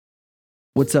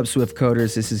What's up, Swift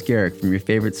Coders? This is Garrick from your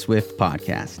favorite Swift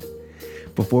podcast.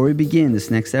 Before we begin this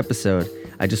next episode,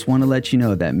 I just want to let you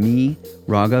know that me,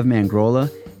 Raghav Mangrola,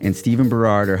 and Stephen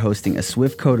Berard are hosting a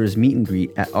Swift Coders meet and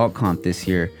greet at AltConf this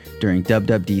year during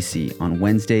DubDubDC on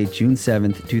Wednesday, June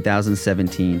 7th,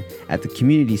 2017 at the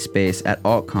community space at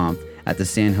AltConf at the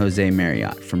San Jose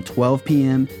Marriott from 12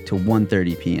 p.m. to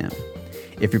 1:30 p.m.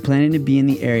 If you're planning to be in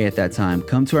the area at that time,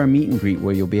 come to our meet and greet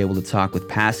where you'll be able to talk with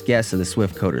past guests of the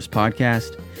Swift Coders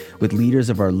podcast, with leaders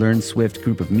of our Learn Swift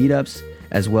group of meetups,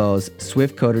 as well as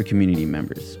Swift Coder community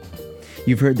members.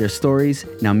 You've heard their stories,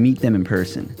 now meet them in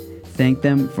person. Thank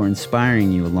them for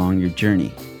inspiring you along your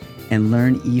journey, and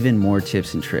learn even more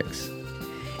tips and tricks.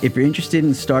 If you're interested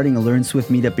in starting a Learn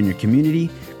Swift meetup in your community,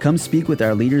 come speak with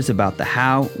our leaders about the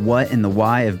how, what, and the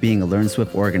why of being a Learn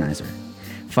Swift organizer.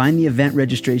 Find the event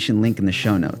registration link in the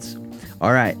show notes.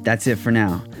 All right, that's it for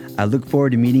now. I look forward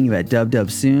to meeting you at DubDub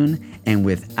soon, and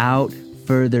without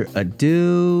further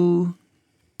ado...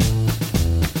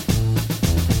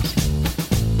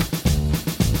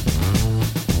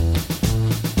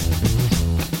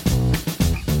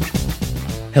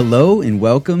 Hello and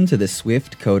welcome to the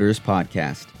Swift Coders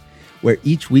podcast, where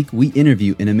each week we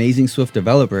interview an amazing Swift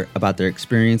developer about their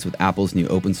experience with Apple's new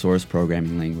open source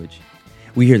programming language.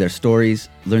 We hear their stories,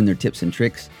 learn their tips and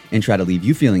tricks, and try to leave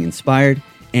you feeling inspired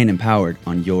and empowered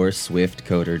on your Swift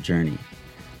Coder journey.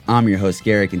 I'm your host,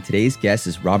 Garrick, and today's guest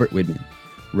is Robert Widman.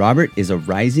 Robert is a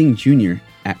rising junior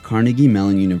at Carnegie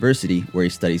Mellon University, where he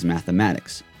studies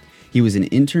mathematics. He was an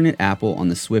intern at Apple on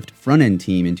the Swift front-end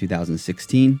team in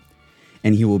 2016,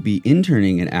 and he will be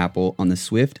interning at Apple on the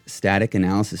Swift static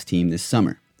analysis team this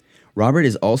summer. Robert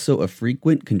is also a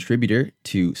frequent contributor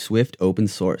to Swift open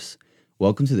source.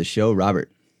 Welcome to the show,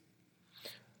 Robert.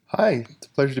 Hi, it's a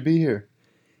pleasure to be here.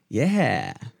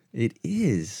 Yeah, it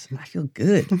is. I feel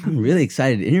good. I'm really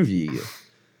excited to interview you.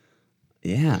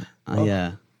 Yeah,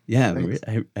 I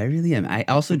really am. I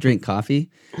also drink coffee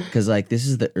because this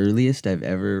is the earliest I've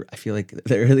ever. I feel like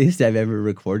the earliest I've ever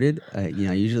recorded. I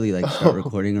usually start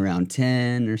recording around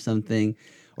 10 or something,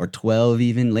 or 12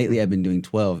 even. Lately, I've been doing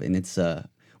 12, and it's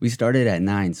we started at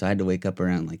 9, so I had to wake up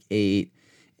around 8.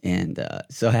 And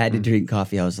so I had to drink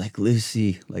coffee. I was like,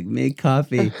 Lucy, make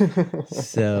coffee.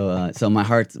 So my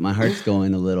heart's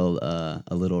going a little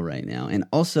right now. And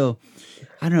also,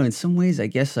 I don't know. In some ways, I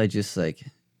guess I just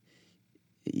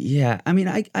yeah. I mean,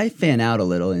 I fan out a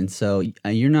little, and so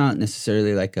you're not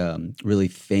necessarily really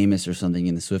famous or something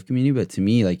in the Swift community, but to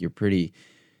me, you're pretty.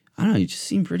 I don't know. You just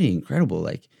seem pretty incredible.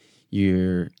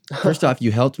 You're first off,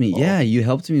 you helped me. Yeah, you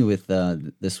helped me with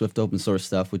the Swift open source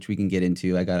stuff, which we can get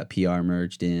into. I got a PR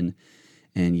merged in,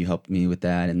 and you helped me with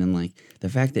that. And then the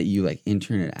fact that you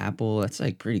intern at Apple, that's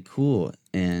pretty cool.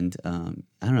 And I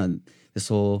don't know, this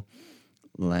whole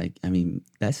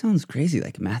that sounds crazy.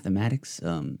 Mathematics,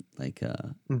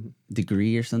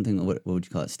 degree or something. What would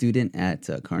you call it? Student at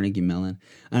Carnegie Mellon.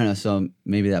 I don't know. So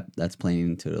maybe that's playing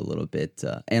into it a little bit,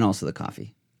 and also the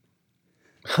coffee.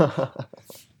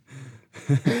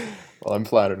 Well, I'm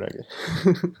flattered, I guess.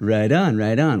 Right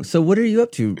on. So what are you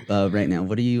up to right now?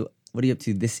 What are you up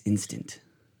to this instant?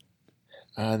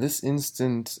 This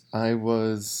instant, I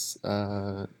was,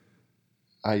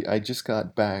 I just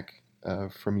got back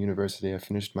from university. I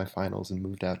finished my finals and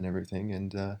moved out and everything.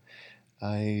 And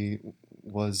I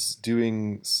was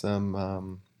doing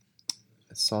some,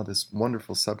 I saw this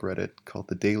wonderful subreddit called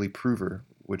The Daily Prover,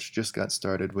 which just got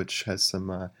started, which has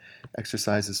some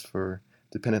exercises for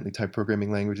dependently typed programming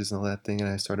languages and all that thing, and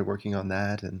I started working on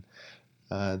that. And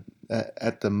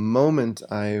at the moment,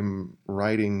 I'm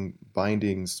writing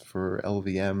bindings for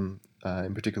LVM,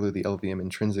 in particular the LVM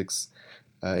Intrinsics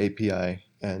API,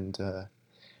 and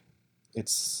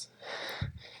it's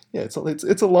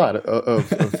a lot of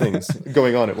things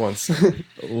going on at once.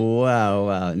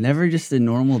 Wow! Never just a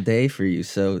normal day for you.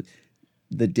 So,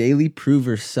 the Daily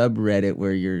Prover subreddit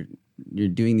where you're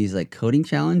doing these coding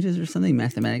challenges or something,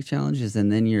 mathematics challenges,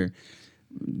 and then you're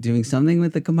doing something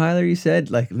with the compiler, you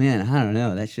said? Man, I don't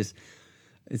know. That's just,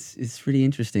 it's pretty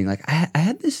interesting. I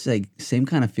had this same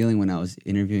kind of feeling when I was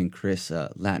interviewing Chris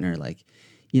Latner.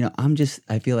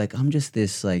 I feel like I'm just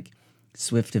this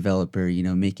Swift developer,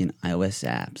 making iOS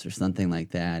apps or something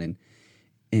like that. And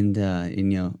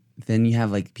then you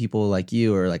have people like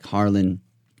you or Harlan,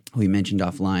 who we mentioned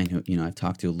offline, who, I've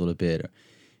talked to a little bit, or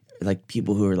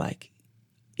people who are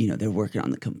they're working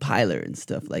on the compiler and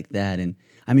stuff like that. And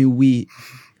I mean, we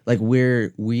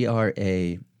are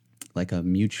a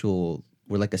mutual,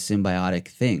 we're a symbiotic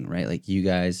thing, right? You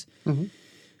guys,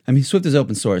 I mean, Swift is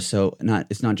open source, so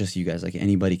it's not just you guys,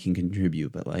 anybody can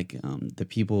contribute, but the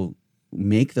people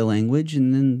make the language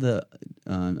and then the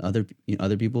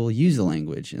other people use the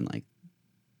language, and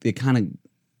it kind of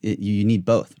you need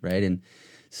both, right? And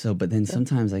so, but then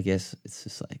sometimes I guess it's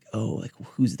just like, oh, like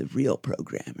who's the real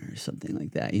programmer or something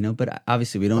like that, you know? But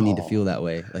obviously, we don't need to feel Oh, that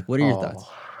way. Like, what are your thoughts?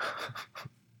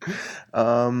 oh.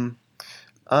 um,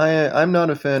 I'm not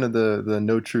a fan of the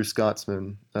no true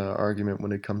Scotsman argument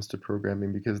when it comes to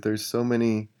programming because there's so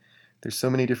many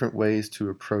different ways to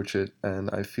approach it, and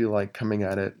I feel like coming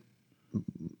at it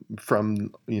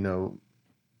from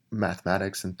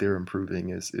mathematics and theorem proving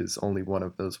is only one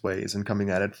of those ways, and coming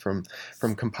at it from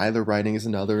compiler writing is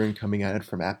another, and coming at it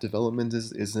from app development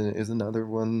is another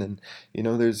one, and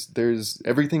there's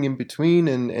everything in between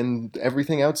and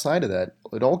everything outside of that.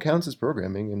 It all counts as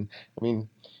programming, and I mean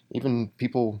even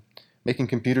people making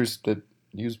computers that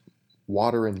use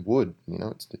water and wood,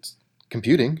 it's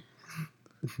computing.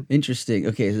 Interesting.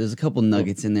 Okay, so there's a couple Well,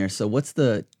 nuggets in there. So, what's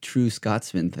the true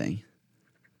Scotsman thing?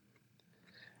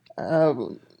 uh,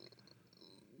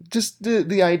 just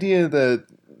the idea that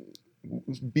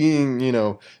being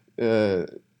uh,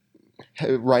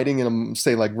 writing in a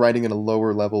say like writing in a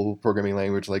lower level programming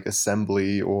language like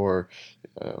assembly or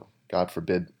God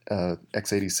forbid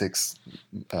x86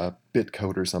 bit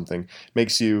code or something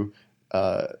makes you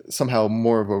somehow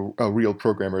more of a real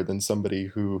programmer than somebody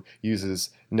who uses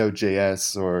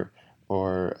Node.js or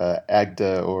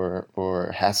Agda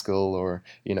or Haskell or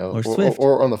Or Swift?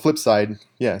 or on the flip side,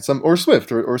 yeah, some or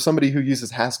Swift or somebody who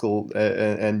uses Haskell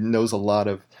and knows a lot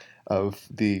of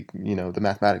the the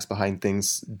mathematics behind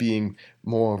things, being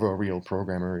more of a real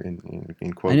programmer in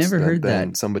I quotes never heard that.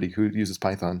 than somebody who uses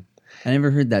Python. I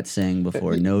never heard that saying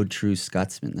before. Y- No true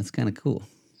Scotsman. That's kind of cool.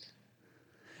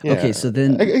 Okay, Yeah, so I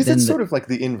then guess it's then sort the of like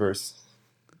the inverse.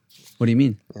 what do you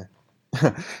mean? Yeah.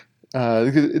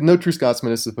 Because no true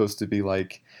Scotsman is supposed to be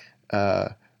like uh,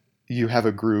 you have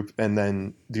a group and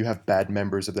then you have bad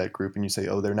members of that group and you say,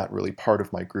 oh, they're not really part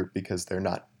of my group because they're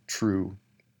not true.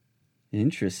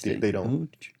 Interesting. They don't.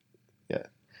 Oh, Yeah.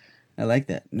 I like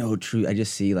that. No true. I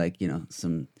just see like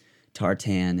some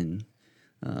tartan and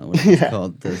whatever it's Yeah.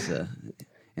 called, those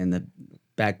and the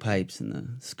bagpipes and the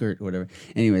skirt, or whatever.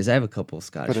 Anyways, I have a couple of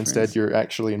But Scottish instead, friends. you're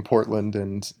actually in Portland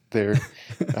and they're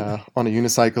on a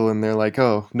unicycle and they're like,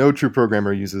 oh, no true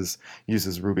programmer uses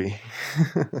Ruby.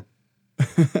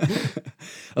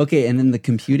 Okay, and then the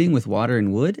computing with water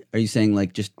and wood. Are you saying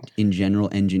like just in general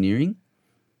engineering?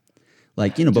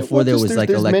 Like before Well, there just was like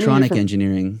there's many electronic different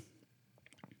engineering.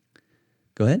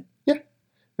 Go ahead. yeah.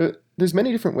 There's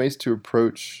many different ways to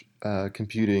approach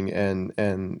computing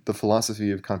and the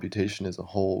philosophy of computation as a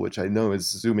whole, which I know is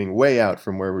zooming way out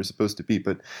from where we're supposed to be.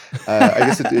 But I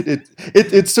guess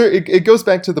it goes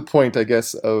back to the point, I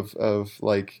guess, of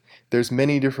like there's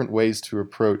many different ways to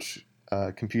approach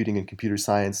computing and computer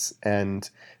science and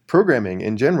programming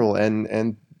in general,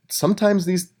 and sometimes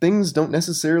these things don't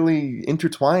necessarily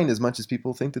intertwine as much as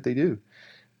people think that they do.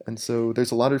 And so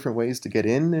there's a lot of different ways to get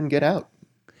in and get out.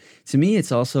 To me,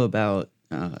 it's also about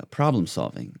problem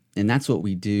solving. And that's what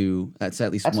we do. That's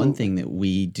at least one Absolutely. thing that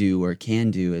we do or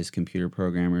can do as computer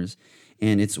programmers.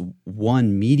 And it's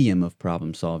one medium of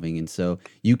problem solving. And so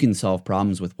you can solve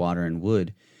problems with water and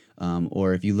wood.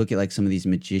 Or if you look at like some of these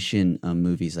magician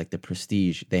movies like The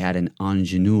Prestige, they had an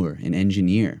ingenieur, an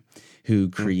engineer, who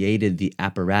Mm, created the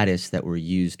apparatus that were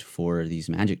used for these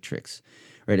magic tricks.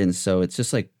 Right. And so it's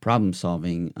just like problem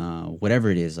solving,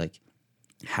 whatever it is, like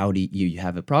how do you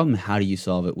have a problem, how do you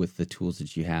solve it with the tools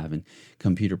that you have, and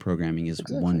computer programming is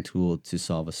one exactly. tool to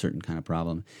solve a certain kind of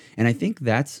problem. And I think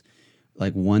that's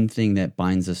like one thing that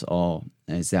binds us all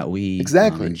is that we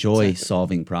Exactly. enjoy Exactly.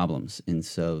 solving problems. And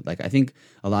so like I think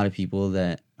a lot of people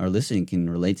that are listening can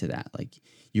relate to that. Like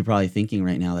you're probably thinking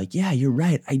right now like, yeah, you're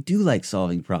right, I do like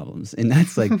solving problems. And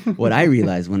that's like what I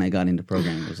realized when I got into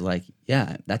programming was like,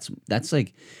 yeah, that's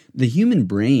like the human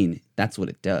brain, that's what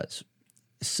it does.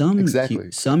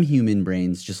 Exactly. Some human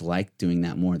brains just like doing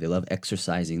that more. They love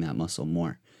exercising that muscle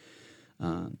more.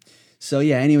 Um, so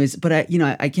yeah. Anyways, but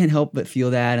I can't help but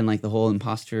feel that and like the whole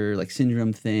imposter like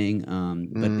syndrome thing.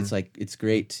 But Mm, it's like it's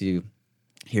great to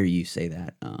hear you say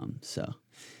that. So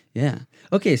yeah.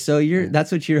 Okay. So yeah.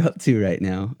 that's what you're up to right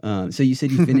now. So you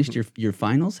said you finished your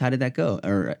finals. How did that go?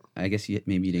 Or I guess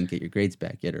maybe you didn't get your grades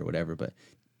back yet or whatever. But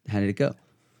how did it go?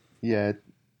 Yeah.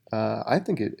 I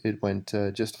think it went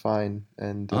just fine,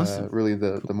 and Awesome. really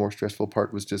the Cool. more stressful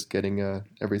part was just getting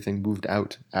everything moved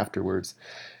out afterwards.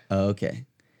 Oh, okay.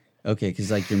 Okay,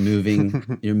 because like you're moving,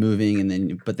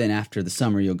 and but then after the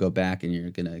summer you'll go back and you're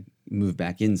gonna move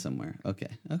back in somewhere. Okay,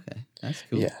 okay, that's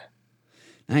cool. Yeah,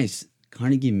 Nice,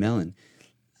 Carnegie Mellon.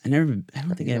 I don't think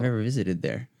Carnegie I've Mellon. ever visited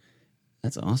there.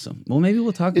 That's awesome. Well, maybe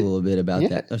we'll talk a It little bit about yeah,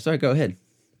 that. Oh, sorry, go ahead.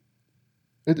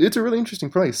 it's a really interesting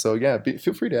place. So yeah,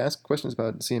 feel free to ask questions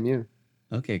about CMU.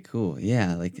 Okay, cool.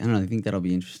 Yeah, like I don't know, I think that'll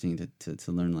be interesting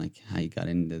to learn like how you got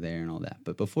into there and all that.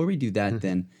 But before we do that, Mhm.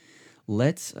 then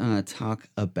let's talk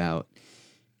about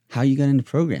how you got into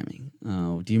programming.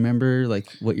 Do you remember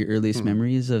like what your earliest Hmm.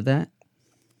 memory is of that?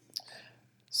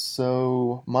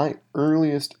 So my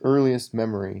earliest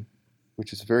memory,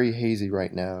 which is very hazy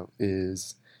right now,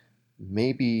 is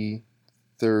maybe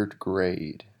third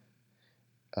grade.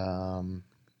 Um,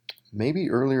 Maybe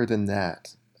earlier than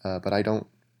that, but I don't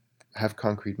have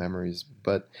concrete memories.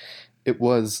 But it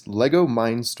was Lego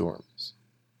Mindstorms.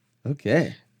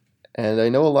 Okay. And I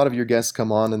know a lot of your guests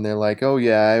come on and they're like, "Oh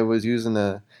yeah, I was using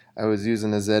a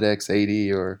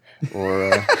ZX80 or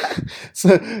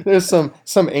so there's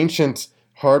some ancient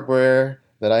hardware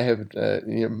that I have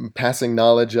passing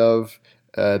knowledge of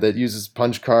that uses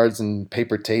punch cards and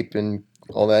paper tape and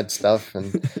all that stuff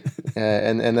and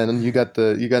then you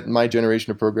got my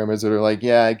generation of programmers that are like,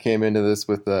 yeah, I came into this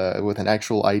with an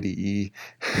actual IDE.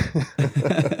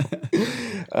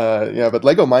 Yeah, but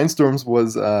Lego Mindstorms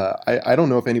was I don't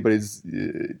know if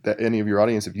that any of your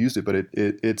audience have used it, but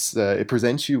it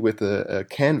presents you with a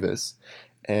canvas,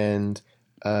 and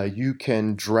you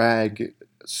can drag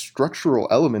structural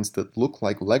elements that look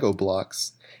like Lego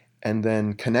blocks, and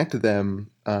then connect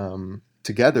them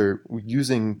together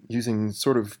using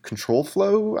sort of control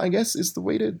flow, I guess is the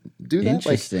way to do that.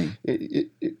 Like Interesting.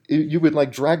 you would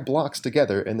like drag blocks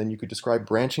together, and then you could describe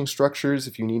branching structures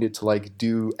if you needed to like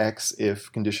do X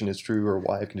if condition is true or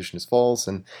Y if condition is false,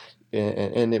 and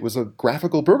it was a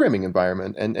graphical programming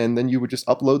environment, and then you would just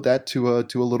upload that to a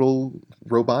little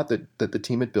robot that the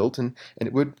team had built, and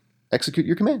it would execute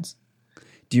your commands.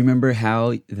 Do you remember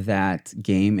how that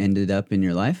game ended up in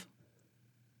your life?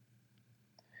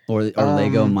 Or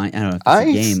Lego Um, Mind? I don't know if it's a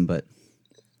I game, but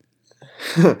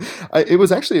it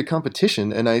was actually a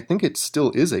competition, and I think it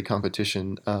still is a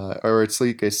competition, or it's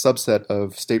like a subset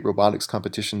of state robotics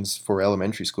competitions for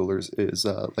elementary schoolers. Is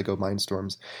Lego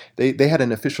Mindstorms? They had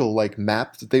an official like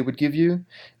map that they would give you,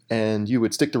 and you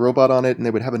would stick the robot on it, and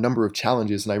they would have a number of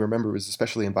challenges. And I remember it was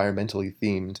especially environmentally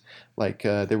themed. Like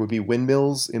there would be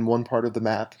windmills in one part of the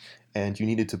map, and you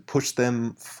needed to push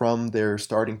them from their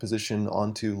starting position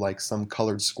onto like some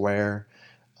colored square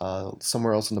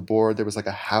somewhere else on the board. There was like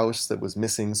a house that was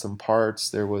missing some parts.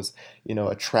 There was,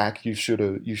 a track you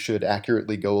should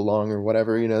accurately go along or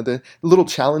whatever. The little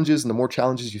challenges, and the more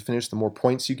challenges you finish, the more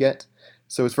points you get.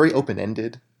 So it's very open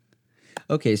ended.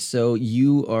 okay, so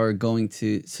you are going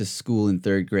to school in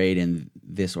third grade, and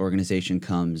this organization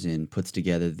comes and puts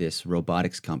together this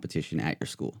robotics competition at your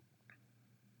school.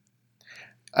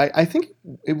 I think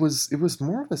it was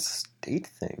more of a state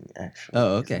thing actually.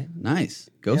 Oh, 'Cause okay, nice.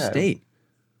 Go yeah, state.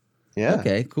 yeah,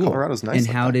 Okay, cool. Colorado's And nice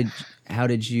like that. how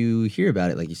did you hear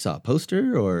about it? Like you saw a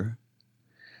poster or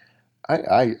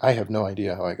I have no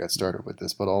idea how I got started with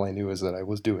this, but all I knew is that I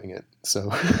was doing it.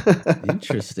 So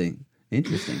interesting,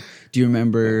 interesting. Do you yeah.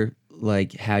 remember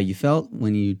like how you felt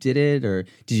when you did it, or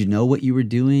did you know what you were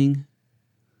doing?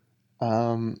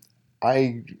 Um,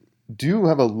 I do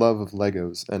have a love of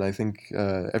Legos, and I think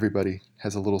everybody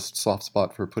has a little soft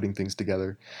spot for putting things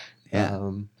together. Yeah.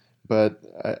 Um, but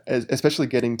especially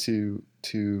getting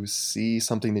to see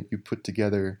something that you put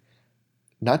together,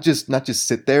 not just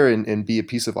sit there and be a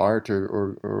piece of art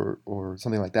or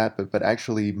something like that, but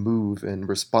actually move and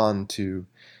respond to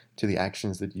the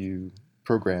actions that you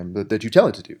program that you tell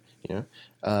it to do. You know,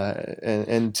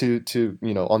 and to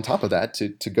on top of that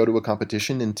to go to a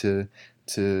competition and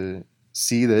to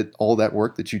see that all that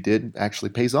work that you did actually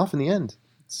pays off in the end.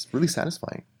 It's really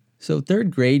satisfying. So third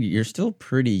grade, you're still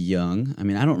pretty young. I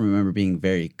mean, I don't remember being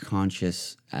very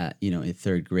conscious at in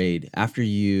third grade. After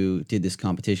you did this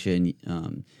competition,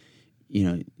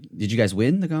 did you guys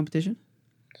win the competition?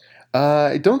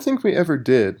 I don't think we ever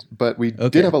did, but we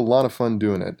did have Okay. a lot of fun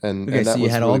doing it, and Okay. and So that you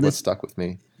was had all really what this. stuck with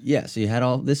me. Yeah. So you had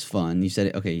all this fun. You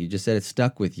said, okay, you just said it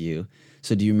stuck with you.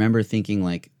 So do you remember thinking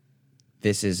like,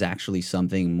 this is actually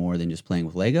something more than just playing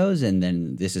with Legos, and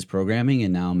then this is programming,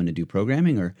 and now I'm going to do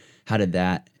programming? Or how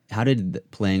did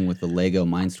playing with the Lego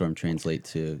Mindstorm translate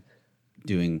to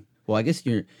doing, well, I guess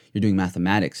you're doing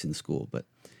mathematics in school, but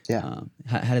Yeah.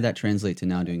 how did that translate to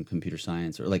now doing computer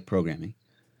science or like programming?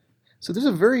 So there's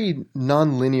a very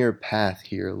non-linear path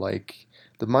here. Like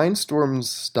the Mindstorms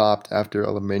stopped after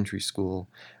elementary school,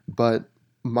 but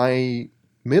my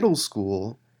middle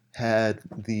school had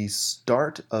the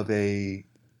start of a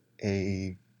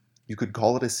you could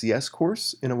call it a CS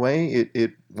course in a way.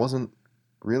 It wasn't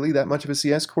really that much of a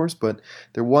CS course, but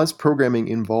there was programming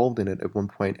involved in it at one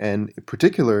point, and in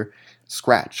particular,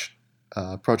 Scratch,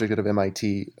 project out of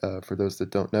MIT, for those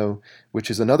that don't know,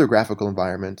 which is another graphical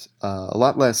environment, a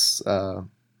lot less uh,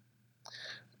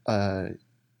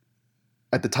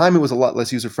 at the time it was a lot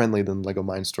less user friendly than Lego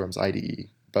Mindstorm's IDE,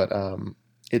 but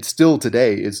it's still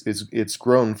today it's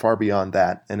grown far beyond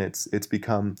that, and it's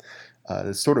become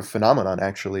this sort of phenomenon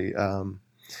actually.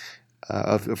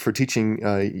 For teaching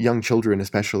young children,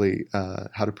 especially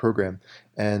how to program,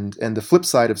 and the flip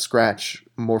side of Scratch,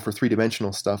 more for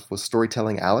three-dimensional stuff, was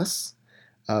Storytelling Alice,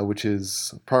 which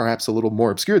is perhaps a little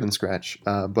more obscure than Scratch,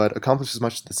 but accomplishes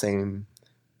much the same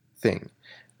thing.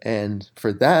 And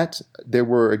for that, there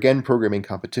were again programming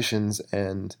competitions,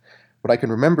 and what I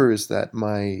can remember is that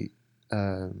my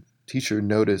teacher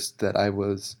noticed that I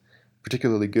was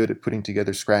particularly good at putting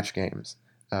together Scratch games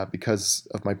because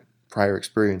of my prior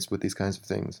experience with these kinds of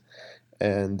things.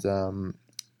 And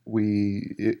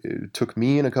it took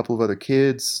me and a couple of other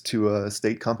kids to a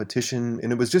state competition,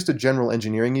 and it was just a general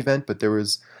engineering event, but there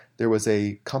was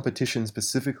a competition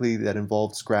specifically that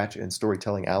involved Scratch and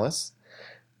Storytelling Alice,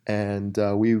 and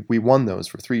we won those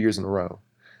for 3 years in a row.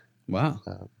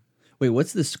 Wow. Wait,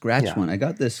 what's the Scratch Yeah. one? I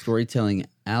got the Storytelling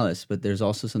Alice, but there's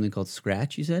also something called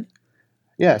Scratch, you said?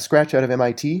 Yeah, Scratch out of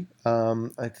MIT.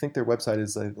 I think their website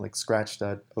is like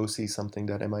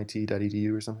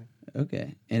scratch.ocsomething.mit.edu or something.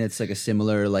 Okay. And it's like a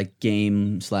similar like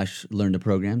game / learn to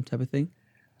program type of thing?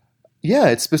 Yeah,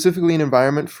 it's specifically an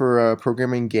environment for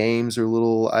programming games or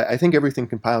little. I think everything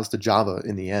compiles to Java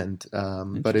in the end,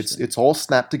 but Interesting. it's all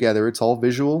snapped together. It's all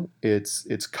visual.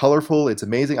 It's colorful. It's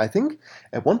amazing. I think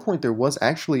at one point there was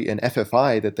actually an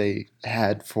FFI that they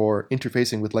had for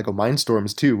interfacing with Lego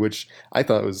Mindstorms too, which I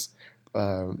thought was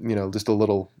just a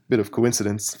little bit of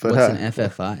coincidence. But What's an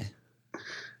FFI?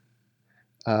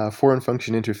 Foreign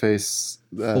function interface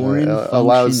Foreign function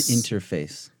allows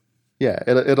interface. Yeah,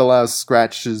 it allows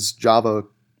Scratch's Java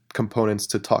components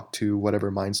to talk to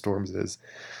whatever Mindstorms is.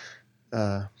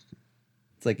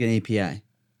 It's like an API.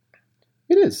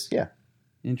 It is, yeah.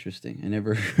 Interesting. I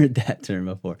never heard that term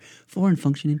before. Foreign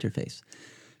function interface.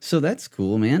 So that's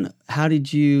cool, man. How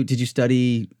did you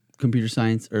study computer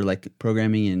science or like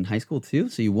programming in high school too?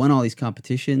 So you won all these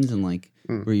competitions and like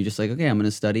were you just like, okay, I'm going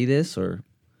to study this or?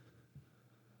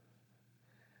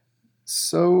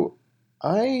 So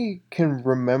I can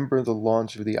remember the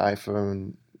launch of the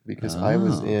iPhone because I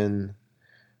was Oh. in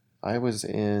was I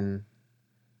in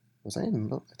I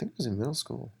think it was in middle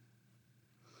school.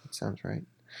 That sounds right.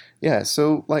 Yeah,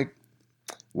 so like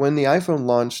when the iPhone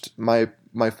launched, my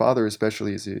father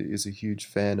especially is a huge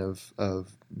fan of well,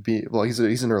 he's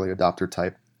an early adopter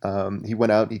type. He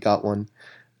went out, he got one,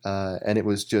 and it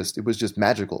was just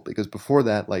magical because before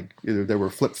that, like there were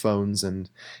flip phones and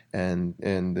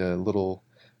little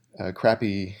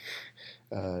crappy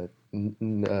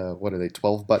what are they,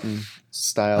 12 button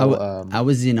style I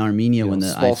was in Armenia when the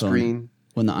small screen.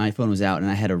 iPhone was out, and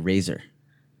I had a Razor,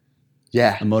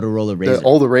 Yeah, a Motorola Razor.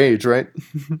 all the rage, right?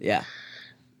 Yeah.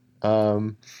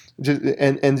 And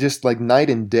just like night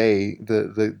and day,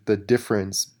 the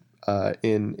difference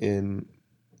in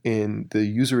the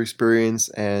user experience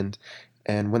and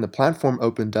when the platform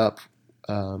opened up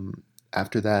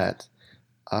after that,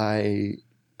 I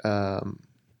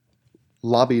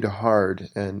lobbied hard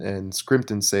and scrimped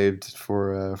and saved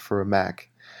for a Mac,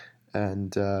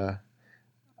 and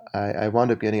I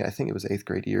wound up getting, I think it was eighth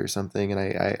grade year or something, and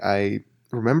I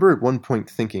remember at one point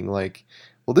thinking like,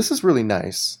 well, this is really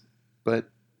nice, but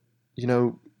you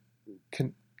know,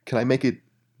 can I make it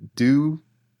do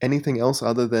anything else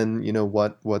other than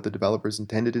what the developers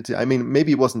intended it to? I mean,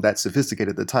 maybe it wasn't that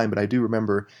sophisticated at the time, but I do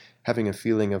remember having a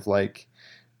feeling of like,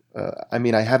 I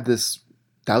mean, I have this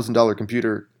 $1,000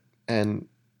 computer, and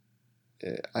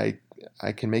I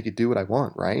I can make it do what I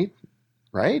want, right?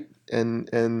 Right?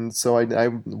 And so I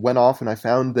went off and I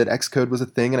found that Xcode was a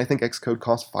thing, and I think Xcode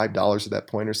cost $5 at that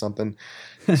point or something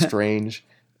strange.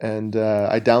 And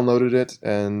I downloaded it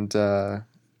and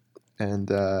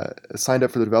signed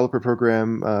up for the developer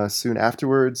program soon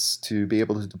afterwards to be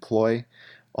able to deploy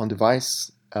on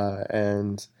device.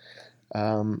 And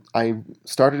I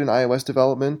started in iOS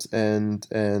development, and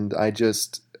I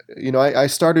just I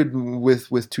started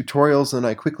with tutorials, and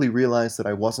I quickly realized that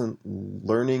I wasn't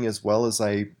learning as well as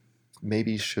I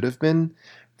maybe should have been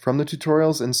from the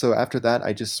tutorials. And so after that,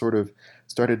 I just sort of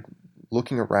started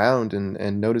looking around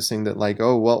and noticing that like,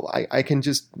 oh, well, I can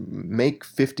just make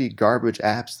 50 garbage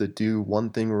apps that do one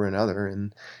thing or another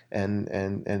and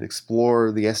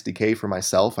explore the SDK for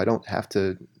myself. I don't have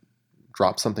to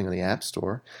drop something in the App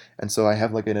Store. And so I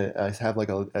have like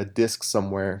a disk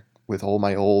somewhere with all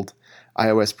my old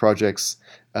iOS projects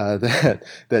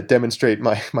that demonstrate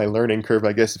my learning curve,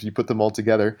 I guess, if you put them all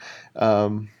together.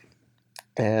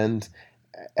 And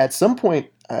at some point,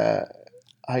 I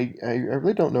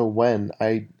really don't know when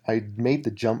I made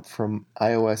the jump from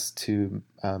iOS to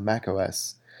Mac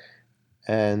OS,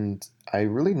 and I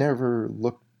really never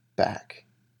looked back.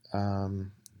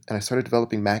 And I started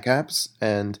developing Mac apps,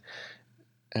 and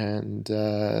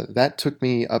that took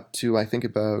me up to I think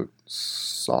about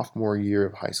sophomore year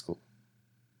of high school.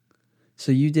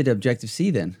 So you did Objective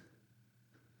C then.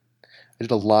 I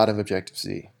did a lot of Objective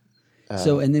C.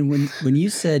 So Uh, and then when you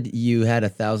said you had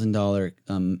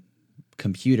 $1,000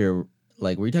 computer,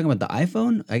 like were you talking about the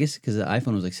iPhone? I guess because the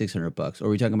iPhone was like $600, or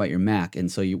were you talking about your Mac?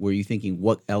 And so were you thinking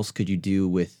what else could you do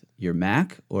with your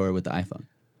Mac or with the iPhone?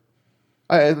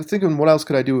 I was thinking, what else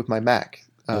could I do with my Mac?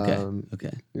 Okay,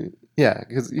 okay, Yeah,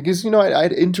 because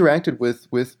I'd interacted with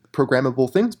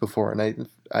programmable things before, and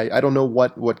I don't know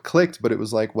what clicked, but it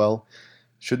was like, well,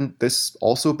 shouldn't this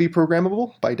also be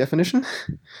programmable by definition?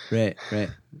 right, right.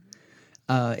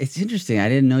 It's interesting. I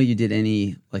didn't know you did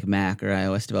any like Mac or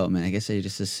iOS development. I guess I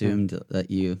just assumed that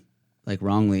you, like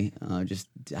wrongly, just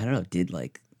I don't know, did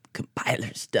like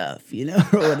compiler stuff,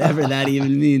 or whatever that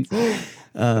even means. So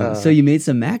Uh, you made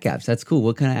some Mac apps. That's cool.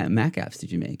 What kind of Mac apps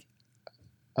did you make?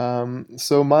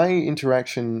 so my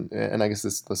interaction, and I guess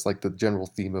this like the general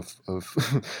theme of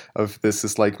of this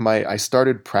is like I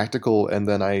started practical and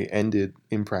then I ended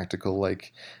impractical.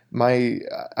 Like my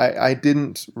I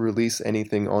didn't release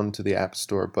anything onto the App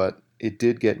Store, but it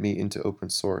did get me into open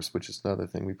source, which is another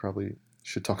thing we probably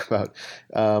should talk about.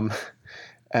 Um,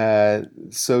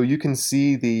 so you can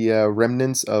see the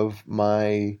remnants uh,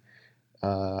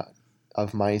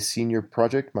 of my senior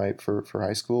project, my for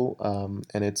high school,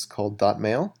 and it's called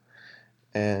 .mail,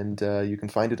 and you can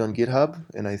find it on GitHub.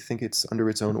 And I think it's under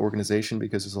its own organization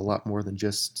because there's a lot more than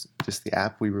just the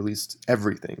app. We released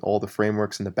everything, all the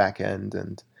frameworks in the back end,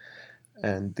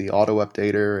 and the auto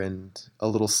updater, and a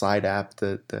little side app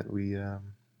that we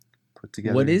put What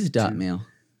together is too. Mail?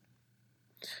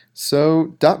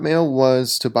 So .mail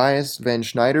was Tobias Van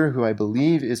Schneider, who I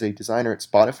believe is a designer at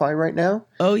Spotify right now.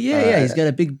 Oh yeah, yeah. Uh, He's got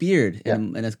a big beard yeah,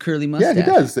 and a curly yeah, he mustache.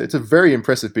 does. It's a very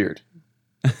impressive beard.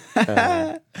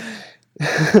 Uh,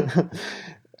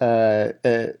 uh,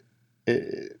 uh, uh,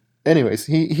 anyways,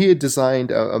 he had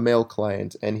designed a mail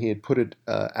client and he had put it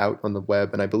out on the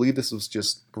web, and I believe this was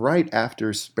just right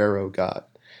after Sparrow got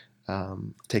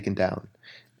taken down.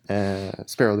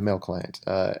 Sparrow, the mail client,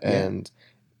 Yeah. and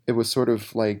it was sort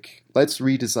of like, let's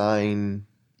redesign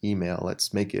email.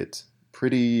 Let's make it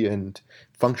pretty and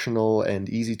functional and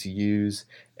easy to use.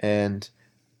 And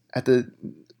at the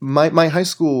my high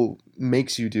school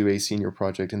makes you do a senior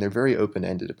project, and they're very open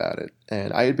ended about it.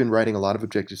 And I had been writing a lot of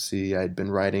Objective C. I had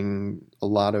been writing a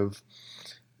lot of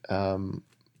um,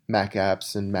 Mac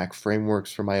apps and Mac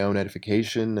frameworks for my own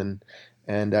edification, and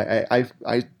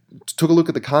I took a look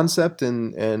at the concept,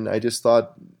 and I just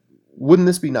thought, wouldn't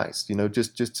this be nice?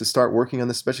 Just to start working on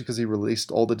this, especially because he released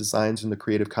all the designs in the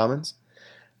Creative Commons.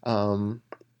 Um,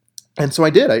 and so I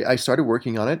did. I started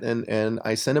working on it, and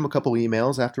I sent him a couple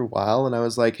emails after a while, and I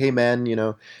was like, "Hey, man,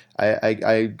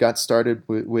 I got started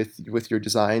with your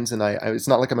designs, and it's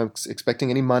not like I'm expecting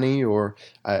any money, or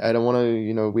I don't want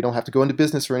to, we don't have to go into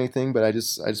business or anything, but I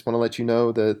just want to let you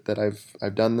know that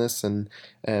I've done this, and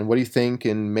what do you think?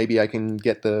 And maybe I can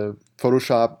get the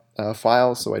Photoshop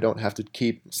file so I don't have to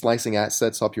keep slicing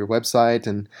assets off your website."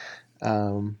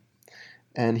 Um,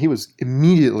 and he was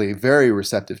immediately very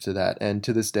receptive to that. And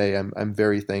to this day, I'm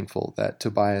very thankful that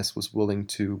Tobias was willing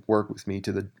to work with me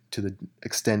to the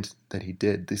extent that he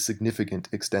did, the significant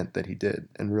extent that he did,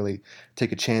 and really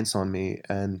take a chance on me.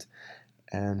 And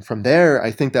from there,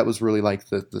 I think that was really like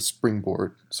the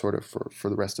springboard sort of for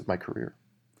the rest of my career.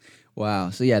 Wow.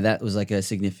 So yeah, that was like a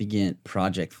significant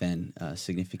project then,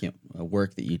 significant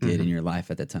work that you did in Hmm. your life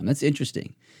at that time. That's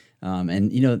interesting.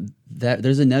 And that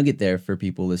there's a nugget there for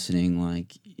people listening.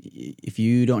 Like, if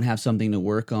you don't have something to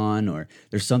work on, or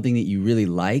there's something that you really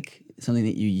like, something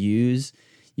that you use,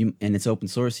 and it's open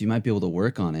source, you might be able to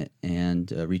work on it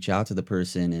and reach out to the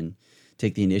person and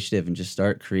take the initiative and just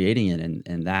start creating it,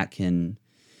 and that can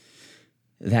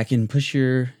push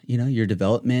your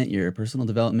development, your personal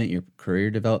development, your career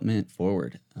development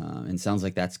forward. And sounds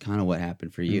like that's kind of what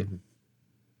happened for you. Hmm.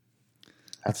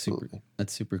 That's super. Absolutely.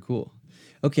 That's super cool.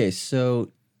 Okay,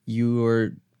 so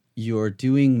you're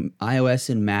doing iOS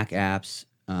and Mac apps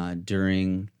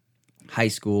during high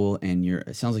school, and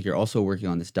it sounds like you're also working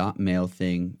on this .mail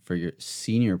thing for your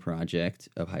senior project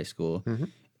of high school. Hmm.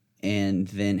 And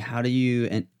then how do you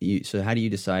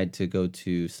decide to go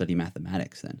to study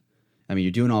mathematics then? I mean,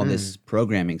 you're doing all this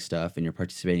programming stuff and you're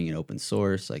participating in open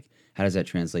source. Like, how does that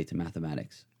translate to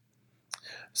mathematics?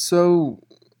 So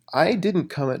I didn't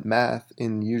come at math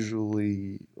in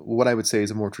usually what I would say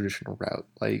is a more traditional route.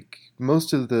 Like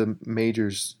most of the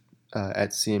majors at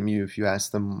CMU, if you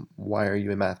ask them why are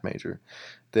you a math major,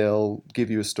 they'll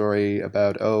give you a story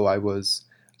about, oh,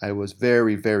 I was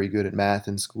very, very good at math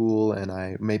in school, and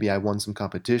I won some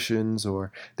competitions,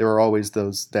 or there are always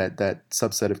that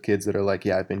subset of kids that are like,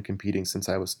 yeah, I've been competing since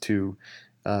I was 2,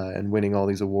 and winning all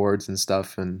these awards and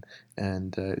stuff, and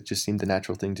it just seemed the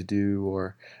natural thing to do.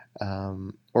 Or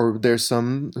there's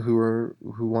some who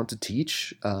want to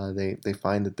teach. They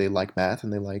find that they like math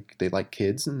and they like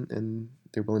kids, and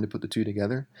they're willing to put the two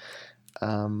together.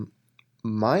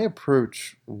 My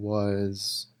approach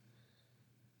was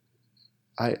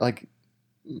I like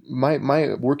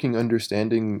my working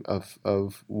understanding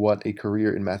of what a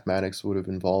career in mathematics would have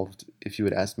involved if you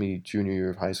had asked me junior year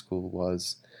of high school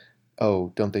was,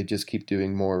 oh, don't they just keep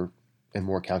doing more and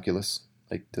more calculus?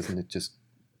 Like, doesn't it just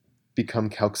become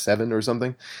Calc 7 or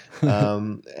something?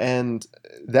 And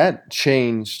that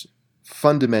changed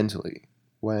fundamentally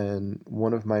when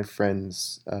one of my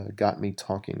friends got me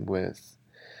talking with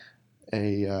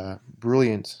a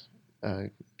brilliant uh,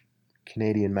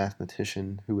 Canadian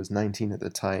mathematician who was 19 at the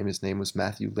time. His name was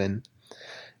Matthew Lin.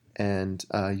 And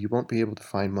you won't be able to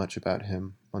find much about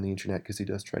him on the internet because he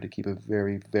does try to keep a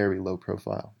very, very low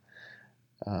profile.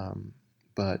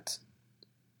 But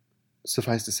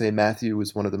suffice to say, Matthew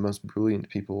was one of the most brilliant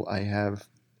people I have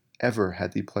ever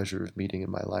had the pleasure of meeting in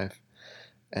my life.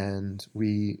 And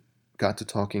we got to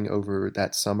talking over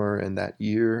that summer and that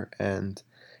year, and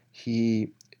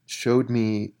he showed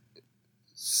me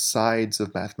sides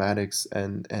of mathematics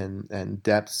and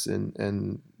depths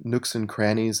and nooks and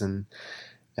crannies, and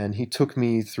he took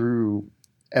me through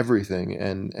everything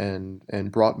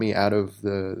and brought me out of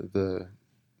the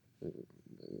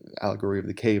allegory of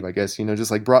the cave, I guess, just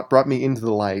like brought me into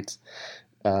the light,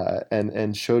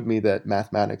 and showed me that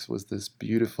mathematics was this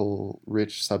beautiful,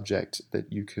 rich subject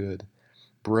that you could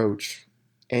broach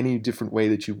any different way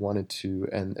that you wanted to,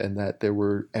 and that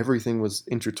everything was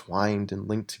intertwined and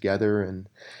linked together, and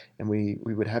we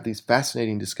would have these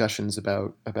fascinating discussions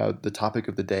about the topic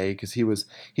of the day, because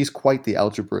he's quite the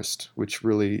algebraist, which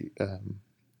really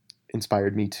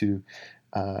inspired me too,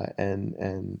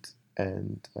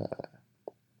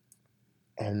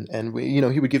 and we,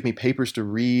 he would give me papers to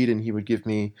read, and he would give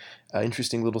me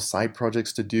interesting little side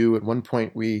projects to do. At one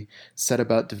point, we set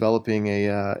about developing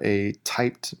a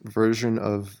typed version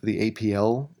of the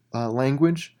APL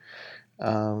language,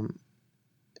 um,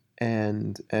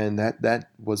 and that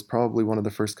was probably one of the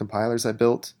first compilers I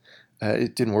built.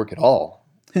 It didn't work at all.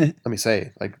 Let me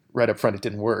say, like right up front, it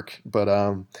didn't work, but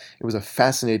it was a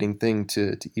fascinating thing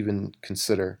to even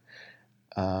consider,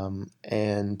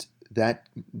 and that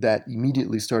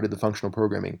immediately started the functional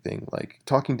programming thing. Like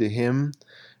talking to him,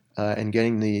 and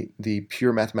getting the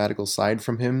pure mathematical side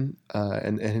from him,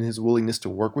 and his willingness to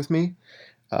work with me,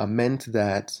 meant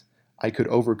that I could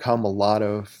overcome a lot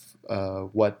of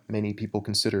what many people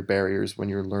consider barriers when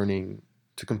you're learning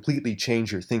to completely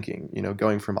change your thinking.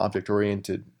 Going from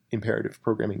object-oriented imperative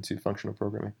programming to functional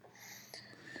programming.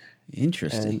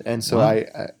 Interesting. And so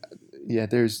wow. Yeah,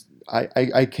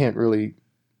 I can't really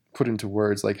put into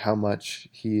words like how much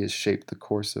he has shaped the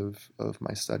course of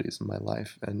my studies and my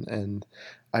life, and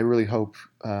I really hope,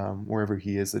 wherever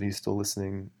he is, that he's still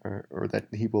listening, or that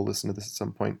he will listen to this at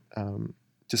some point,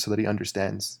 just so that he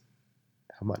understands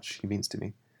how much he means to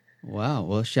me. Wow.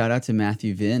 Well, shout out to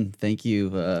Matthew Vin. Thank you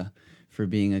for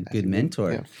being a good Matthew Vin,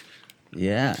 mentor. yeah.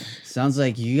 Yeah. Sounds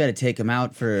like you got to take him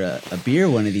out for a beer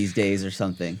one of these days or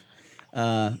something.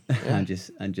 Yeah. I'm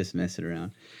just messing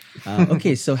around.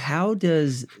 Okay, so how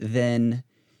does then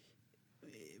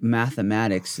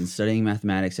mathematics and studying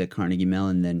mathematics at Carnegie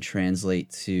Mellon then translate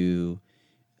to?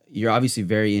 You're obviously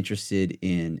very interested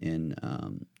in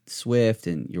Swift,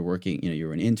 and you're working.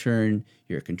 You're an intern.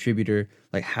 You're a contributor.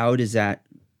 Like, how does that?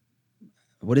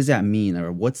 What does that mean,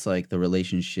 or what's like the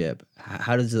relationship?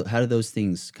 How do those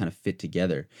things kind of fit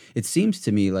together? It seems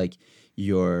to me like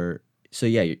you're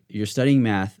studying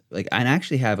math. Like, I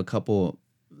actually have a couple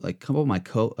of my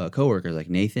coworkers, like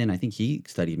Nathan. I think he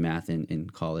studied math in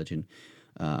college, and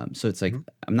so it's like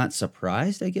Mm-hmm. I'm not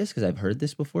surprised, I guess, because I've heard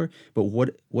this before. But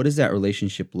what does that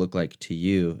relationship look like to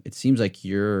you? It seems like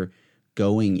you're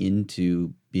going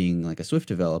into being like a Swift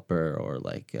developer, or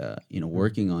like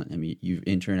working on. I mean, you've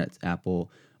interned at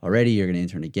Apple already. You're going to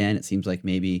intern again. It seems like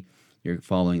maybe you're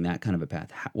following that kind of a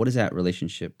path. What does that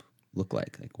relationship look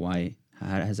like? Like, why?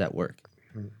 How does that work?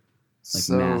 Mm-hmm. Like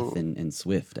math So and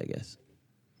Swift, I guess.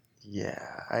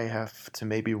 yeah, I have to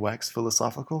maybe wax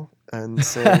philosophical and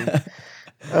say,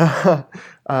 uh,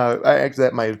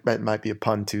 that might be a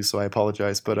pun too, so I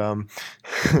apologize. But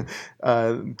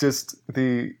just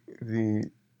the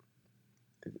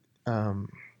um,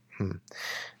 hmm.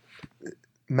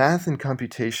 math and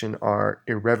computation are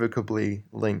irrevocably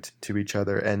linked to each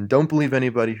other, and don't believe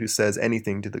anybody who says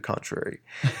anything to the contrary.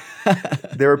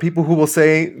 There are people who will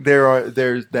say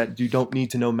there's that you don't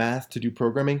need to know math to do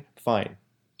programming. Fine,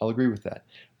 I'll agree with that.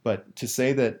 But to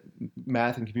say that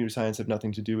math and computer science have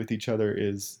nothing to do with each other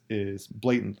is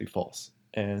blatantly false.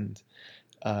 And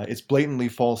it's blatantly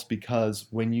false because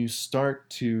when you start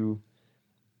to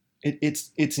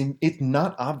it's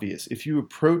not obvious. If you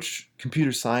approach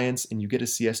computer science and you get a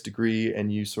CS degree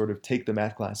and you sort of take the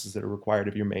math classes that are required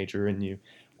of your major, and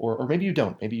or maybe you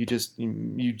don't, maybe you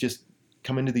just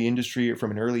come into the industry from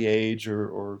an early age,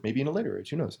 or maybe in a later age,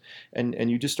 who knows,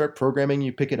 and you just start programming,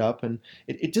 you pick it up, and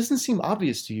it doesn't seem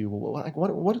obvious to you. Well, like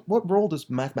what role does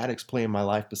mathematics play in my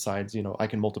life besides I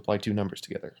can multiply two numbers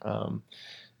together.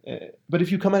 But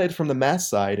if you come at it from the math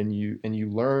side and you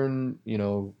learn,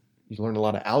 you learn a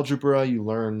lot of algebra. You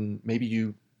learn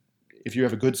if you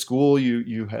have a good school,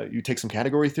 you take some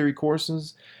category theory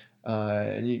courses,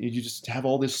 and you just have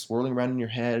all this swirling around in your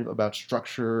head about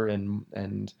structure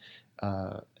and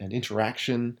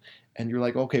interaction, and you're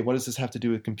like, okay, what does this have to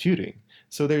do with computing?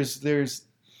 So there's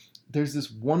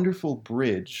this wonderful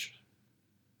bridge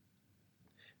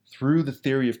through the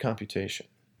theory of computation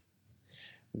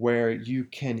where you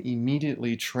can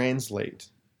immediately translate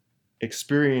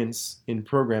experience in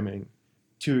programming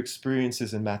to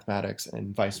experiences in mathematics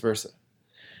and vice versa.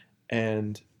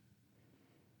 And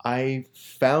I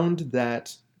found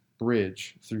that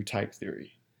bridge through type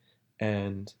theory,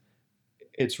 and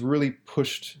it's really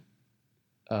pushed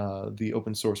the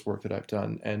open source work that I've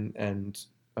done, and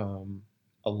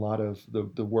a lot of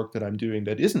the work that I'm doing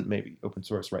that isn't maybe open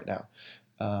source right now,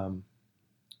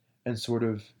 and sort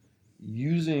of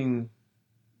using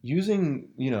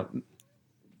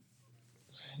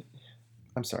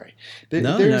I'm sorry. No,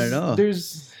 not at all.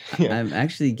 Yeah. I'm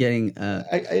actually getting.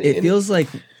 It feels like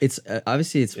it's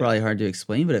obviously it's probably hard to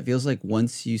explain, but it feels like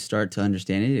once you start to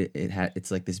understand it,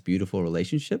 it's like this beautiful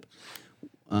relationship.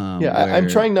 I'm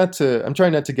trying not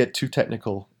to get too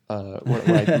technical when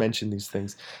I mention these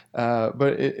things,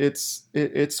 but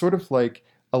it's sort of like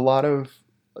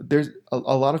there's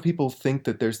a lot of people think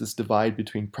that there's this divide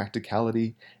between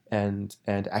practicality and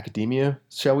academia,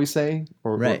 shall we say,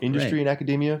 or industry and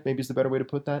academia, maybe is the better way to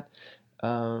put that.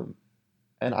 And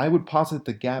I would posit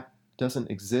the gap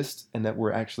doesn't exist, and that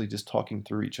we're actually just talking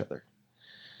through each other.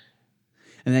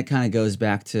 And that kind of goes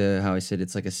back to how I said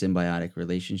it's like a symbiotic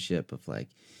relationship of like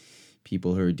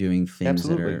people who are doing things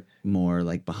that are more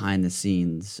like behind the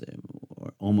scenes,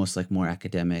 or almost like more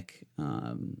academic,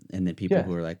 and then people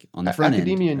who are like on the front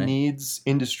academia end. Academia needs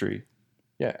industry.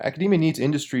 Yeah, academia needs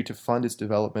industry to fund its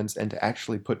developments and to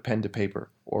actually put pen to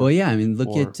paper. Look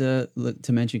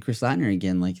to mention Chris Latner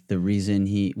again. Like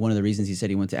one of the reasons he said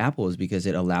he went to Apple is because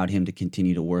it allowed him to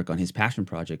continue to work on his passion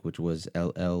project, which was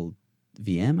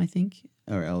LLVM, I think,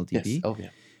 or LDB. Yes,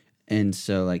 LVM. And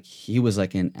so like he was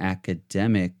like an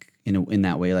academic in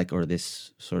that way, like, or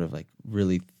this sort of like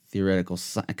really theoretical,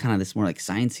 kind of this more like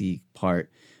sciencey part,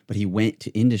 but he went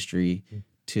to industry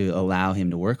to allow him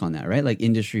to work on that, right? Like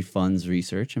industry funds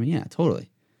research. I mean, yeah,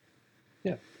 totally.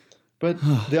 Yeah. But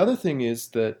the other thing is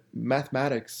that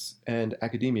mathematics and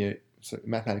academia, so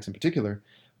mathematics in particular,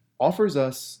 offers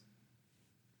us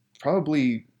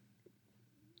probably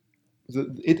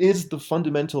it is the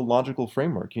fundamental logical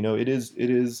framework. It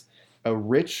is a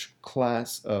rich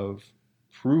class of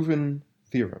proven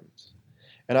theorems.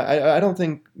 And I don't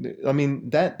think, I mean,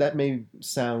 that may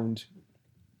sound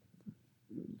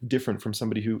different from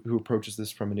somebody who approaches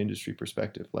this from an industry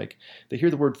perspective. Like they hear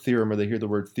the word theorem or they hear the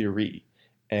word theory,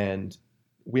 and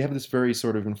we have this very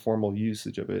sort of informal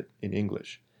usage of it in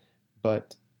English.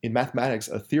 But in mathematics,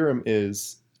 a theorem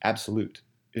is absolute.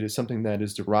 It is something that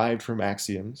is derived from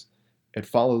axioms. It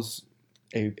follows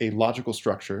a logical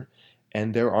structure,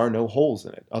 and there are no holes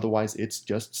in it. Otherwise, it's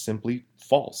just simply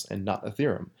false and not a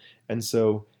theorem. And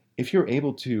so if you're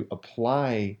able to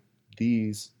apply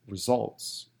these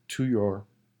results to your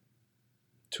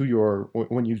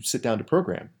when you sit down to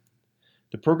program,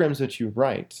 the programs that you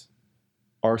write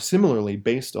are similarly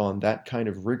based on that kind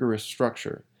of rigorous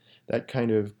structure, that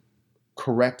kind of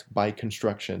correct by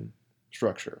construction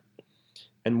structure.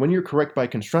 And when you're correct by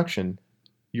construction,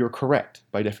 you're correct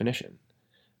by definition.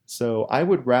 So I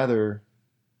would rather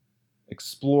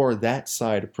explore that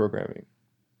side of programming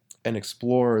and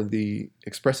explore the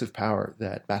expressive power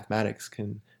that mathematics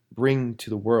can bring to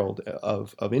the world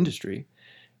of industry,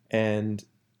 and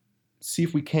see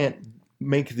if we can't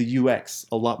make the UX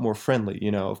a lot more friendly.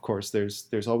 Of course,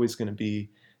 there's always going to be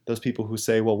those people who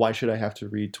say, well, why should I have to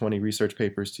read 20 research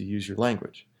papers to use your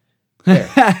language?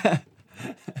 Fair.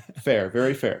 Fair,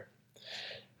 very fair.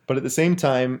 But at the same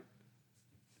time,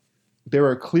 there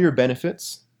are clear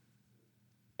benefits,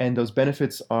 and those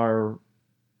benefits are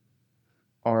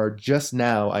just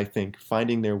now, I think,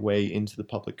 finding their way into the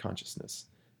public consciousness,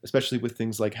 especially with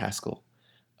things like Haskell.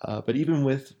 But even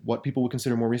with what people would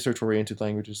consider more research-oriented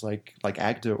languages like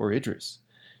Agda or Idris,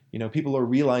 people are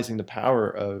realizing the power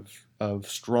of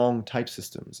strong type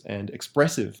systems and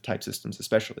expressive type systems,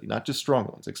 especially, not just strong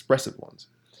ones, expressive ones,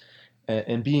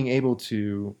 and being able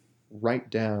to write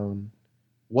down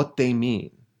what they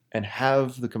mean and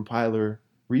have the compiler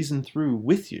reason through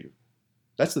with you.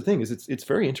 That's the thing, is it's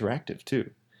very interactive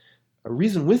too.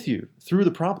 Reason with you through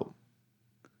the problem.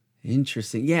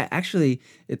 Interesting. Yeah, actually,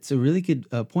 it's a really good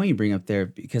point you bring up there,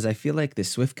 because I feel like the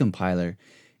Swift compiler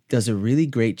does a really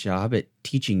great job at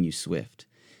teaching you Swift.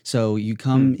 So you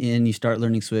come in, you start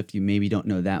learning Swift, you maybe don't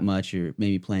know that much, you're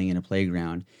maybe playing in a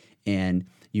playground, and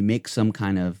you make some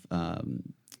kind of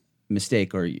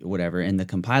mistake or whatever, and the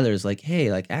compiler is like,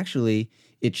 hey, like actually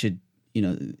it should,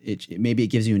 maybe it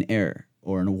gives you an error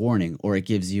or a warning, or it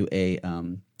gives you a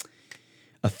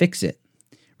fix it.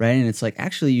 Right. And it's like,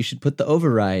 actually, you should put the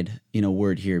override,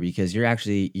 word here, because you're a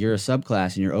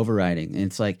subclass and you're overriding. And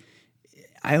it's like,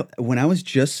 when I was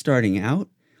just starting out,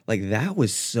 like that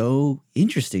was so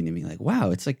interesting to me. Like, wow,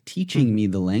 it's like teaching me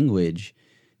the language,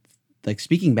 like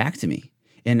speaking back to me.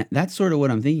 And that's sort of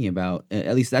what I'm thinking about.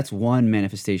 At least that's one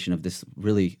manifestation of this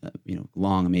really,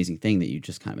 long, amazing thing that you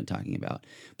just kind of been talking about.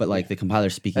 But like the compiler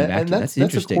speaking back to you, that's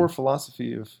interesting. That's a core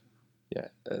philosophy of. Yeah,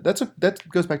 that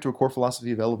goes back to a core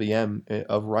philosophy of LLVM,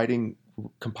 of writing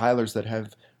compilers that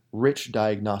have rich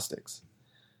diagnostics.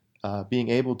 Being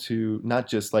able to not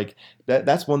just like that.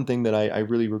 That's one thing that I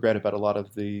really regret about a lot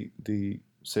of the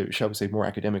shall we say more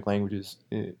academic languages,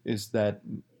 is that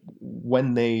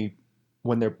when their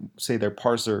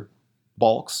parser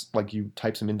balks, like you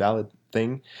type some invalid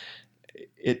thing,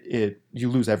 you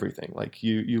lose everything. Like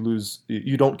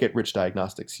you don't get rich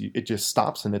diagnostics. It just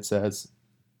stops and it says,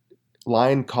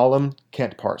 line, column,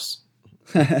 can't parse.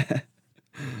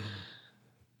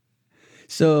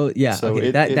 So yeah, so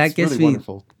okay, that gets really me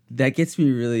wonderful. That gets me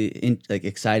really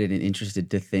excited and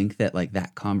interested to think that like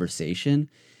that conversation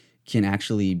can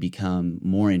actually become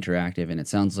more interactive, and it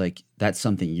sounds like that's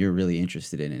something you're really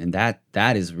interested in, and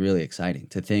that is really exciting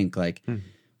to think like.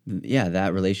 Yeah,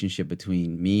 that relationship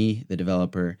between me, the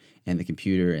developer, and the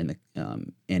computer, and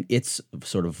and its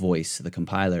sort of voice, the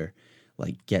compiler,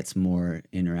 like gets more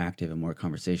interactive and more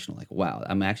conversational. Like, wow,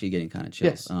 I'm actually getting kind of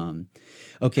chills. Yes.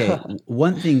 Okay,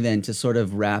 one thing then to sort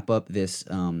of wrap up this,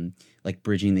 like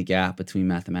bridging the gap between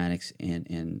mathematics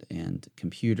and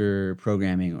computer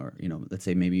programming, or let's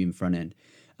say maybe even front end.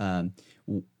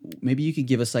 Maybe you could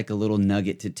give us like a little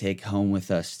nugget to take home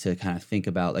with us to kind of think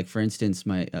about. Like, for instance,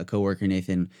 my coworker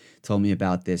Nathan told me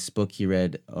about this book he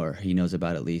read, or he knows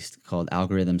about at least, called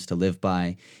Algorithms to Live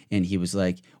By. And he was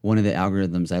like, one of the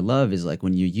algorithms I love is like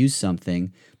when you use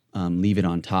something, leave it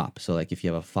on top. So like if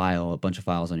you have a bunch of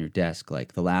files on your desk,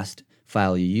 like the last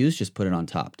file you use, just put it on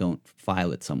top. Don't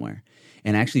file it somewhere.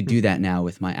 And I actually do that now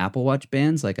with my Apple Watch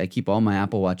bands. Like I keep all my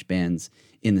Apple Watch bands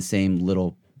in the same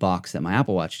little box that my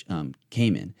Apple Watch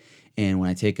came in. And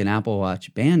when I take an Apple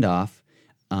Watch band off,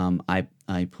 I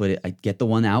get the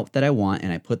one out that I want,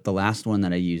 and I put the last one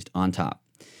that I used on top.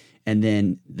 And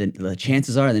then the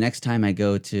chances are the next time I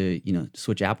go to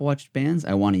switch Apple Watch bands,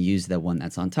 I want to use the one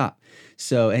that's on top.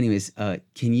 So anyways,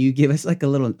 can you give us like a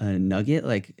little nugget,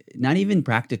 like not even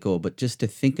practical, but just to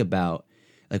think about,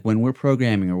 like when we're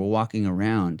programming or we're walking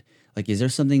around, like, is there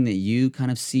something that you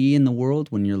kind of see in the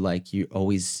world when you're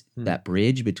always that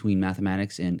bridge between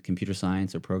mathematics and computer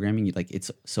science or programming? Like, it's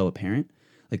so apparent.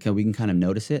 Like, we can kind of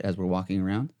notice it as we're walking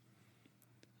around.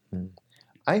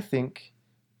 I think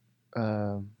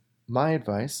my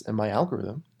advice and my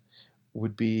algorithm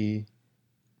would be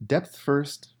depth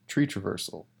first, tree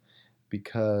traversal,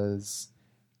 because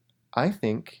I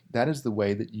think that is the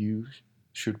way that you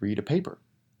should read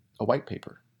a white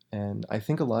paper. And I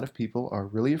think a lot of people are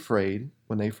really afraid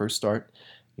when they first start.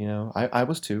 I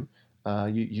was too.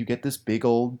 You get this big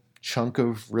old chunk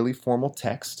of really formal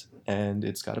text, and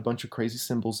it's got a bunch of crazy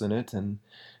symbols in it,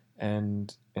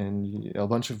 and a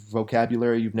bunch of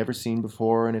vocabulary you've never seen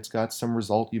before, and it's got some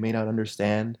result you may not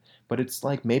understand, but it's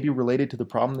like maybe related to the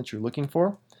problem that you're looking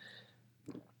for.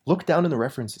 Look down in the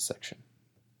references section.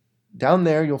 Down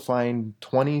there, you'll find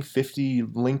 20, 50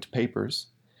 linked papers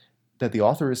that the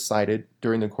author has cited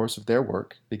during the course of their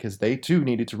work, because they too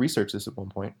needed to research this at one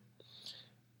point.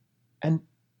 And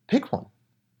pick one.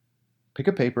 Pick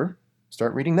a paper,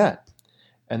 start reading that.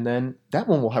 And then that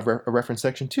one will have a reference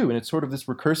section too. And it's sort of this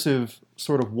recursive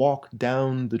sort of walk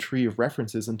down the tree of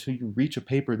references until you reach a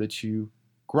paper that you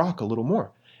grok a little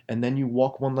more. And then you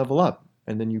walk one level up.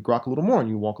 and then you grok a little more, and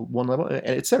you walk one level, and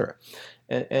etc.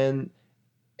 And, and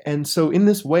and so in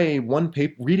this way,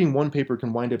 reading one paper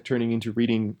can wind up turning into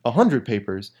reading 100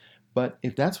 papers. But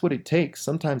if that's what it takes,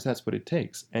 sometimes that's what it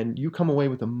takes, and you come away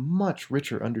with a much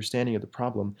richer understanding of the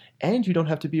problem, and you don't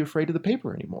have to be afraid of the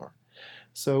paper anymore.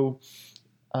 So,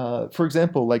 for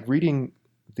example, like reading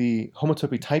the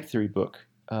homotopy type theory book,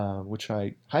 which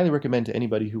I highly recommend to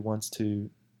anybody who wants to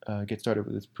get started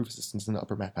with this proof assistance and the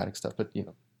upper mathematics stuff. But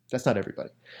that's not everybody.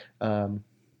 Um,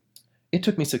 it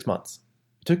took me 6 months.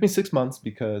 It took me 6 months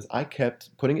because I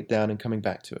kept putting it down and coming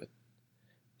back to it.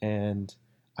 And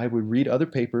I would read other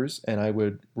papers and I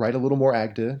would write a little more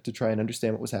AGDA to try and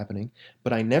understand what was happening.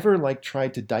 But I never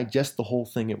tried to digest the whole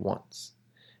thing at once.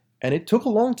 And it took a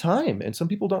long time, and some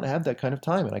people don't have that kind of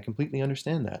time, and I completely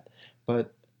understand that.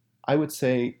 But I would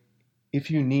say if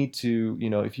you need to,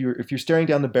 if you're staring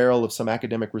down the barrel of some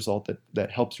academic result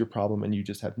that helps your problem and you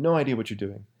just have no idea what you're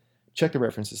doing, check the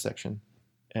references section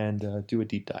and do a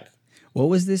deep dive. What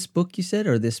was this book you said,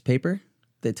 or this paper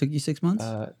that took you 6 months?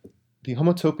 The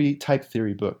homotopy type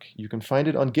theory book. You can find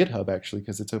it on GitHub, actually,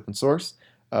 because it's open source.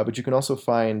 But you can also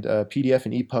find PDF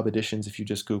and EPUB editions if you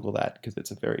just Google that, because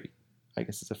it's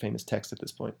a famous text at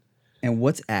this point. And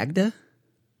what's AGDA?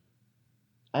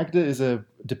 AGDA is a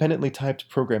dependently typed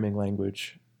programming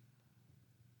language.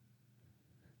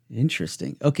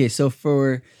 Interesting. Okay, so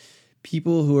for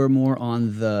people who are more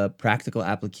on the practical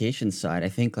application side, I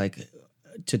think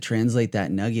to translate that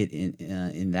nugget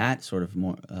in that sort of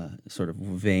more sort of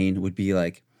vein would be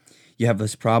like, you have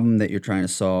this problem that you're trying to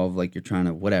solve, like you're trying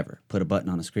to put a button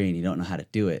on a screen, you don't know how to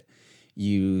do it.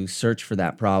 You search for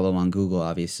that problem on Google,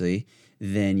 obviously.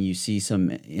 Then you see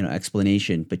some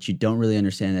explanation, but you don't really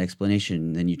understand the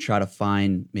explanation. Then you try to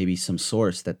find maybe some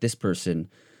source that this person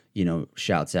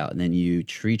shouts out, and then you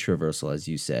tree traversal, as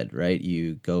you said, right?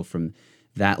 You go from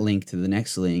that link to the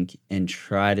next link and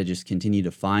try to just continue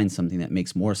to find something that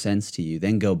makes more sense to you.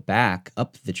 Then go back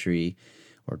up the tree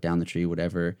or down the tree,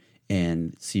 whatever,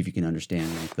 and see if you can understand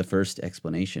the first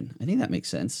explanation. I think that makes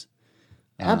sense.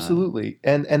 Absolutely,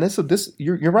 and this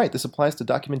you're right. This applies to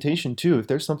documentation too. If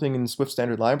there's something in the Swift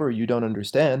Standard Library you don't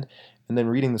understand, and then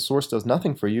reading the source does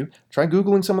nothing for you, try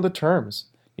Googling some of the terms.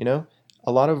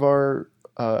 A lot of our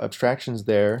abstractions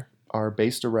there are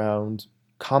based around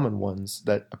common ones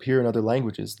that appear in other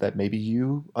languages that maybe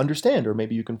you understand, or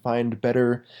maybe you can find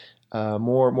better,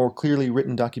 more clearly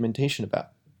written documentation about.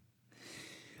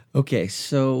 Okay,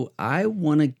 so I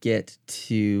want to get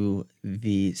to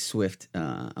the Swift.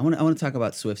 I want to talk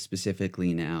about Swift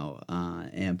specifically now.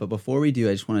 But before we do,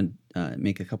 I just want to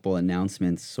make a couple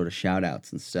announcements, sort of shout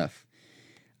outs and stuff.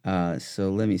 So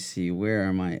let me see. Where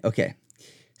am I? Okay,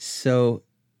 so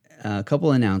a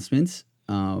couple announcements.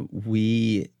 Not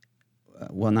we,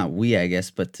 I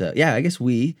guess, but I guess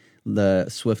we, the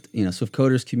Swift, Swift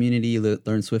coders community,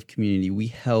 Learn Swift community, we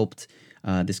helped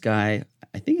this guy.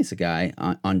 I think it's a guy,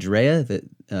 Andrea.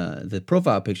 The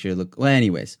profile picture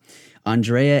anyways,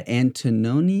 Andrea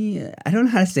Antononi. I don't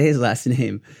know how to say his last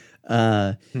name.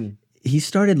 He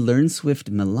started Learn Swift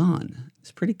Milan.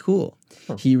 It's pretty cool.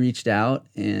 Huh. He reached out,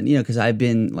 and because I've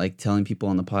been telling people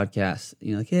on the podcast,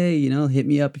 hey, hit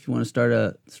me up if you want to start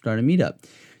a meetup.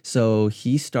 So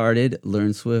he started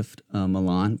Learn Swift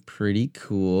Milan. Pretty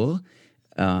cool.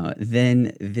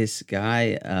 Then this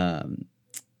guy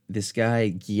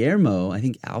Guillermo, I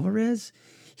think Alvarez,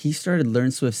 he started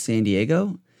Learn Swift San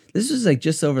Diego. This was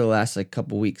just over the last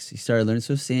couple weeks. He started Learn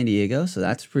Swift San Diego, so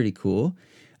that's pretty cool.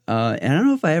 And I don't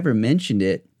know if I ever mentioned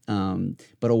it,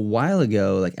 but a while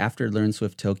ago, after Learn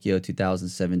Swift Tokyo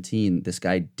 2017, this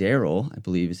guy Daryl, I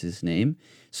believe is his name,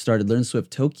 started Learn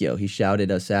Swift Tokyo. He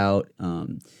shouted us out,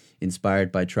 inspired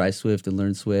by Try Swift and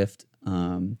Learn Swift.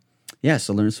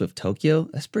 So Learn Swift Tokyo,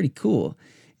 that's pretty cool.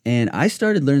 And I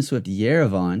started Learn Swift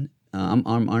Yerevan.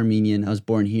 I'm Armenian. I was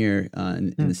born here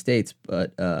in the States,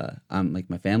 but I'm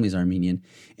my family's Armenian.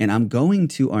 And I'm going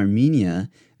to Armenia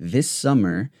this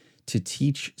summer to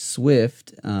teach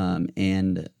Swift. We'll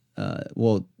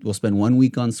spend 1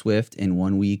 week on Swift and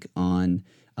 1 week on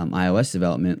iOS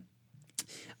development.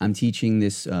 I'm teaching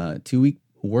this 2-week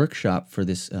workshop for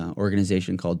this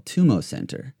organization called Tumo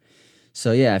Center.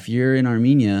 So yeah, if you're in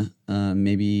Armenia,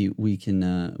 maybe we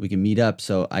can meet up.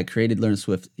 So I created Learn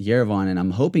Swift Yerevan, and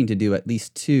I'm hoping to do at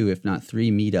least 2, if not 3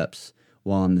 meetups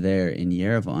while I'm there in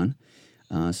Yerevan.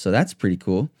 So that's pretty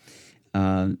cool.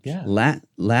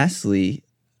 Lastly,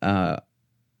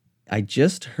 I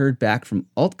just heard back from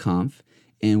AltConf,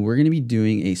 and we're going to be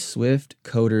doing a Swift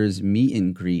Coders meet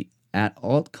and greet at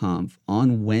AltConf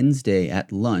on Wednesday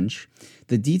at lunch.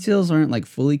 The details aren't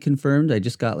fully confirmed. I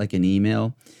just got an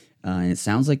email. And it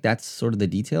sounds like that's sort of the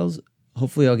details.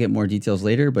 hopefully I'll get more details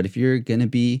later. But if you're gonna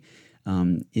be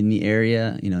in the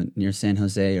area, near San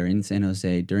Jose or in San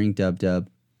Jose during Dub Dub,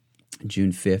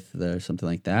 June 5th or something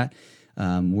like that,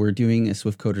 we're doing a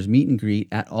Swift Coders meet and greet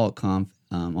at AltConf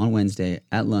on Wednesday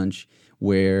at lunch,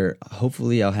 where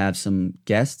hopefully I'll have some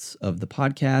guests of the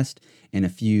podcast and a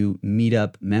few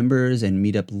meetup members and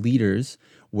meetup leaders,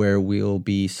 where we'll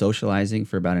be socializing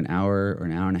for about an hour or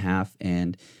an hour and a half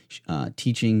and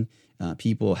teaching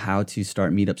people how to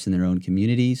start meetups in their own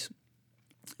communities,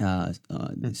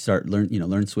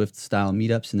 learn Swift style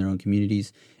meetups in their own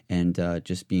communities, and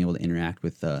just being able to interact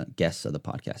with guests of the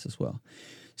podcast as well.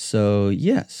 So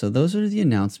yeah, so those are the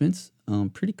announcements.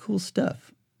 Pretty cool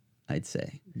stuff, I'd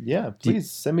say. Yeah,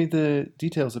 please send me the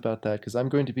details about that, because I'm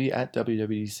going to be at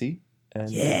WWDC,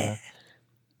 and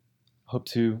hope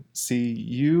to see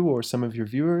you or some of your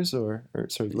viewers or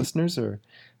sorry, listeners, or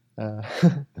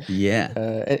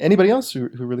yeah, anybody else who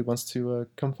really wants to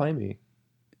come find me.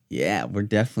 Yeah, we're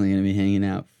definitely going to be hanging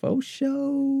out. Faux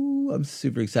show. I'm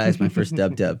super excited. It's my first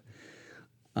Dub Dub.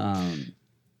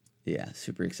 Yeah,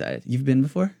 super excited. You've been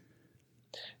before?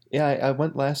 Yeah, I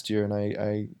went last year, and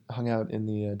I hung out in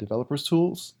the the developer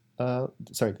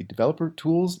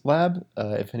tools lab.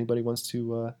 If anybody wants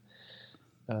to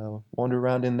wander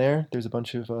around in there, there's a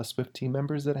bunch of Swift team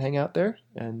members that hang out there,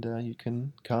 and you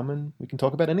can come and we can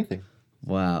talk about anything.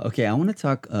 Wow. Okay, I want to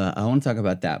talk. I want to talk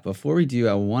about that. Before we do,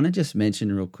 I want to just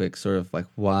mention real quick, sort of like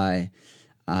why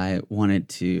I wanted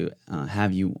to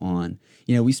have you on.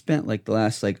 We spent like the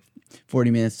last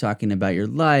 40 minutes talking about your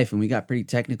life, and we got pretty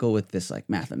technical with this like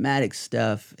mathematics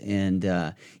stuff. And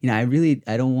I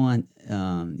don't want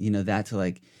that to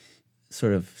like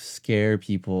sort of scare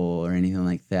people or anything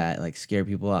like that, like scare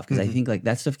people off, because I think like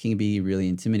that stuff can be really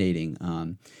intimidating.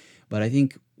 But I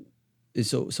think.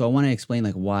 So I want to explain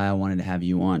like why I wanted to have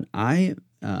you on.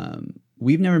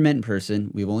 We've never met in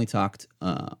person. We've only talked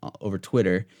over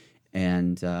Twitter,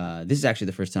 and this is actually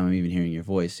the first time I'm even hearing your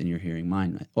voice, and you're hearing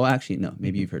mine. Well, actually, no,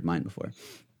 maybe you've heard mine before.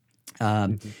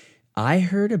 I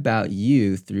heard about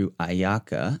you through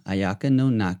Ayaka no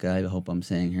Naka. I hope I'm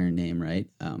saying her name right.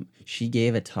 She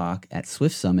gave a talk at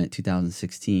Swift Summit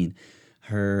 2016.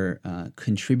 Her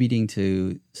contributing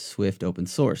to Swift open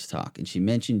source talk, and she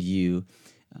mentioned you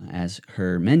as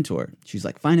her mentor. She's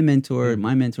like, find a mentor.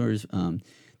 My mentor is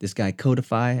this guy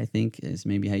Codify, I think is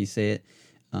maybe how you say it.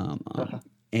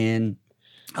 And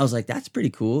I was like, that's pretty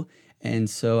cool. And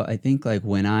so I think like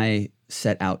when I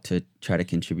set out to try to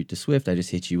contribute to Swift, I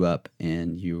just hit you up,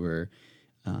 and you were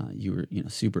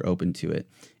super open to it.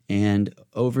 And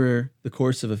over the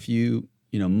course of a few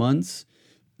months,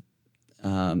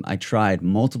 I tried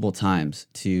multiple times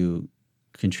to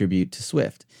contribute to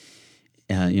Swift.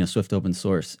 Swift open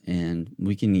source, and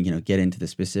we can get into the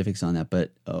specifics on that.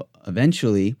 But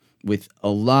eventually, with a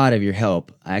lot of your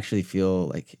help, I actually feel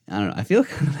like I feel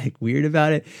kind of like weird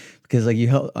about it, because like you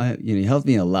helped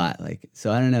me a lot. Like, so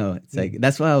I don't know. It's like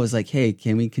that's why I was like, hey,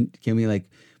 can we like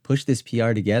push this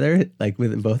PR together, like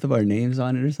with both of our names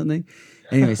on it or something?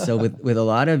 Anyway, so with a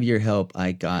lot of your help,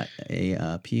 I got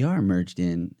a PR merged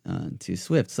in to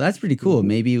Swift. So that's pretty cool.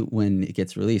 Maybe when it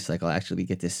gets released, like I'll actually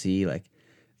get to see like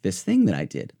this thing that I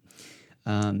did.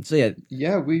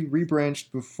 Yeah, we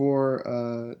rebranched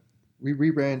before. We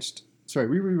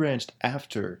rebranched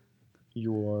after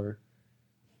your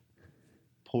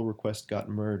pull request got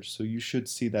merged. So you should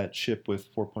see that ship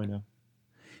with 4.0.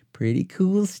 Pretty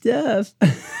cool stuff.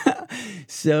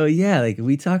 So yeah, like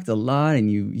we talked a lot,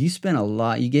 and you spent a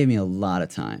lot. You gave me a lot of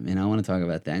time, and I want to talk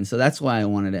about that. And so that's why I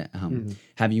wanted to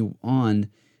have you on.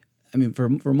 I mean,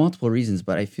 for multiple reasons,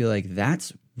 but I feel like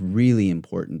that's really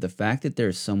important. The fact that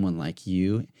there's someone like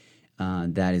you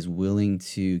that is willing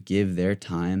to give their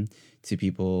time to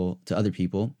other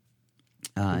people,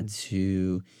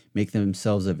 to make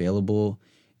themselves available,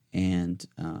 and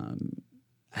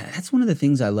that's one of the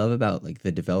things I love about like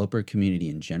the developer community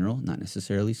in general, not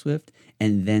necessarily Swift,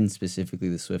 and then specifically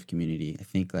the Swift community. I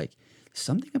think like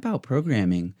something about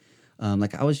programming.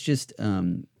 Like I was just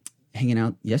hanging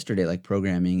out yesterday, like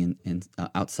programming and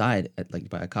outside at like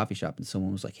by a coffee shop, and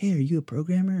someone was like, "Hey, are you a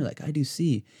programmer?" Like, I do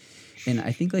C. And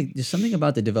I think like there's something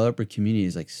about the developer community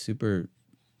is like super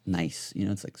nice,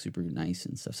 it's like super nice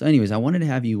and stuff. So anyways, I wanted to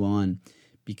have you on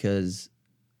because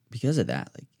of that,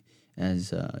 like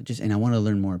as and I want to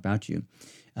learn more about you.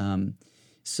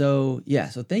 So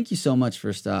thank you so much,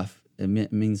 first off.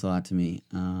 It means a lot to me.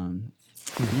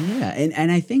 Yeah,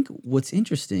 and I think what's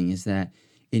interesting is that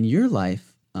in your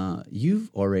life, you've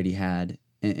already had,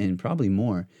 and probably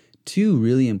more, two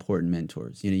really important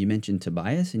mentors. You mentioned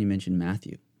Tobias and you mentioned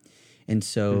Matthew. And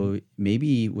so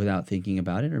maybe without thinking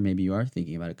about it, or maybe you are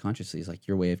thinking about it consciously, is like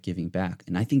your way of giving back.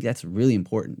 And I think that's really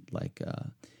important, like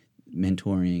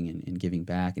mentoring and giving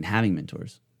back and having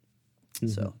mentors.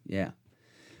 So, yeah.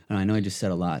 I know I just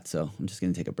said a lot, so I'm just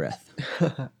going to take a breath.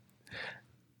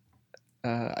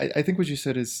 I think what you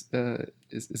said is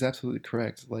absolutely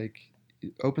correct. Like,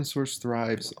 open source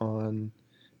thrives on,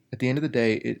 at the end of the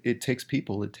day, it takes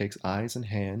people, it takes eyes and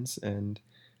hands, and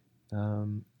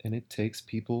it takes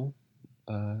people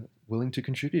willing to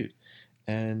contribute.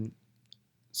 And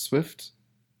Swift,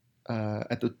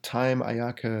 at the time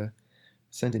Ayaka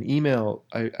sent an email,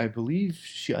 I believe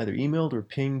she either emailed or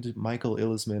pinged Michael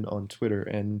Illisman on Twitter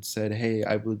and said, "Hey,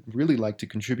 I would really like to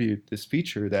contribute this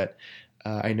feature that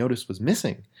I noticed was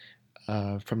missing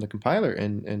from the compiler."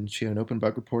 And she had an open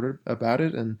bug report about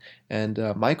it. And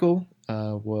Michael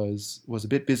was a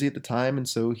bit busy at the time, and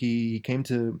so he came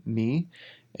to me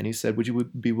and he said, "Would you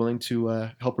be willing to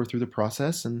help her through the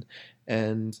process?" And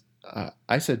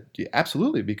I said, "Yeah,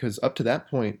 absolutely," because up to that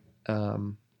point.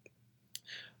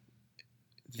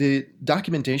 The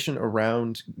documentation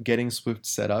around getting Swift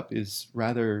set up is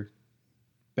rather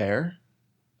bare,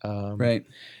 um, Right.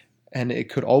 and it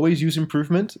could always use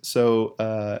improvement. So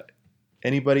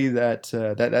anybody that's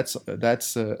a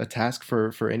task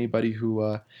for anybody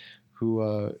who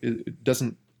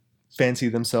doesn't fancy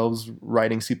themselves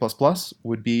writing C++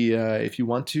 would be, if you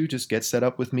want to, just get set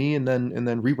up with me and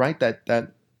then rewrite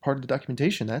that part of the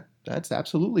documentation. That's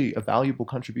absolutely a valuable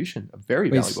contribution, a very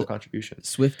Wait, valuable contribution.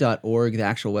 Swift.org, the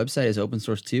actual website, is open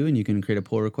source too, and you can create a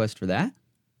pull request for that?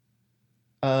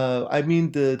 I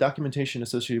mean the documentation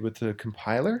associated with the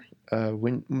compiler,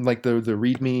 when like the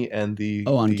README and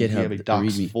Oh, on we have GitHub, a the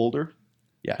docs README. folder.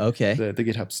 Yeah, Okay. the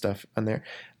GitHub stuff on there.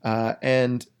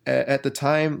 And at the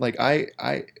time, like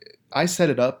I set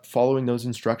it up following those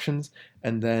instructions,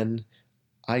 and then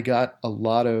I got a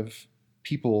lot of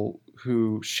people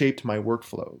who shaped my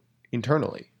workflow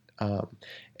internally.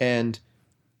 And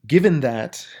given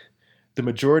that the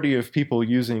majority of people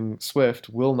using Swift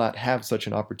will not have such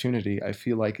an opportunity, I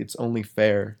feel like it's only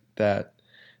fair that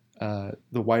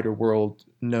the wider world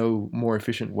know more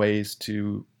efficient ways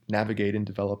to navigate and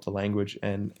develop the language,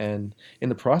 and in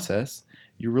the process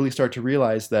you really start to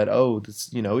realize that, oh,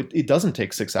 this, it doesn't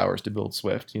take 6 hours to build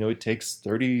Swift. It takes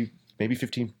 30, maybe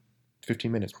 15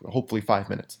 minutes, hopefully 5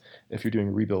 minutes if you're doing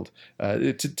a rebuild,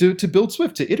 to build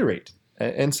Swift, to iterate.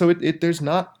 And so there's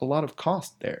not a lot of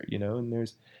cost there, and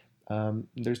there's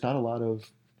not a lot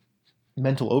of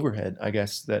mental overhead, I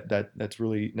guess, that's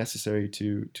really necessary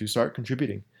to start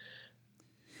contributing.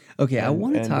 Okay, I And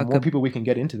want to and the talk more people we can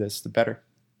get into this, the better.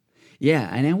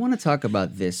 Yeah, and I want to talk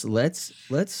about this. Let's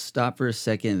stop for a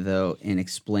second though and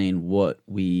explain what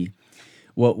we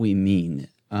mean.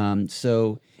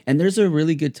 And there's a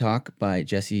really good talk by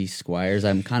Jesse Squires.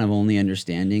 I'm kind of only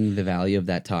understanding the value of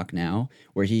that talk now,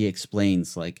 where he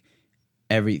explains like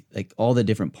all the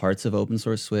different parts of open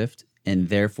source Swift, and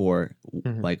therefore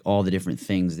Hmm. like all the different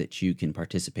things that you can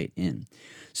participate in.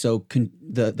 So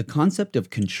the concept of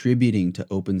contributing to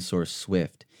open source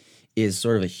Swift is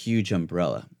sort of a huge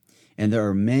umbrella, and there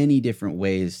are many different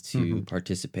ways to Hmm.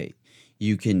 participate.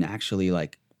 You can actually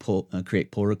like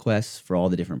create pull requests for all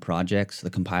the different projects.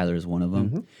 The compiler is one of them,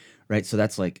 Hmm. right? So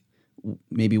that's like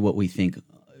maybe what we think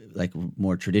like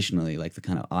more traditionally, like the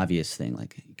kind of obvious thing,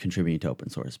 like contributing to open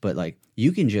source. But like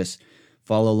you can just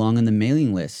follow along on the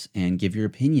mailing lists and give your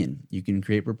opinion. You can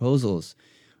create proposals.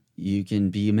 You can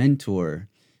be a mentor.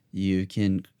 You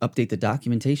can update the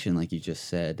documentation, like you just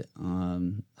said.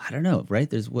 I don't know,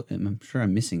 right? I'm sure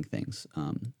I'm missing things.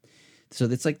 So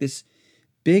it's like this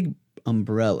big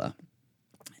umbrella.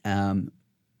 The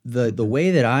Hmm.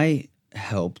 way that I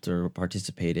helped or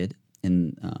participated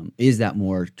in is that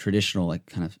more traditional, like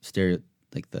kind of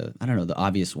like the I don't know, the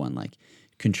obvious one, like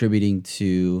contributing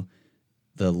to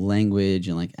the language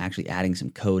and like actually adding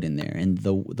some code in there. And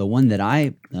the one that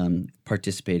I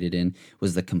participated in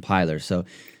was the compiler. So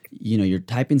you're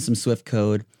typing some Swift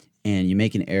code and you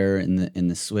make an error, and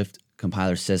the Swift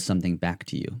compiler says something back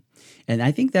to you. And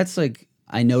I think that's like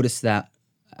I noticed that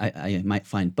I might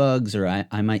find bugs, or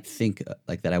I might think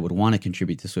like that I would want to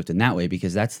contribute to Swift in that way,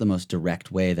 because that's the most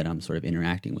direct way that I'm sort of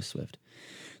interacting with Swift.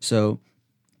 So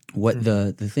what Hmm.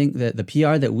 the thing that the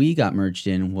PR that we got merged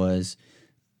in was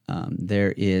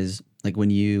there is like when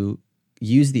you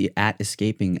use the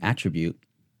 @escaping attribute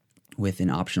with an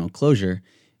optional closure,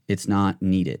 it's not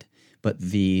needed. But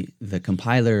the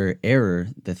compiler error,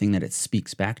 the thing that it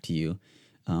speaks back to you,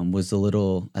 was a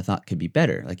little I thought could be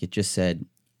better. Like it just said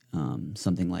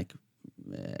something like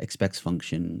expects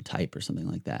function type or something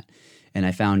like that. And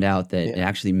I found out that it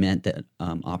actually meant that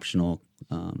optional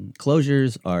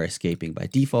closures are escaping by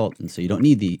default, and so you don't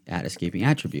need the add escaping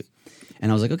attribute.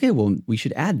 And I was like, okay, well, we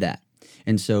should add that.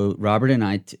 And so Robert and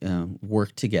I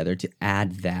worked together to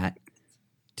add that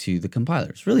to the compiler.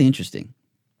 It's really interesting.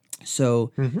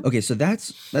 So, okay, so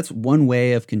that's one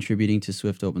way of contributing to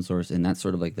Swift open source, and that's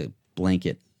sort of like the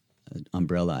blanket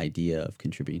umbrella idea of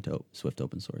contributing to Swift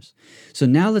open source. So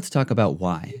now let's talk about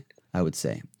why, I would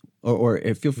say. Or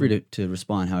feel free to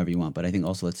respond however you want, but I think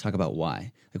also let's talk about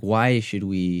why. Like, why should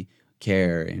we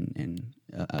care and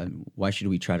why should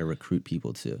we try to recruit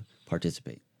people to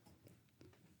participate?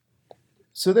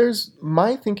 So there's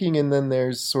my thinking, and then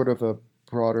there's sort of a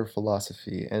broader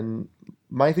philosophy. And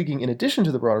my thinking, in addition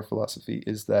to the broader philosophy,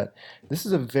 is that this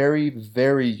is a very,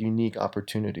 very unique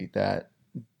opportunity that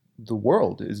the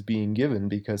world is being given,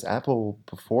 because Apple,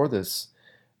 before this,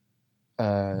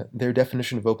 their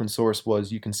definition of open source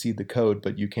was you can see the code,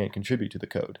 but you can't contribute to the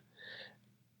code.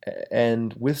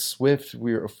 And with Swift,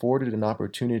 we're afforded an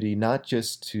opportunity not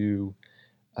just to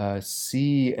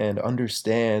see and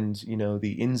understand,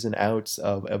 the ins and outs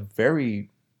of a very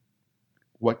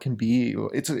what can be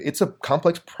it's a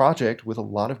complex project with a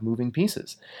lot of moving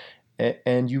pieces,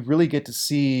 and you really get to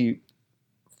see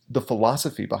the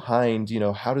philosophy behind,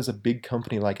 how does a big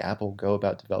company like Apple go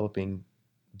about developing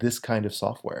this kind of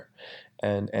software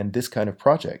and this kind of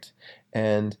project.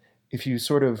 And if you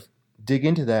sort of dig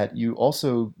into that, you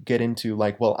also get into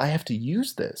like, well, I have to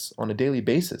use this on a daily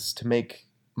basis to make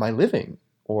my living,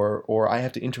 or I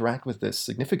have to interact with this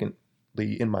significantly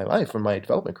in my life or my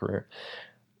development career.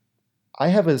 I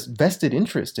have a vested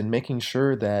interest in making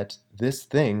sure that this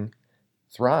thing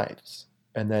thrives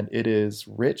and that it is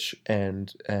rich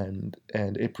and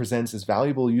it presents as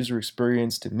valuable user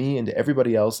experience to me and to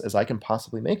everybody else as I can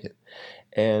possibly make it.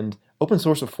 And open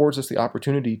source affords us the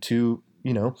opportunity to,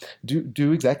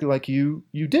 do exactly like you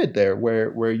did there,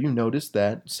 where you noticed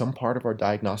that some part of our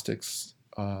diagnostics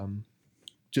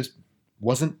just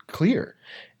wasn't clear,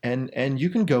 and you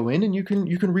can go in and you can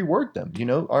rework them.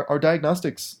 Our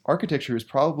diagnostics architecture is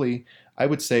probably, I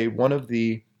would say, one of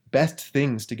the best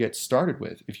things to get started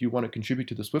with if you want to contribute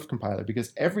to the Swift compiler,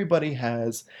 because everybody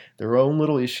has their own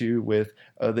little issue with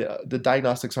the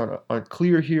diagnostics aren't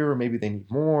clear here, or maybe they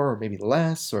need more, or maybe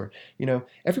less, or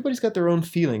everybody's got their own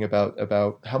feeling about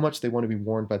how much they want to be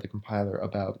warned by the compiler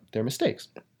about their mistakes.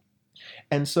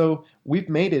 And so we've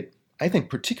made it, I think,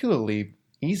 particularly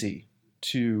easy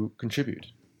to contribute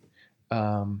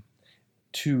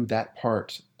to that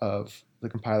part of the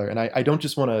compiler. And I don't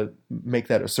just want to make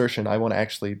that assertion. I want to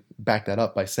actually back that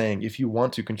up by saying, if you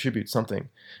want to contribute something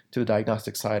to the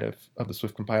diagnostic side of the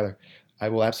Swift compiler, I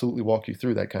will absolutely walk you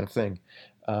through that kind of thing.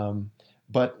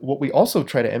 But what we also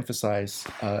try to emphasize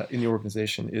in the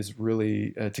organization is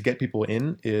really to get people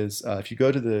in is if you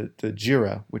go to the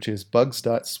JIRA, which is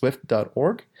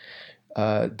bugs.swift.org,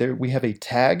 there we have a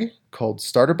tag called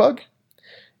starter bug.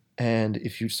 And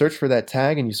if you search for that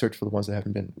tag and you search for the ones that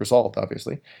haven't been resolved,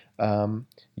 obviously,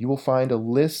 you will find a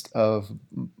list of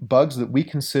bugs that we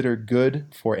consider good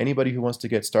for anybody who wants to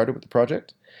get started with the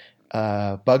project.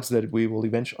 Bugs that we will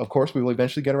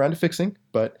eventually get around to fixing,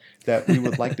 but that we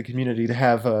would like the community to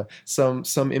have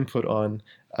some input on,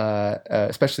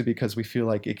 especially because we feel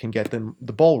like it can get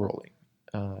the ball rolling.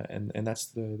 And that's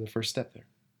the first step there.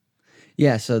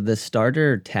 Yeah, so the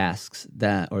starter tasks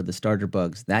or the starter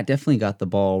bugs, that definitely got the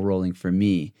ball rolling for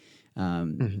me. I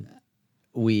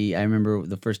remember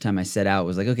the first time I set out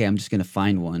was like, okay, I'm just going to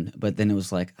find one. But then it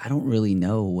was like, I don't really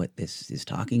know what this is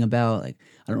talking about. Like,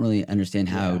 I don't really understand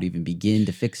how I would even begin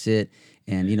to fix it.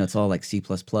 And, it's all like C++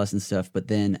 and stuff. But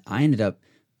then I ended up,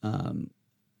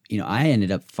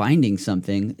 finding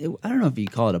something. I don't know if you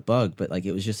call it a bug, but like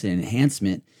it was just an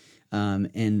enhancement.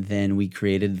 And then we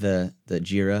created the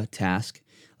Jira task.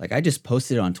 Like I just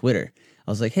posted it on Twitter.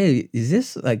 I was like, hey, is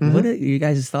this like, what are you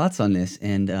guys' thoughts on this?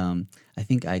 And I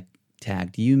think I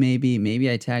tagged you maybe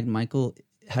I tagged Michael.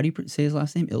 How do you say his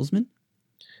last name? Ilsman?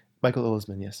 Michael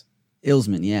Ilsman, yes.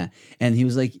 Ilsman, yeah. And he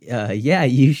was like, yeah,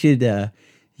 you should create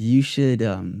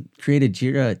a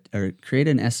Jira or create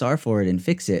an SR for it and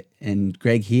fix it. And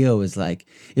Greg Heo was like,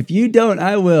 if you don't,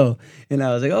 I will. And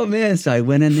I was like, oh man. So I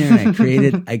went in there and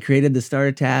I created the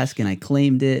starter task and I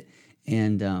claimed it.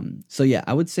 And so yeah,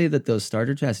 I would say that those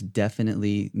starter tasks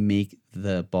definitely make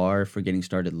the bar for getting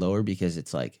started lower, because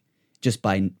it's like, just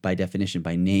by definition,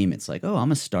 by name, it's like, oh,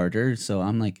 I'm a starter. So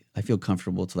I'm like, I feel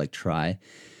comfortable to like try.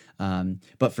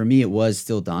 But for me, it was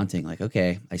still daunting. Like,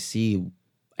 okay, I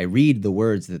read the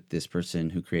words that this person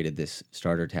who created this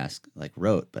starter task like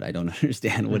wrote, but I don't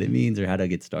understand what it means or how to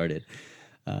get started.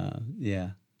 Yeah.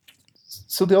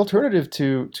 So the alternative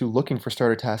to looking for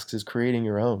starter tasks is creating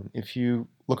your own. If you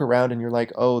look around and you're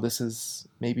like, oh, this is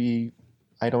maybe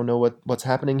I don't know what's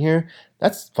happening here.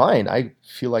 That's fine. I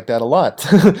feel like that a lot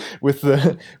with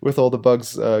all the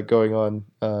bugs going on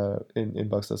in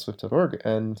bugs.swift.org,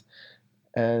 and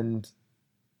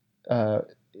uh,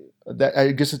 that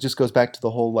I guess it just goes back to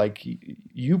the whole like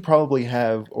you probably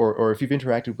have or if you've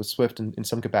interacted with Swift in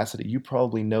some capacity, you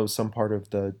probably know some part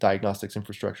of the diagnostics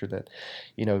infrastructure that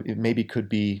it maybe could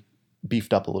be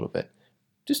beefed up a little bit.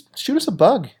 Just shoot us a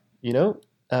bug.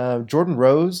 Jordan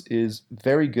Rose is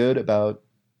very good about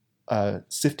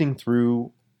sifting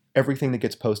through everything that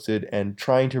gets posted and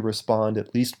trying to respond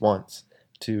at least once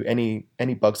to any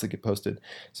bugs that get posted.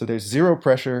 So there's zero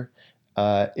pressure.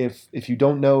 If you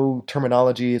don't know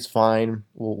terminology, it's fine.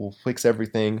 We'll fix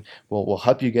everything. We'll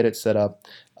help you get it set up.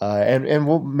 And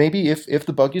we'll maybe if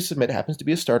the bug you submit happens to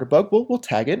be a starter bug, we'll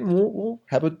tag it and we'll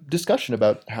have a discussion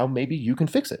about how maybe you can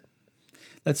fix it.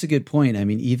 That's a good point. I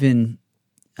mean, even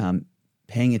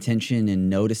paying attention and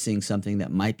noticing something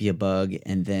that might be a bug,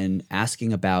 and then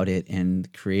asking about it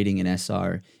and creating an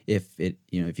SR if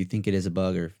you think it is a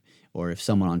bug, or if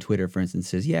someone on Twitter, for instance,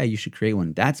 says, "Yeah, you should create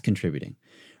one," that's contributing.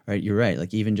 Right, you're right.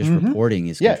 Like even just reporting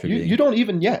is contributing. You don't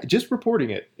even just reporting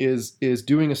it is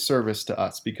doing a service to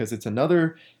us because it's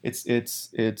another it's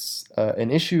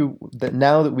an issue that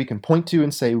now that we can point to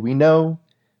and say we know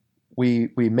we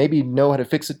maybe know how to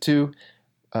fix it too.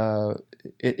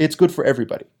 It's good for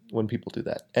everybody when people do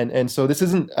that. And so this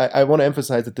isn't. I want to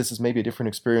emphasize that this is maybe a different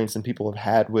experience than people have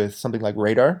had with something like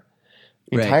Radar.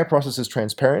 The entire process is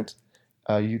transparent.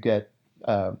 You get.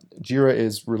 Jira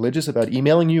is religious about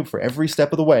emailing you for every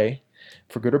step of the way,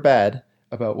 for good or bad,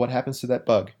 about what happens to that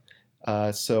bug.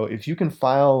 So if you can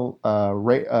file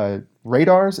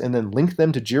radars and then link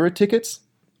them to Jira tickets,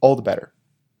 all the better.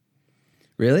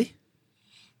 Really?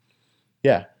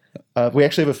 Yeah. We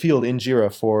actually have a field in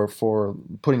Jira for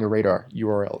putting a radar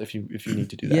URL if you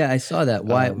need to do that. Yeah, I saw that.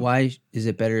 Why is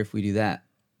it better if we do that?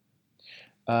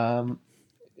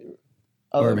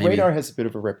 Radar has a bit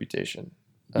of a reputation.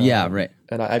 Yeah, right.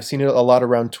 And I've seen it a lot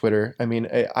around Twitter. I mean,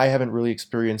 I haven't really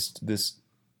experienced this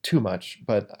too much,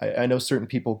 but I know certain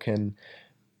people can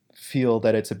feel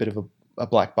that it's a bit of a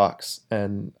black box.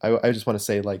 And I just want to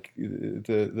say, like,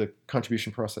 the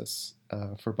contribution process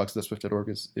for bugs.swift.org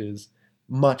is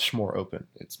much more open.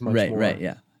 It's much more... Right,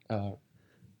 yeah.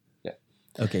 Yeah.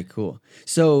 Okay, cool.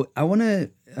 So I want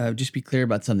to just be clear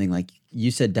about something. Like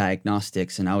you said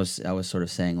diagnostics, and I was sort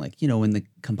of saying, like, when the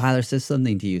compiler says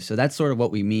something to you. So that's sort of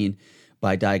what we mean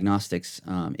by diagnostics.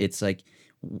 It's like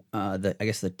I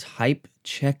guess the type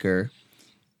checker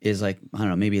is like, I don't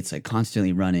know, maybe it's like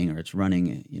constantly running, or it's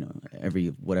running, every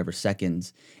whatever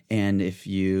seconds. And if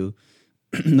you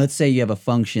let's say you have a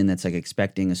function that's like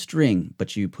expecting a string,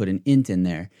 but you put an int in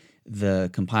there, the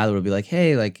compiler will be like,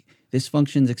 hey, like, this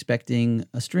function's expecting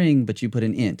a string, but you put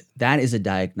an int. That is a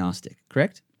diagnostic,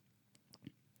 correct?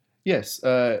 Yes.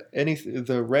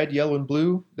 The red, yellow, and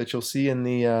blue that you'll see in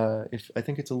the I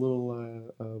think it's a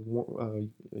little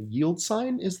yield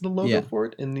sign is the logo for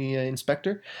it in the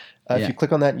inspector. If you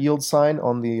click on that yield sign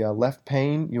on the left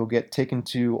pane, you'll get taken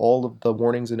to all of the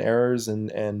warnings and errors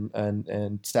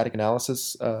and static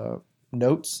analysis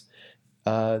notes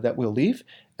that we'll leave.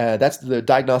 That's the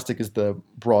diagnostic is the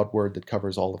broad word that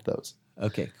covers all of those.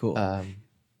 Okay, cool.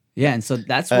 And so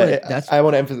that's what I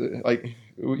want to emphasize. Like,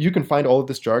 you can find all of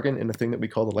this jargon in a thing that we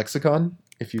call the lexicon.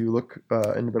 If you look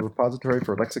in the repository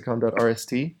for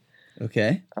lexicon.rst,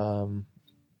 okay,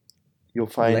 you'll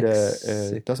find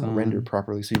it doesn't render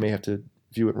properly, so you may have to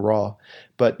view it raw.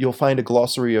 But you'll find a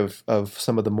glossary of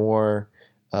some of the more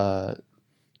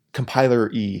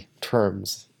compiler-y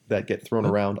terms that get thrown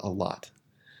around a lot.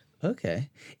 Okay.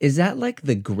 Is that like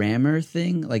the grammar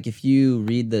thing? Like if you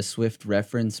read the Swift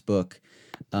reference book,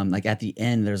 like at the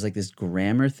end, there's like this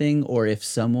grammar thing, or if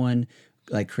someone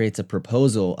like creates a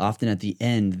proposal, often at the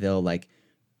end, they'll like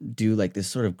do like this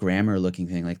sort of grammar looking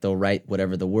thing. Like they'll write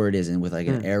whatever the word is and with like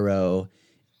an arrow.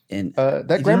 And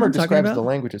that grammar describes the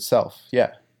language itself.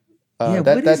 Yeah.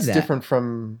 That's different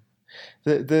from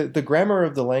the grammar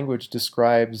of the language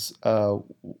describes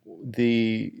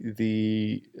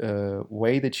the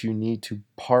way that you need to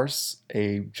parse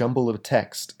a jumble of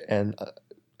text and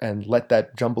let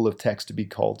that jumble of text be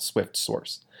called Swift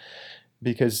source.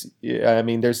 Because I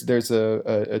mean, there's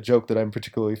a joke that I'm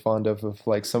particularly fond of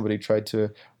like somebody tried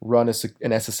to run an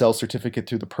SSL certificate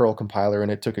through the Perl compiler,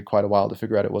 and it took it quite a while to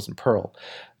figure out it wasn't Perl.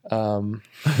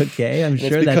 Okay, I'm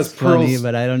sure that's funny,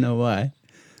 but I don't know why.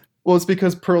 Well, it's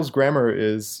because Perl's grammar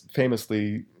is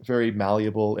famously very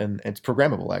malleable and it's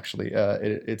programmable. Actually,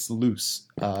 it's loose,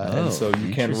 and so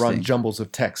you can run jumbles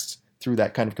of text through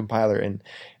that kind of compiler.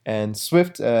 And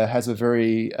Swift has a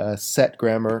very set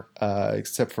grammar,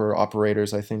 except for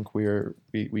operators. I think we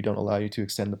don't allow you to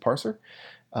extend the parser.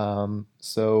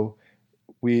 So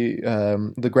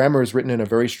the grammar is written in a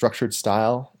very structured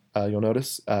style. You'll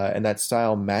notice, and that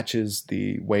style matches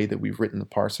the way that we've written the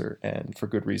parser, and for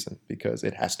good reason, because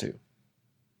it has to.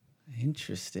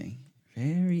 Interesting.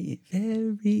 Very,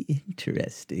 very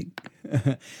interesting.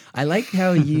 I like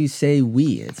how you say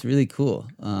we. It's really cool.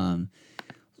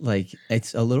 Like,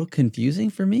 it's a little confusing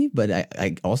for me, but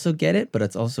I also get it, but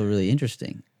it's also really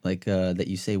interesting. Like, that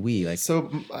you say we. Like, So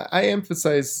I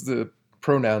emphasize the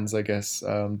pronouns, I guess,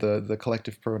 the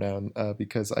collective pronoun,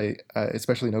 because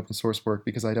especially in open source work,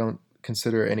 because I don't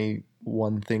consider any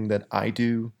one thing that I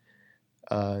do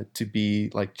to be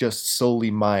like just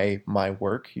solely my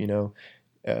work.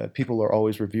 People are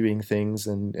always reviewing things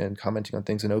and commenting on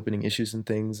things and opening issues and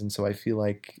things, and so I feel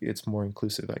like it's more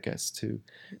inclusive, I guess, to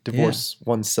yeah. divorce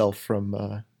oneself from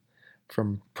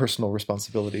personal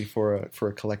responsibility for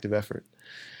a collective effort.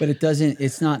 But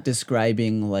it's not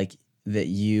describing like that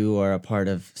you are a part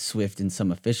of Swift in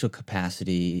some official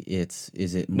capacity. Is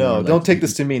it more No, like don't take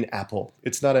this to mean Apple.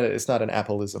 It's not an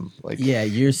Appleism. Like yeah,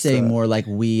 you're it's saying more like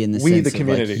we in the we the sense of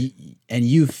like, community. and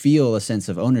you feel a sense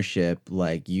of ownership.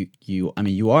 Like I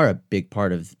mean, you are a big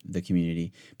part of the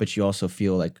community, but you also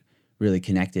feel like really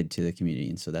connected to the community.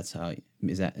 And so that's how,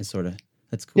 is sort of,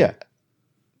 that's cool. Yeah,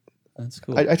 That's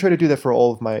cool. I try to do that for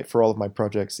all of my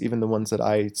projects, even the ones that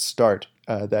I start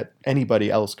that anybody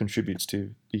else contributes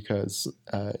to, because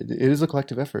it is a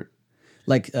collective effort.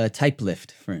 Like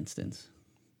Typelift, for instance.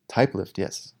 Typelift,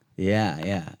 yes.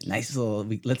 Yeah. Nice little.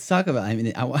 Let's talk about. I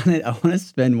mean, I want to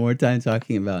spend more time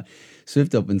talking about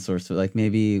Swift open source. So, like,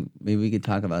 maybe we could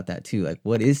talk about that too. Like,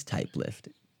 what is Typelift?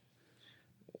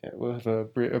 Yeah, we'll have a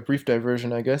brief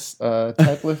diversion, I guess.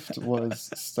 Typelift was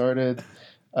started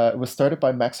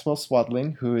by Maxwell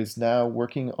Swadling, who is now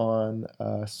working on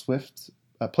Swift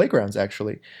Playgrounds.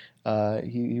 Actually,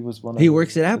 he was one of He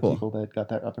works at the Apple. people that got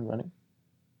that up and running.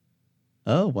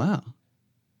 Oh wow.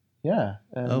 Yeah,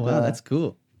 Oh and wow, that's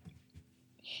cool.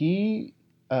 he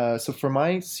so for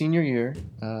my senior year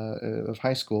of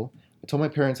high school, I told my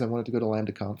parents I wanted to go to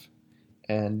LambdaConf,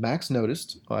 and Max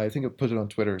noticed. I think I put it on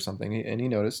Twitter or something, and he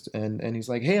noticed, and he's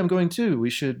like, "Hey, I'm going too. We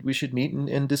should meet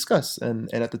and discuss."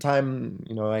 And at the time,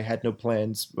 I had no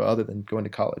plans other than going to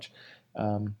college,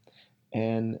 um,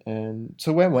 and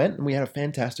so I went, and we had a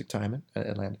fantastic time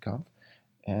at LambdaConf,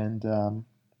 and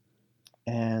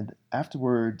and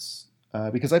afterwards,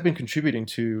 because I've been contributing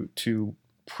to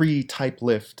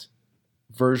pre-Typelift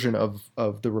version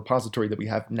of the repository that we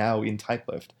have now in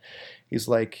Typelift, he's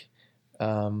like,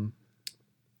 um,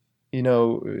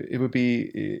 it would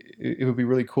be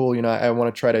really cool. I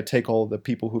want to try to take all the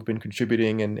people who've been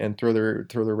contributing and throw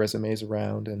their resumes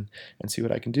around and see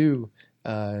what I can do.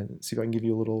 See if I can give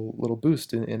you a little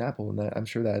boost in Apple, and I'm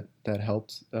sure that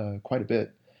helped quite a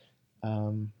bit.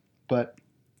 But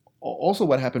also,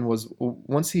 what happened was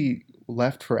once he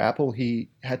left for Apple, he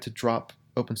had to drop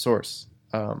open source,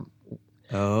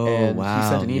 Oh and he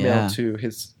sent wow, an email yeah. to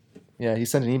his yeah, he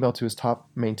sent an email to his top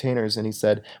maintainers, and he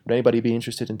said, "Would anybody be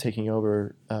interested in taking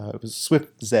over?" It was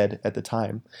SwiftZ at the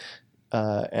time,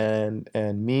 and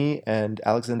me and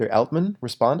Alexander Altman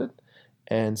responded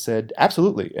and said,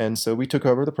 "Absolutely." And so we took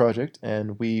over the project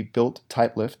and we built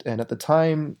Typelift. And at the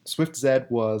time, SwiftZ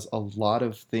was a lot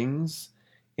of things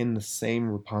in the same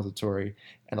repository,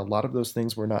 and a lot of those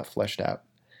things were not fleshed out.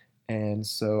 And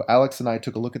so Alex and I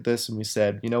took a look at this and we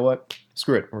said, you know what?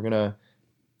 Screw it. We're going to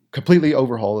completely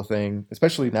overhaul the thing,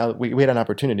 especially now that we had an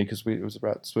opportunity because it was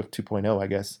about Swift 2.0, I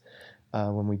guess,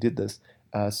 when we did this.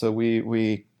 So we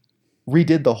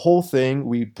redid the whole thing.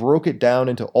 We broke it down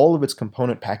into all of its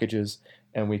component packages,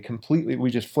 and we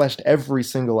just fleshed every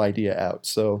single idea out.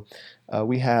 So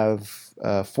we have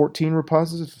 14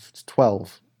 repositories,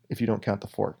 12 if you don't count the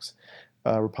forks.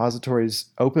 Repositories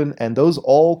open, and those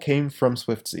all came from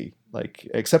SwiftZ, like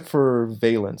except for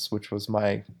Valence, which was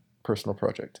my personal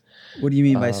project. What do you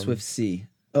mean by Um, Swift C?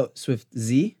 Oh, Swift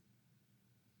Z?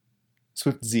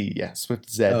 SwiftZ, yeah, Oh,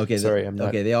 SwiftZ. okay, Sorry, I'm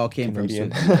not they all came from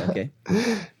Canadian. Swift Z. Okay.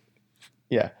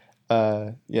 Yeah.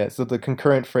 Yeah, so the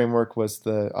concurrent framework was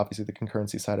obviously the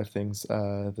concurrency side of things.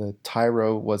 The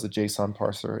Tyro was a JSON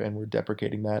parser, and we're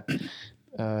deprecating that.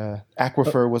 Oh,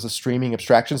 Aquifer was a streaming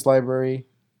abstractions library,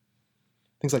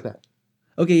 things like that.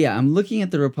 okay, yeah, I'm looking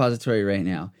at the repository right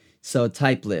now. So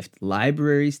Typelift,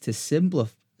 libraries to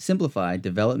simplify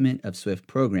development of Swift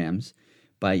programs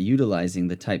by utilizing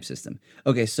the type system.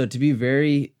 Okay, so to be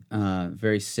very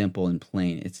simple and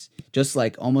plain, it's just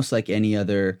like almost like any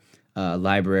other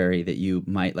library that you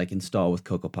might like install with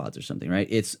CocoaPods or something, right?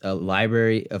 It's a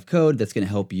library of code that's going to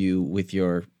help you with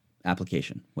your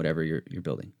application, whatever you're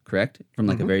building, correct? From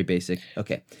like a very basic.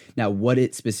 Okay. Now, what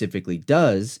it specifically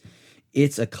does,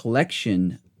 it's a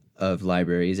collection of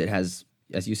libraries. It has,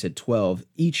 as you said, 12.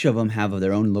 Each of them have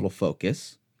their own little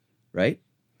focus, right?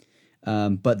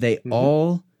 But they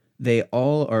all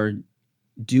are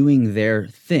doing their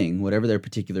thing, whatever their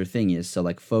particular thing is. So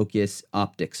like focus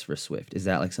optics for Swift. Is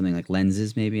that like something like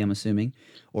lenses, maybe, I'm assuming?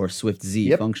 Or Swift Z,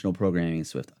 Yep. functional programming in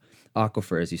Swift.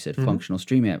 Aquifer, as you said, functional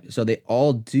streaming. So they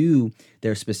all do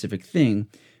their specific thing,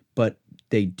 but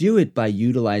they do it by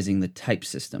utilizing the type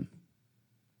system.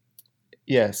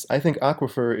 Yes, I think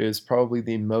Aquifer is probably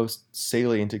the most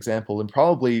salient example, and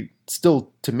probably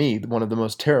still, to me, one of the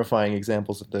most terrifying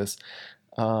examples of this.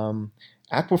 Um,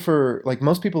 Aquifer, like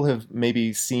most people have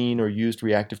maybe seen or used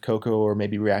Reactive Cocoa or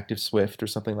maybe Reactive Swift or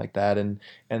something like that, and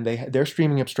their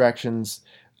streaming abstractions,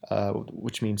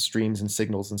 which means streams and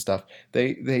signals and stuff,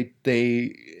 they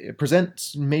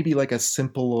present maybe like a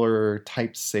simpler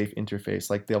type safe interface.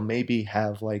 Like they'll maybe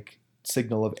have like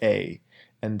signal of A,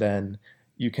 and then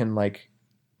you can like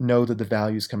know that the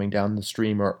values coming down the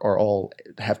stream are all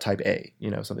have type A,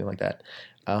 something like that.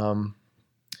 Um,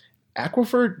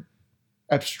 Aquifer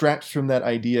abstracts from that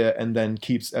idea and then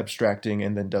keeps abstracting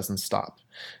and then doesn't stop.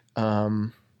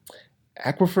 Um,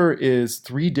 Aquifer is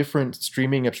 3 different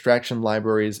streaming abstraction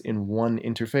libraries in one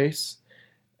interface,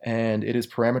 and it is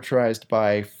parameterized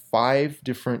by 5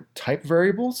 different type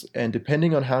variables. And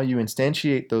depending on how you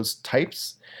instantiate those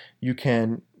types, you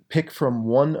can pick from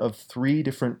one of 3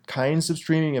 different kinds of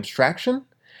streaming abstraction.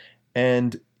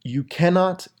 And you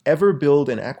cannot ever build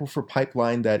an Aquifer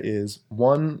pipeline that is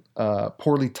 1,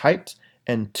 poorly typed,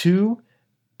 and 2,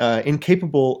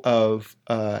 incapable of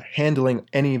handling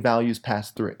any values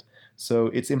passed through it. So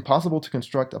it's impossible to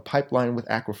construct a pipeline with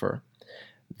Aquifer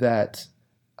that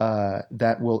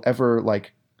that will ever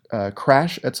like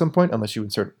crash at some point, unless you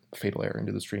insert a fatal error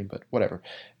into the stream. But whatever.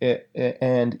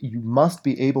 And you must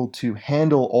be able to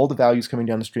handle all the values coming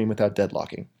down the stream without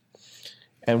deadlocking.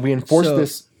 And we enforce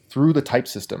this through the type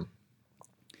system.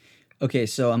 Okay,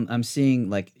 so I'm seeing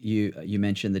like you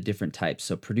mentioned the different types.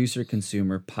 So producer,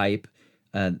 consumer, pipe.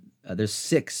 There's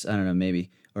 6. I don't know, maybe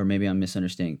I'm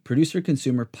misunderstanding. Producer,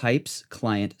 consumer, pipes,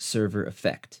 client, server,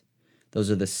 effect.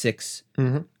 Those are the 6.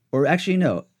 Mm-hmm. Or actually,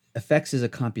 no. Effects is a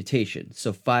computation.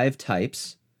 So 5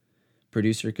 types: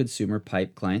 producer, consumer,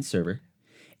 pipe, client, server,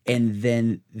 and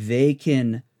then they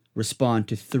can respond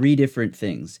to 3 different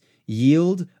things: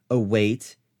 yield,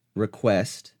 await,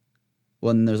 request.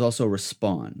 Well, and there's also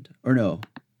respond, or no,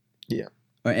 Yeah.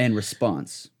 and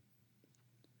response.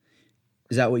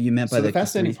 Is that what you meant by So the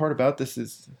fascinating part about this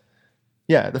is,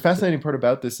 the fascinating part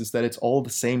about this is that it's all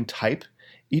the same type.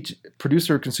 Each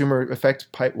producer, consumer,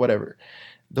 effect, pipe, whatever.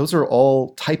 Those are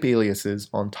all type aliases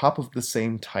on top of the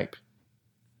same type.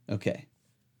 Okay.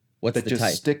 What's that the just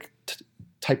type? stick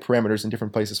type parameters in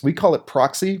different places. We call it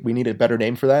proxy. We need a better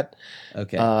name for that.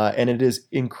 Okay. And it is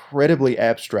incredibly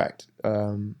abstract.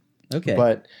 Okay.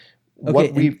 But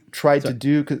what we've tried to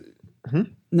do...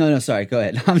 No, sorry. Go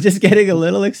ahead. I'm just getting a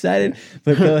little excited,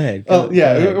 but go ahead.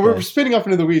 We're spinning off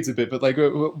into the weeds a bit, but like I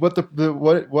want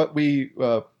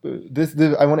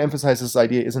to emphasize this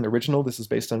idea isn't original. This is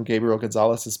based on Gabriel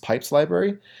Gonzalez's pipes library,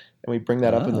 and we bring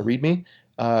that up in the README.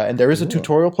 And there is a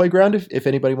tutorial playground if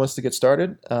anybody wants to get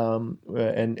started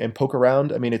and poke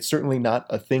around. I mean, it's certainly not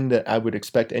a thing that I would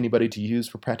expect anybody to use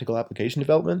for practical application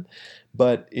development,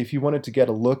 but if you wanted to get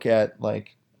a look at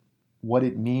like what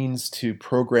it means to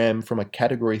program from a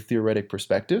category theoretic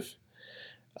perspective,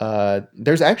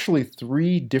 there's actually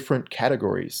 3 different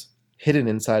categories hidden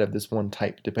inside of this one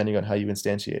type, depending on how you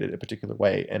instantiate it a particular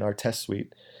way. And our test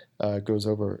suite goes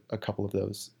over a couple of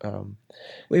those.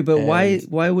 Wait, but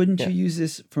why wouldn't you use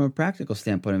this from a practical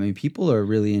standpoint? I mean, people are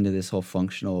really into this whole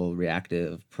functional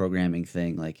reactive programming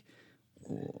thing. Like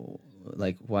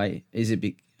why is it?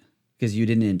 Because you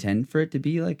didn't intend for it to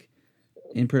be like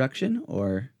in production,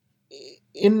 or?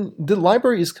 The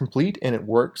library is complete and it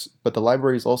works, but the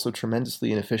library is also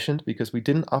tremendously inefficient because we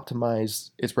didn't optimize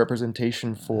its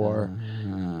representation for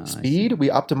speed. We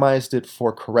optimized it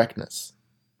for correctness.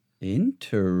 Interesting.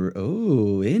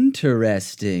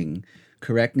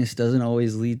 Correctness doesn't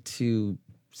always lead to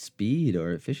speed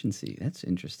or efficiency. That's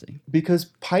interesting.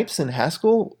 Because pipes in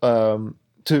Haskell,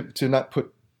 to not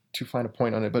put too fine a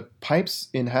point on it, but pipes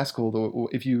in Haskell,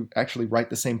 if you actually write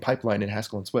the same pipeline in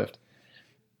Haskell and Swift,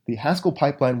 the Haskell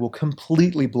pipeline will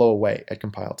completely blow away at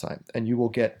compile time, and you will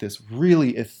get this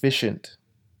really efficient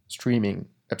streaming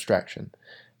abstraction.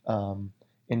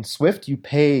 In Swift, you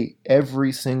pay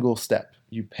every single step.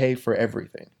 You pay for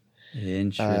everything.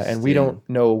 And we don't Interesting.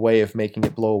 know a way of making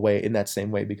it blow away in that same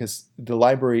way because the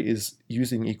library is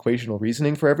using equational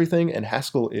reasoning for everything, and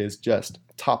Haskell is just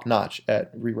top notch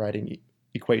at rewriting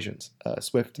equations.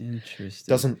 Swift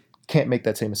Interesting. doesn't can't make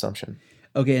that same assumption.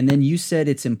 Okay, and then you said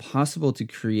it's impossible to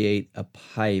create a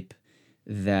pipe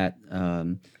that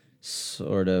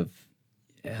sort of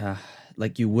uh,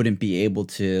 like you wouldn't be able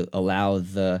to allow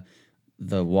the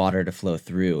water to flow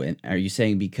through. And are you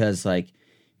saying because like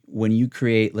when you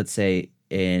create, let's say,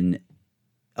 an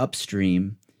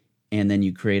upstream and then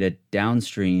you create a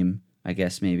downstream, I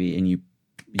guess maybe, and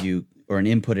you or an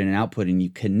input and an output and you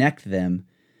connect them,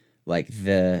 like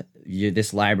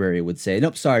this library would say,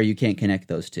 nope, sorry, you can't connect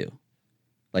those two.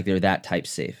 Like they're that type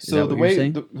safe. Is So that what you're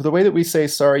saying? the way that we say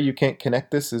sorry you can't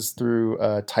connect this is through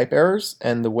type errors,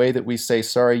 and the way that we say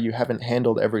sorry you haven't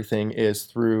handled everything is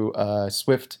through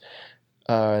Swift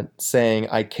saying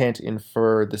I can't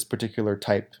infer this particular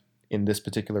type in this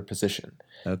particular position.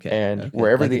 Okay. And Okay.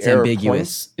 wherever Like the it's error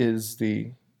ambiguous. points is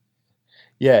the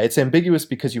yeah, it's ambiguous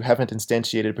because you haven't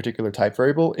instantiated a particular type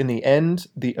variable. In the end,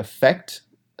 the effect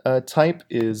type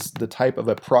is the type of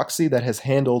a proxy that has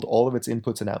handled all of its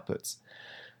inputs and outputs.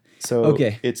 So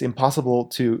Okay. it's impossible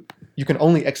to. You can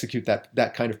only execute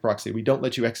that kind of proxy. We don't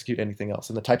let you execute anything else,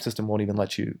 and the type system won't even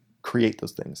let you create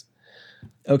those things.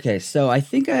 Okay. So I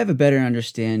think I have a better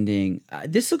understanding.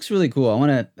 This looks really cool. I want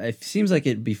to. It seems like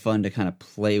it'd be fun to kind of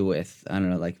play with. I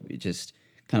don't know, like just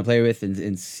kind of play with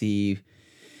and see.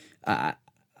 Uh,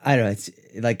 I don't know. It's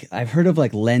like I've heard of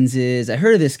like lenses. I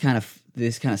heard of this kind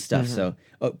of stuff. Hmm. So,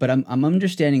 but I'm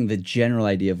understanding the general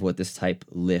idea of what this type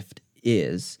lift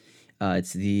is.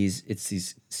 It's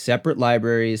these separate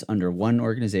libraries under one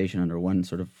organization, under one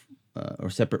sort of or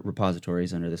separate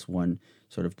repositories under this one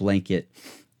sort of blanket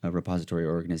repository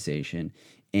organization.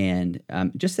 And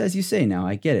just as you say now,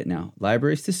 I get it now.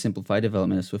 Libraries to simplify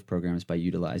development of Swift programs by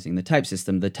utilizing the type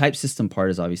system. The type system part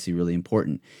is obviously really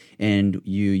important. And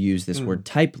you use this Hmm. word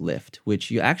type lift, which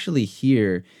you actually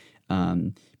hear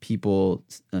people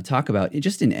talk about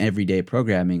just in everyday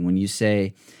programming. When you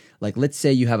say, like, let's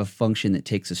say you have a function that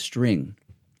takes a string,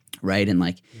 right? And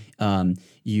like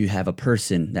you have a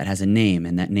person that has a name,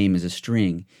 and that name is a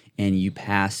string, and you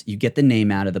get the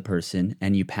name out of the person,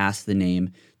 and you pass the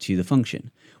name to the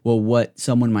function. Well, what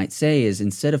someone might say is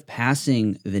instead of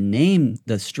passing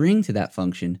the string to that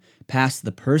function, pass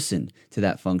the person to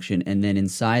that function, and then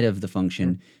inside of the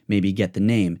function, maybe get the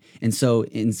name. And so,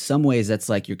 in some ways, that's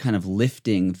like you're kind of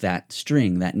lifting that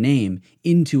string, that name,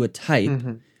 into a type,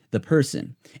 Hmm. the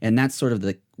person. And that's sort of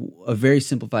a very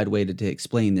simplified way to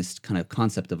explain this kind of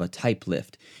concept of a type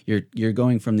lift. You're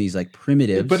going from these like But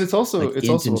primitives, it's like int also and a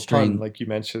pun, string. like you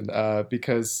mentioned,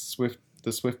 because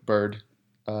the Swift bird,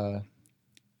 uh,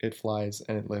 it flies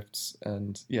and it lifts,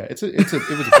 and yeah, it was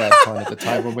a bad pun at the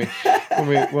time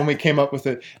when we came up with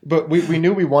it. But we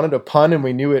knew we wanted a pun, and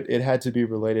we knew it had to be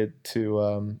related to.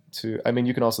 I mean,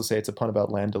 you can also say it's a pun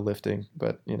about lambda lifting,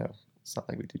 but it's not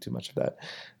like we do too much of that.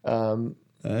 Um,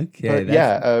 Okay, but that's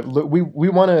yeah, we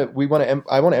want to.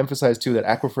 I want to emphasize too that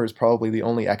Aquifer is probably the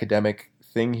only academic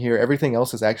thing here. Everything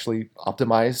else is actually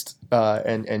optimized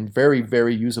and very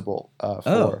very usable oh,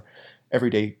 for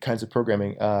everyday kinds of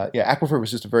programming. Yeah, Aquifer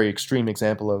was just a very extreme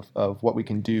example of what we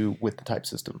can do with the type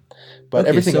system, but okay.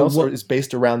 everything So else what? is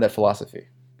based around that philosophy.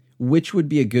 Which would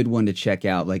be a good one to check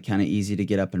out? Like kind of easy to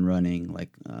get up and running,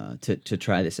 like to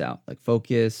try this out. Like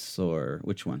Focus or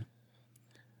which one?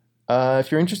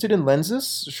 If you're interested in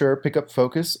lenses, sure, pick up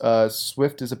Focus.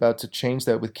 Swift is about to change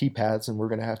that with keypads, and we're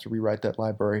going to have to rewrite that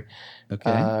library.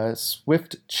 Okay,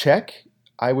 Swift Check,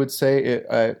 I would say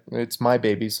it's my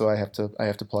baby, so I have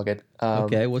to plug it.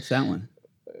 okay. What's that one?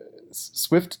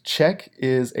 Swift Check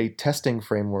is a testing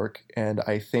framework, and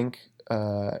I think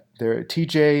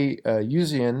TJ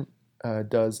Uzian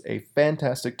does a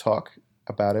fantastic talk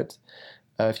about it.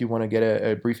 If you want to get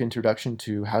a brief introduction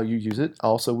to how you use it.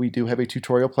 Also, we do have a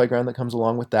tutorial playground that comes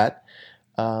along with that.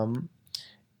 Um,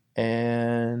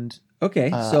 and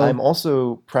Okay, I'm so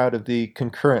also proud of the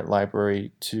concurrent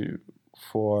library to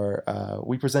for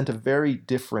we present a very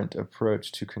different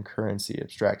approach to concurrency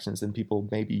abstractions than people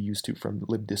may be used to from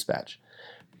libdispatch,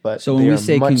 but so they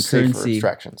are much safer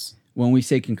abstractions. when we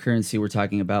say concurrency, we're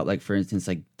talking about like for instance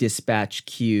like dispatch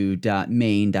queue dot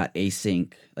main dot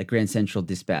async, like Grand Central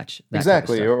Dispatch, that type of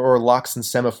Exactly, stuff. or locks and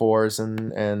semaphores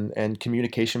and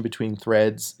communication between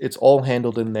threads. It's all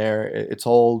handled in there. It's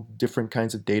all different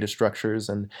kinds of data structures.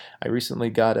 And I recently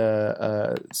got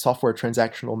a software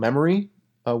transactional memory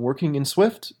working in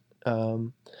Swift,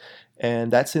 um,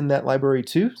 and that's in that library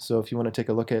too. So if you want to take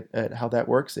a look at how that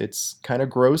works, it's kind of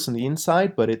gross on the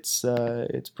inside, but it's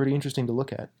pretty interesting to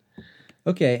look at.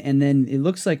 Okay, and then it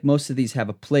looks like most of these have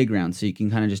a playground, so you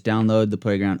can kind of just download the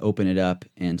playground, open it up,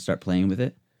 and start playing with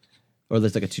it. Or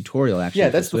there's like a tutorial Yeah, actually for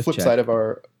that's the Swift flip side Check. of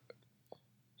our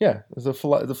Yeah,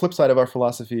 the flip side of our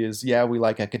philosophy is, yeah, we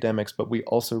like academics, but we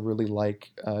also really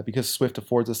like, because Swift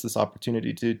affords us this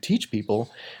opportunity to teach people,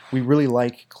 we really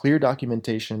like clear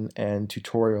documentation and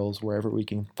tutorials wherever we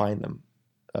can find them,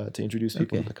 to introduce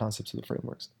people to Okay, the concepts of the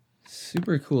frameworks.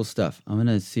 super cool stuff. I'm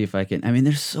gonna see if I can. I mean,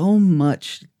 there's so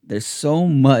much. There's so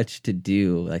much to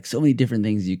do. Like so many different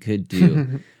things you could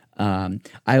do. I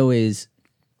always,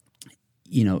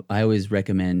 I always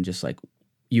recommend just like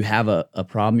you have a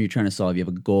problem you're trying to solve. You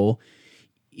have a goal.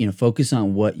 Focus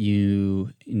on what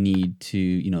you need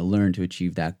to, learn to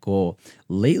achieve that goal.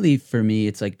 Lately, for me,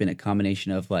 it's like been a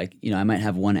combination of like, I might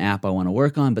have one app I want to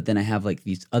work on, but then I have like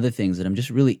these other things that I'm just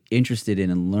really interested in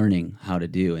and learning how to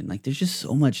do. And like, there's just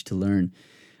so much to learn.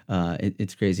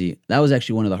 It's crazy. That was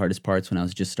actually one of the hardest parts when I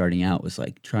was just starting out, was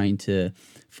like trying to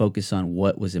focus on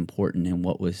what was important and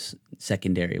what was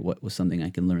secondary, what was something I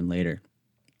can learn later.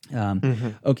 Hmm.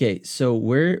 Okay, so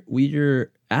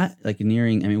we're at like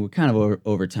nearing. I mean, we're kind of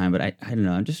over time, but I don't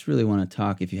know. I just really want to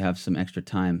talk, if you have some extra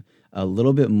time, a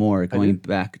little bit more, I going do.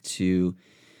 back to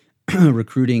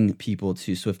recruiting people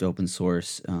to Swift open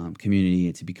source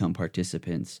community to become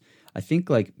participants. I think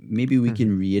like maybe we Hmm.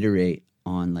 can reiterate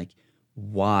on like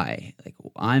why. Like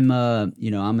I'm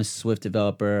a Swift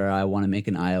developer. I want to make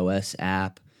an iOS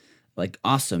app. Like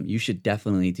awesome, you should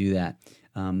definitely do that.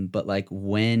 But like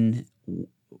when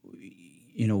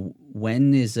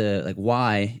is a like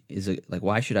why is a like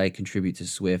why should I contribute to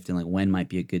Swift, and like when might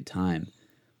be a good time?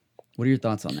 What are your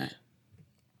thoughts on that?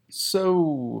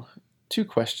 So, two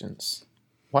questions.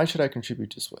 Why should I contribute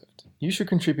to Swift? You should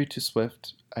contribute to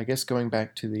Swift. I guess going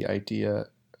back to the idea,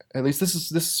 at least this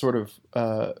is sort of,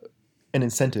 an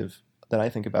incentive that I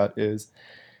think about is,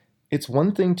 it's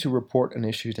one thing to report an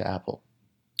issue to Apple.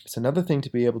 It's another thing to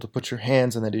be able to put your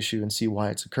hands on that issue and see why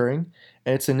it's occurring.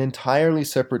 And it's an entirely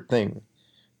separate thing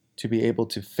to be able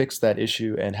to fix that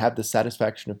issue and have the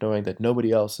satisfaction of knowing that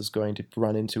nobody else is going to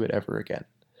run into it ever again.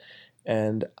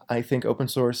 And I think open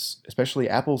source, especially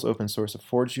Apple's open source,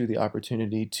 affords you the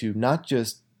opportunity to not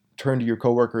just turn to your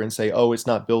coworker and say, oh, it's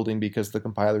not building because the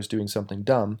compiler's doing something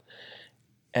dumb,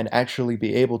 and actually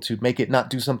be able to make it not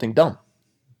do something dumb.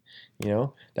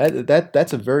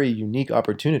 That's a very unique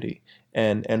opportunity,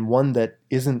 and one that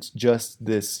isn't just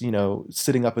this,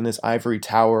 sitting up in this ivory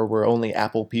tower where only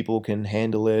Apple people can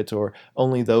handle it, or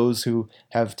only those who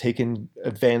have taken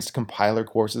advanced compiler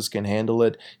courses can handle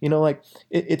it. Like,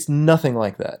 it's nothing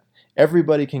like that.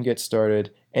 Everybody can get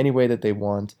started any way that they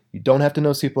want. You don't have to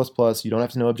know C++, you don't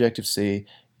have to know Objective C, you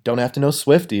don't have to know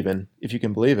Swift even, if you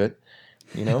can believe it.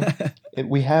 You know,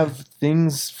 we have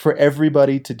things for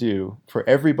everybody to do, for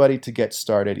everybody to get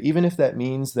started, even if that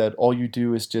means that all you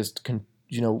do is just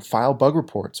file bug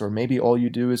reports, or maybe all you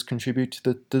do is contribute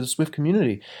to the Swift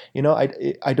community.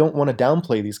 I don't want to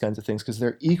downplay these kinds of things, because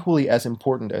they're equally as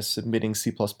important as submitting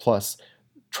C++,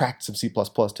 tracts of C++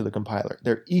 to the compiler.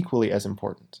 They're equally as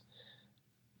important.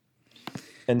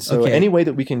 And so any Okay, way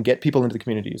that we can get people into the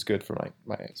community is good for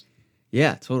my eyes.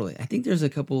 yeah, totally. I think there's a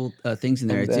couple things in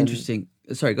there. And It's then, interesting.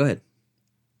 Sorry, go ahead.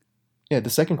 yeah, the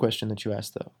second question that you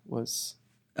asked, though, was,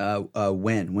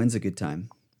 When's a good time?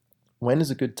 when is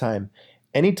a good time?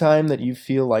 Anytime that you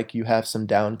feel like you have some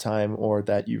downtime, or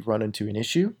that you've run into an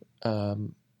issue,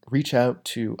 reach out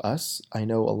to us. I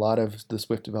know a lot of the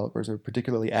Swift developers are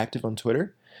particularly active on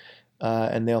Twitter,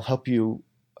 and they'll help you,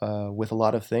 with a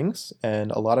lot of things.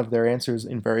 And a lot of their answers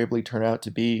invariably turn out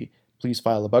to be, please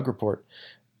file a bug report.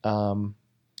 Um,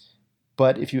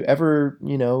 but if you ever,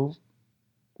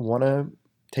 want to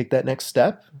take that next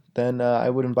step, then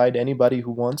I would invite anybody who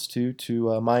wants to,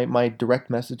 my direct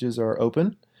messages are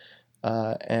open,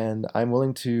 and I'm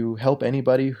willing to help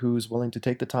anybody who's willing to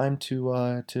take the time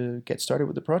to get started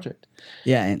with the project,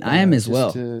 Yeah, and I am as just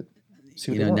well. to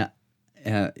see what You they know, want.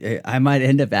 now, I might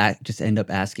end up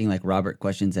asking like Robert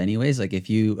questions anyways. Like if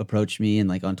you approach me and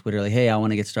like on Twitter, like, hey, I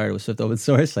want to get started with Swift open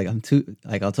source, like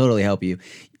I'll totally help you.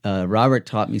 Robert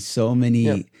taught me so Yep.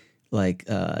 many like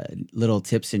little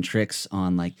tips and tricks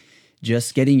on like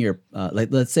just getting your like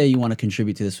let's say you want to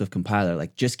contribute to the Swift compiler,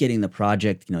 like just getting the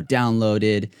project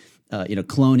downloaded,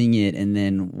 cloning it, and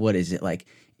then what is it like?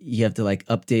 You have to like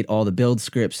update all the build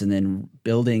scripts, and then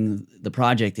building the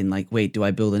project, and like, wait, do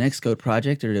I build an Xcode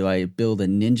project or do I build a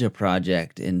Ninja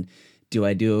project, and do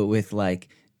I do it with like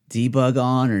debug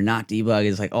on or not debug?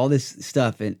 It's like all this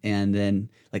stuff, and then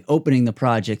like opening the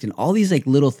project and all these like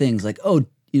little things like, oh,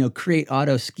 create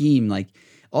auto scheme, like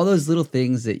all those little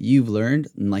things that you've learned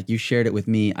and like you shared it with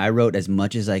me. I wrote as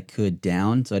much as I could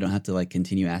down so I don't have to like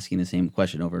continue asking the same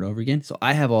question over and over again. So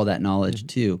I have all that knowledge Mhm.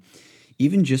 too,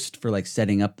 even just for like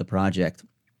setting up the project.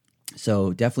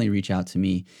 So definitely reach out to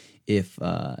me if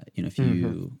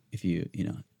Mhm.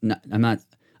 I'm not.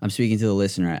 I'm speaking to the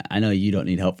listener. I know you don't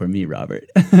need help from me, Robert.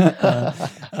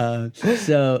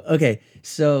 So okay,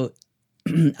 so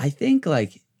I think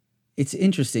like it's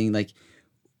interesting. Like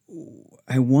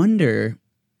I wonder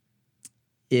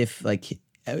if like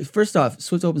first off,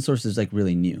 Swift open source is like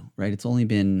really new, right?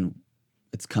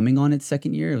 It's coming on its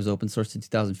second year. It was open source in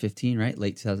 2015, right?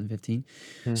 Late 2015.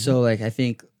 Mhm. So like I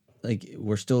think like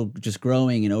we're still just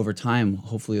growing, and over time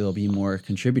hopefully there'll be more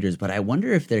contributors, but I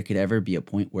wonder if there could ever be a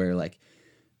point where like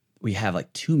we have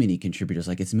like too many contributors,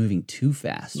 like it's moving too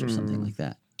fast or something Mm. like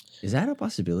that. Is that a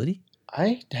possibility?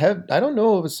 I don't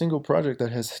know of a single project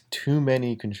that has too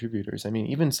many contributors. I mean,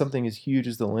 even something as huge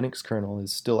as the Linux kernel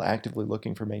is still actively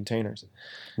looking for maintainers.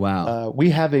 Wow. We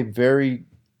have a very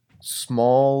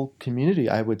small community,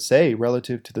 I would say,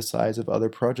 relative to the size of other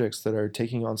projects that are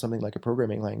taking on something like a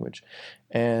programming language.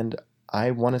 And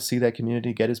I want to see that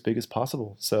community get as big as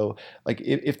possible. So, like,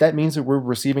 if that means that we're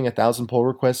receiving 1,000 pull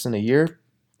requests in a year,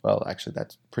 well, actually,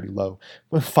 that's pretty low.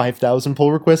 5,000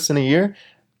 pull requests in a year,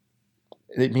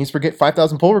 it means we get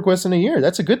 5,000 pull requests in a year.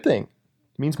 That's a good thing.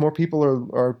 It means more people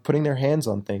are putting their hands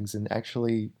on things and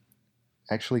actually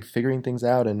figuring things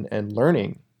out and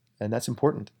learning. And that's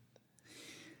important.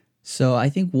 So I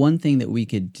think one thing that we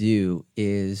could do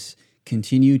is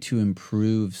continue to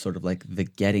improve sort of like the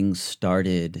getting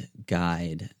started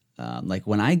guide. Like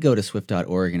when I go to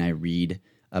swift.org and I read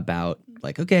about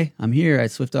like, okay, I'm here at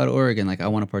swift.org and like I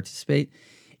want to participate,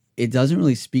 it doesn't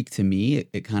really speak to me.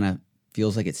 It kind of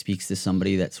feels like it speaks to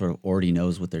somebody that sort of already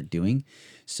knows what they're doing.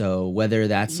 So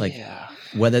Yeah.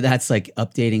 whether that's like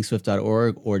updating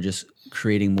swift.org or just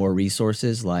creating more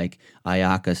resources like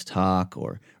Ayaka's talk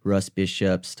or Russ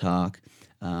Bishop's talk,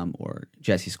 or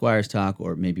Jesse Squire's talk,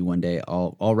 or maybe one day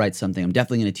I'll write something. I'm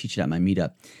definitely going to teach it at my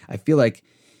meetup. I feel like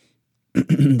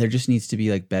there just needs to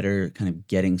be like better kind of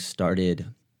getting started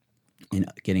and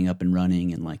getting up and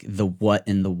running, and like the what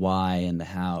and the why and the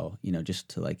how, just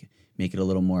to like make it a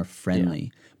little more Yeah.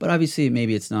 friendly. But obviously,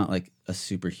 maybe it's not like a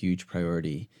super huge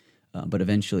priority. But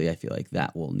eventually, I feel like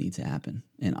that will need to happen,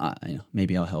 and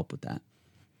maybe I'll help with that.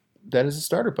 That is a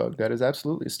starter bug. That is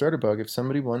absolutely a starter bug. If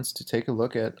somebody wants to take a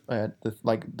look at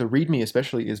the README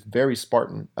especially is very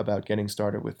Spartan about getting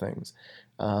started with things.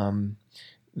 Um,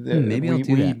 Maybe I'll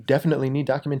do we that. definitely need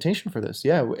documentation for this.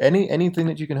 Yeah, anything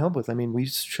that you can help with. I mean, we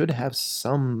should have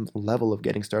some level of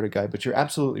getting started guide. But you're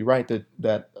absolutely right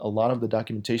that a lot of the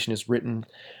documentation is written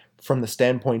from the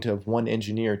standpoint of one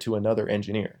engineer to another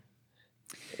engineer.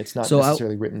 It's not So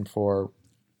necessarily written for,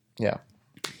 yeah,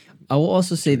 I will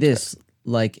also which say you'd expect. this,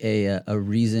 like a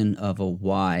reason of a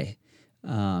why.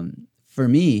 For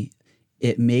me,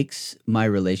 it makes my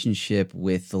relationship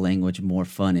with the language more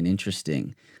fun and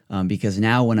interesting, because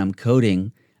now when I'm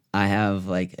coding, I have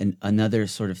like another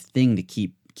sort of thing to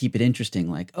keep it interesting.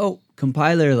 Like, oh,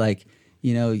 compiler, like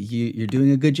you're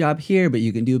doing a good job here, but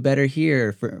you can do better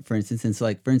here. For instance,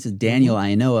 Hmm. Daniel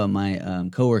Ionoa, my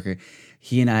coworker,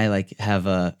 he and I like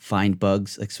have find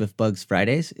bugs, like Swift Bugs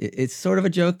Fridays. It's sort of a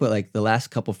joke, but like the last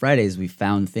couple Fridays, we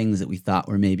found things that we thought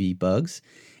were maybe bugs,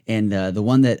 and the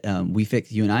one that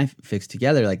you and I fixed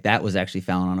together, like that was actually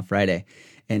found on a Friday,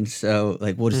 and so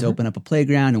like we'll just Hmm. open up a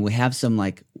playground and we have some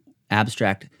like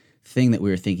abstract thing that we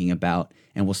were thinking about,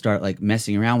 and we'll start like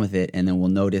messing around with it, and then we'll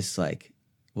notice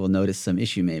some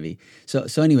issue maybe. So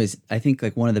anyways, I think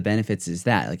like one of the benefits is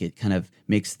that like it kind of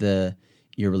makes the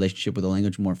your relationship with the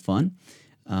language more fun,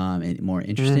 and more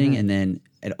interesting. Hmm. And then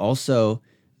it also,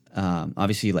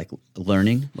 obviously, like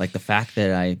learning, like the fact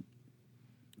that I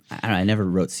don't know, I never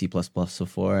wrote C++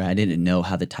 before. I didn't know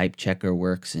how the type checker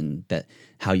works and that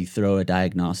how you throw a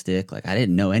diagnostic. Like I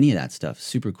didn't know any of that stuff.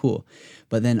 Super cool.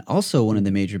 But then also one of the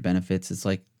Hmm. major benefits is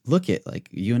like look at like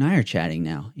you and I are chatting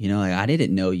now. Like I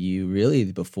didn't know you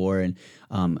really before, and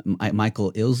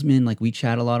Michael Ilsman, like we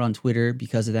chat a lot on Twitter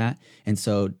because of that. And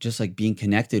so just like being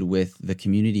connected with the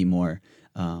community more,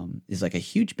 is like a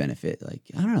huge benefit. Like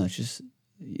I don't know, it's just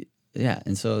yeah.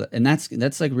 And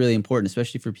that's like really important,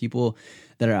 especially for people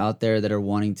that are out there that are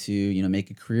wanting to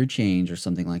make a career change or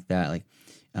something like that. Like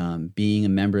being a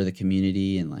member of the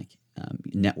community and like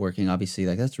networking, obviously,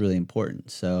 like that's really important.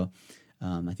 So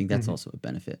I think that's Hmm. also a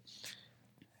benefit.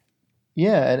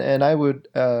 Yeah, and I would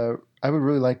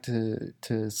really like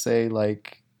to say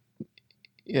like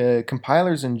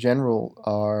compilers in general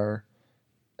are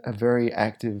a very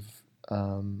active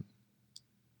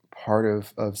part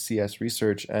of CS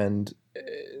research, and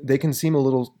they can seem a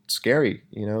little scary,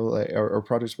 or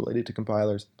projects related to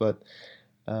compilers. But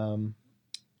um,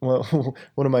 well,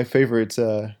 one of my favorite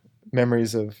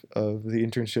memories of the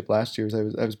internship last year is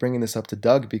I was bringing this up to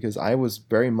Doug because I was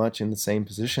very much in the same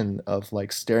position of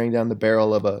like staring down the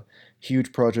barrel of a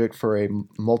huge project for a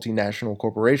multinational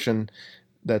corporation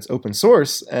that's open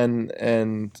source,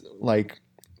 and like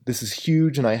this is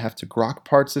huge, and I have to grok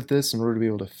parts of this in order to be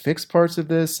able to fix parts of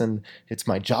this, and it's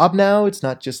my job now. It's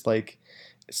not just like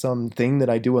something that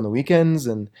I do on the weekends,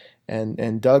 and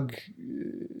Doug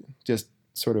just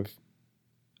sort of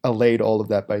allayed all of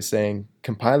that by saying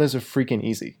compilers are freaking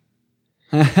easy.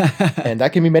 And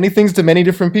that can be many things to many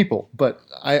different people. But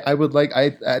I would like,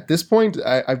 at this point,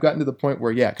 I've gotten to the point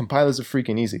where, yeah, compilers are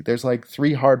freaking easy. There's like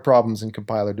 3 hard problems in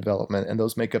compiler development, and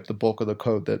those make up the bulk of the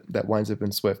code that winds up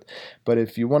in Swift. But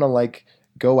if you want to like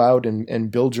go out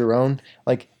and build your own,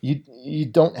 like you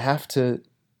don't have to.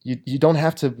 You don't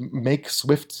have to make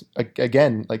Swift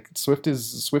again. Like Swift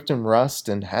and Rust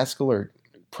and Haskell are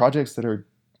projects that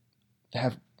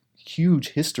have huge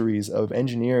histories of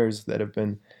engineers that have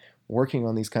been working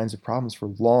on these kinds of problems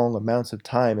for long amounts of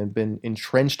time and been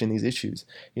entrenched in these issues.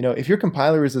 If your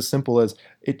compiler is as simple as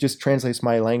it just translates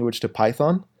my language to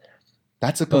Python,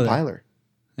 that's a compiler.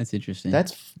 That's interesting.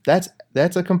 That's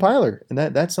a compiler, and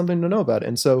that's something to know about.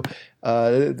 And so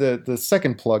the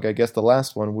second plug, I guess the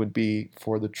last one, would be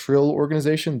for the Trill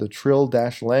organization, the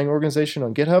Trill-Lang organization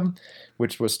on GitHub,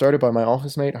 which was started by my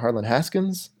office mate Harlan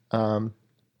Haskins,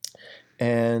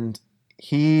 and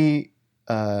he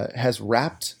has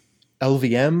wrapped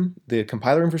LVM, the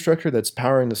compiler infrastructure that's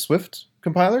powering the Swift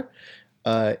compiler,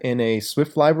 in a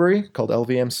Swift library called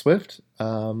LVM Swift.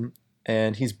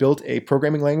 And he's built a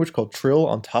programming language called Trill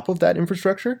on top of that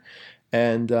infrastructure.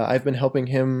 And I've been helping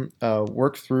him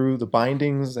work through the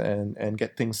bindings and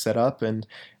get things set up. And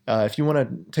if you want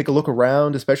to take a look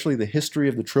around, especially the history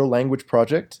of the Trill language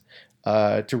project,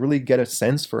 to really get a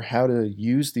sense for how to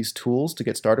use these tools to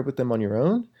get started with them on your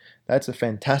own, that's a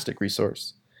fantastic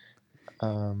resource.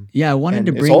 I wanted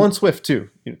to bring... It's all in Swift, too.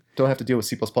 You don't have to deal with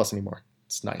C++ anymore.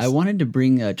 It's nice. I wanted to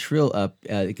bring Trill up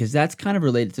because that's kind of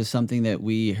related to something that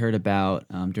we heard about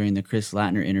during the Chris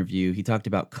Latner interview. He talked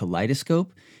about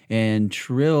Kaleidoscope, and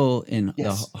Trill in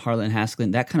the Harlan Haskell,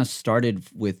 that kind of started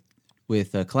with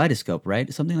Kaleidoscope,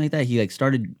 right? Something like that. He like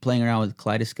started playing around with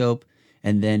Kaleidoscope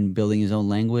and then building his own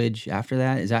language after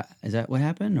that. Is that what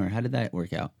happened, or how did that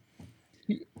work out?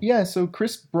 Yeah, so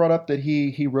Chris brought up that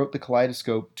he wrote the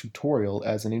Kaleidoscope tutorial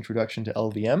as an introduction to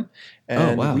LVM,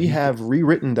 and we have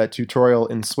rewritten that tutorial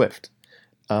in Swift,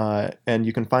 and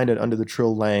you can find it under the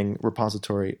Trill-Lang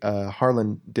repository.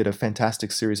 Harlan did a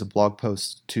fantastic series of blog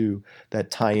posts too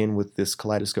that tie in with this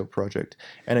Kaleidoscope project,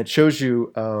 and it shows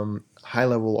you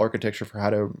high-level architecture for how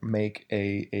to make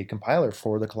a compiler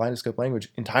for the Kaleidoscope language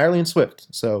entirely in Swift.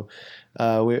 So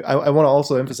I want to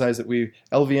also emphasize that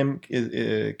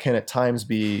LVM can at times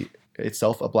be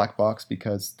itself a black box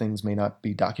because things may not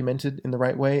be documented in the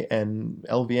right way, and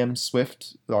LVM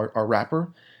Swift, our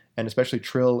wrapper, and especially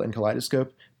Trill and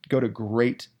Kaleidoscope, go to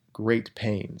great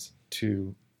pains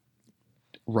to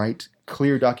write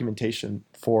clear documentation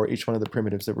for each one of the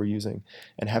primitives that we're using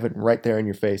and have it right there in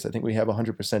your face. I think we have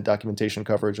 100% documentation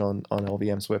coverage on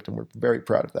LVM Swift, and we're very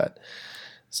proud of that.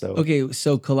 So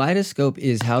Kaleidoscope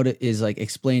is like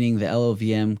explaining the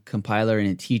LLVM compiler, and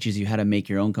it teaches you how to make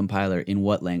your own compiler in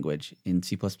what language? In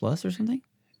C++ or something?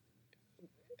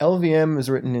 LVM is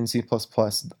written in C++.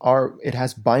 It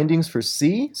has bindings for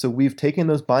C, so we've taken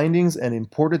those bindings and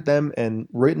imported them and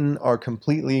written our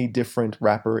completely different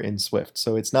wrapper in Swift.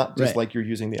 So it's not just like you're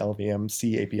using the LVM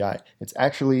C API. It's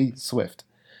actually Swift.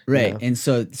 Right. And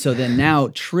so then now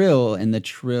Trill and the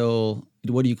Trill,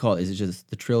 what do you call it? Is it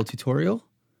just the Trill tutorial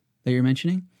that you're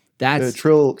mentioning? That's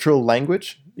the Trill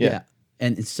language. Yeah.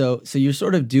 And so you're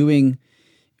sort of doing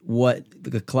what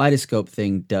the Kaleidoscope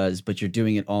thing does, but you're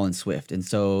doing it all in Swift. And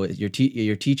so you're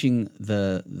teaching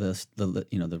the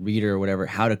reader or whatever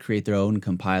how to create their own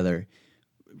compiler,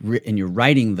 and you're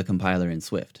writing the compiler in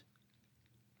Swift.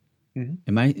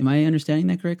 Mm-hmm. Am I understanding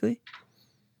that correctly?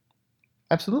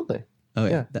 Absolutely. Oh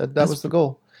yeah, that was the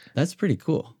goal. That's pretty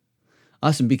cool.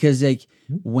 Awesome, because like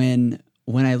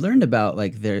when I learned about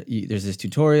like there's this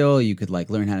tutorial, you could like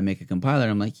learn how to make a compiler.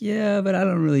 I'm like, yeah, but I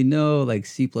don't really know like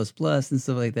C++ and stuff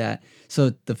like that.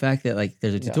 So the fact that like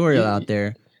there's a tutorial out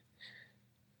there.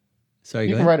 Sorry,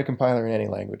 you can write a compiler in any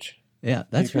language. Yeah,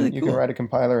 that's really cool. You can write a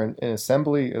compiler in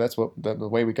assembly. That's what the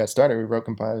way we got started. We wrote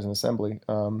compilers in assembly.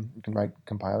 You can write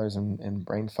compilers in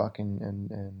Brainfuck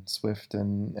and Swift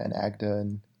and Agda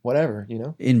and whatever,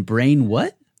 In Brain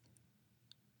what?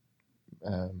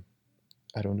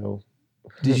 I don't know.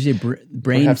 Did you say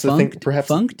brain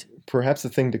funked? perhaps a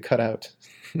thing to cut out.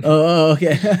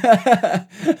 Okay.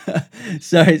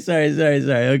 Sorry.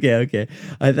 Okay.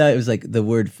 I thought it was like the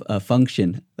word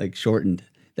function, like shortened.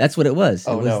 That's what it was.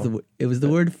 Oh no, It was the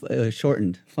word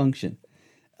shortened function.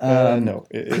 no.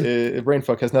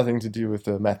 Brainfuck has nothing to do with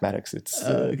mathematics. It's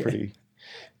Okay. pretty.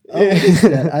 Oh, what is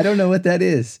that? I don't know what that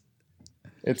is.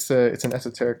 It's an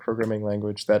esoteric programming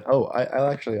language that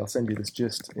I'll send you this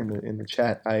gist in the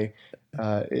chat.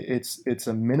 It's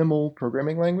a minimal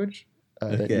programming language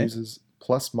that Okay. uses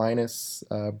plus minus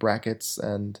brackets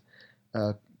and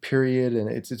period, and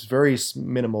it's very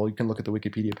minimal. You can look at the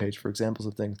Wikipedia page for examples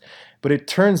of things, but it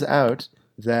turns out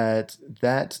that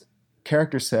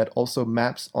character set also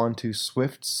maps onto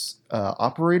Swift's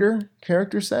operator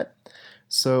character set.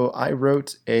 So I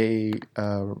wrote a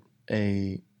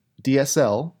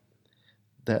DSL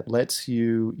that lets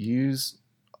you use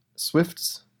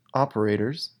Swift's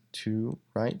operators to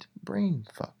write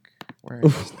brainfuck. Where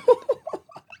is that?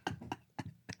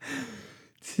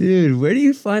 Dude, where do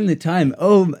you find the time?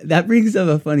 Oh, that brings up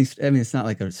a funny. I mean, it's not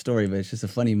like a story, but it's just a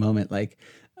funny moment. Like,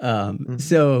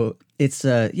 so it's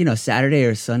Saturday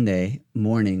or Sunday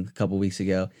morning a couple weeks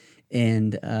ago,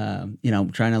 and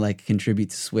I'm trying to like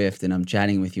contribute to Swift, and I'm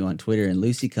chatting with you on Twitter, and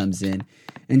Lucy comes in,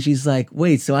 and she's like,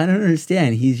 "Wait, so I don't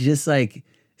understand. He's just like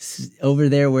over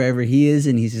there wherever he is,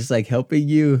 and he's just like helping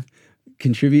you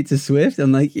contribute to Swift."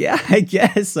 I'm like, "Yeah, I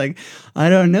guess. Like, I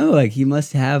don't know. Like, he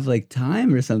must have like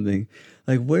time or something."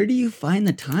 Like, where do you find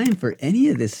the time for any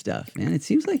of this stuff, man? It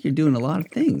seems like you're doing a lot of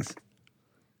things.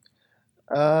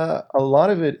 A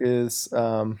lot of it is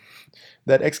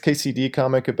that XKCD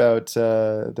comic about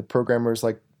the programmers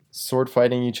like sword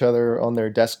fighting each other on their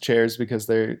desk chairs because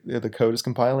the code is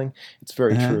compiling. It's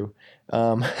very Uh-huh. true.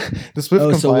 The Swift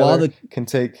Oh, so while compiler the can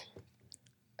take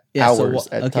yeah, hours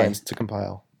at okay, times to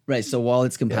compile. right. So while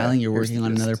it's Yeah, compiling, you're here's working the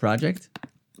on another gist. project.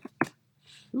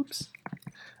 Oops.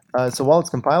 So while it's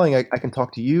compiling, I can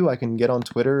talk to you. I can get on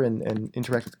Twitter and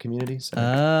interact with the community. So Oh,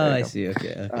 there you I go. see.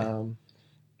 Okay, okay, Um,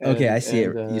 okay. I and see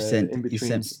it. in You between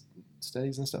sent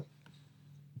studies and stuff.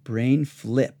 brain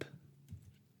flip.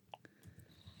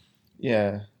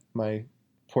 Yeah, my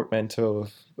portmanteau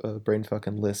of brainfuck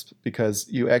and Lisp because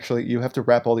you have to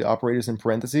wrap all the operators in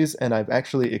parentheses, and I've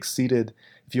actually exceeded.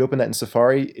 If you open that in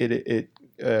Safari, it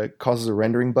causes a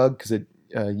rendering bug because it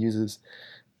uses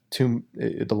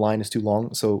the line is too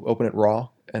long. So open it raw,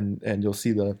 and you'll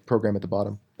see the program at the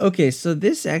bottom. Okay, so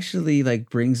this actually like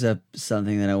brings up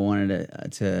something that I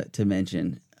wanted to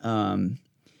mention.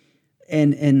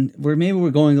 And we're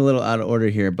going a little out of order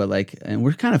here, but like, and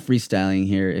we're kind of freestyling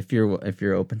here. If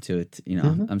you're open to it,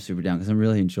 Mm-hmm. I'm super down because I'm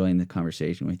really enjoying the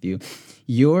conversation with you.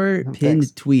 Your Thanks.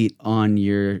 pinned tweet on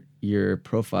your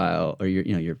profile or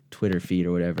your Twitter feed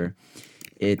or whatever,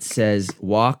 it says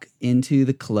walk into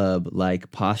the club like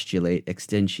postulate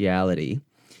extensiality,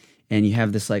 and you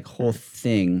have this like whole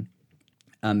thing.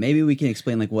 Maybe we can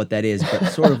explain like what that is, but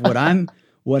sort of what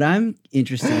I'm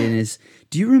interested in is,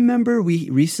 do you remember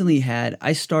we recently had,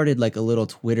 I started like a little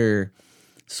Twitter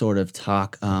sort of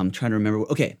talk, trying to remember.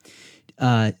 Okay.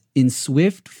 In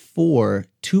Swift 4,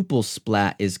 tuple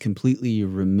splat is completely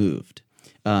removed.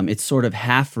 It's sort of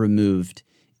half removed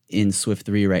in Swift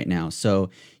 3 right now. So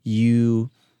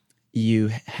you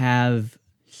have,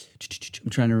 I'm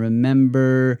trying to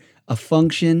remember, a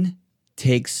function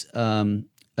takes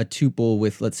a tuple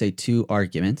with, let's say, two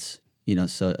arguments.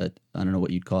 So I don't know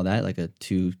what you'd call that, like a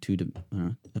I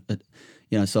don't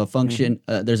know, so a function,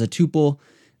 there's a tuple.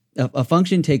 A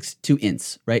function takes two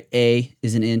ints, right? A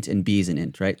is an int and B is an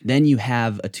int, right? Then you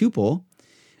have a tuple,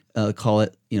 call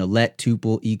it, let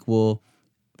tuple equal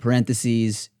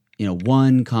parentheses,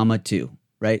 1 comma 2,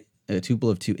 right? A tuple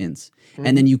of two ints. Mm-hmm.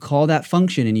 And then you call that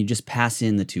function and you just pass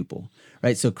in the tuple,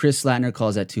 right? So Chris Slatner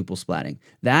calls that tuple splatting.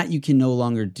 That you can no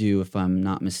longer do, if I'm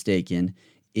not mistaken,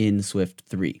 in Swift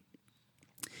 3.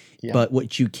 Yeah. But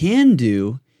what you can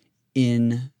do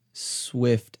in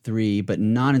Swift 3, but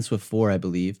not in Swift 4, I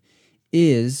believe,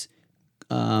 is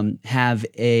have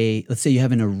let's say you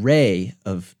have an array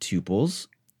of tuples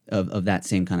of that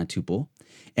same kind of tuple,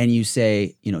 and you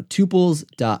say,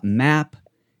 tuples.map,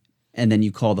 and then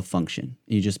you call the function.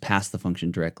 And you just pass the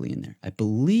function directly in there. I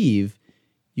believe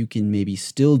you can maybe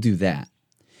still do that.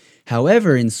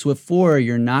 However, in Swift 4,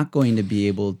 you're not going to be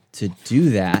able to do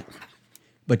that,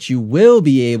 but you will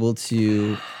be able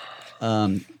to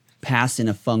pass in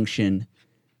a function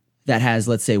that has,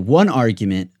 let's say, one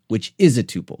argument, which is a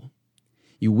tuple.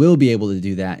 You will be able to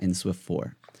do that in Swift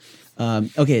 4.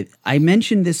 Okay, I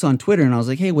mentioned this on Twitter, and I was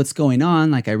like, hey, what's going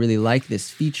on? Like, I really like this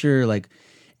feature. Like,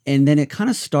 and then it kind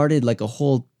of started like a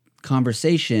whole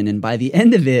conversation. And by the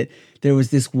end of it, there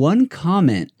was this one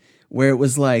comment where it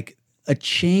was like, a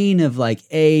chain of like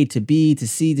A to B to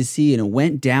C to C, and it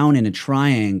went down in a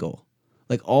triangle,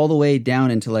 like all the way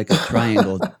down into like a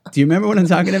triangle. Do you remember what I'm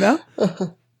talking about?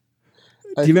 Do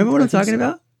you remember what I'm talking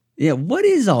about? Yeah. What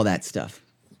is all that stuff?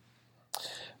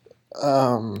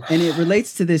 And it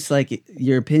relates to this, like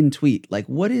your pinned tweet. Like,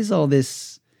 what is all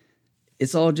this?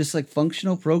 It's all just like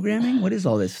functional programming. What is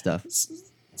all this stuff?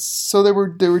 So there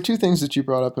were two things that you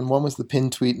brought up, and one was the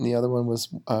pinned tweet, and the other one was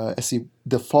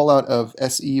the fallout of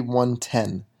SE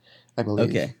 110, I believe.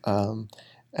 Okay.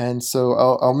 And so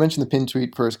I'll mention the pinned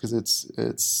tweet first because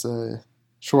it's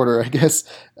shorter, I guess.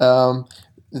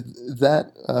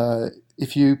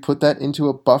 If you put that into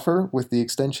a buffer with the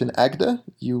extension agda,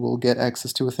 you will get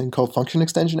access to a thing called function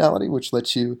extensionality, which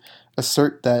lets you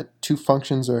assert that two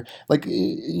functions are like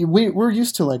we're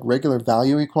used to like regular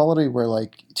value equality, where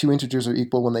like two integers are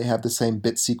equal when they have the same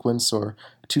bit sequence, or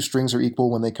two strings are equal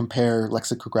when they compare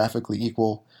lexicographically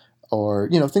equal, or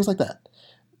things like that.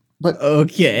 But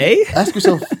okay, ask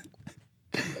yourself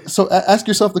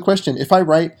the question: if I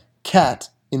write cat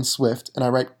in Swift and I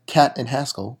write cat in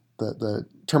Haskell, the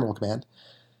terminal command,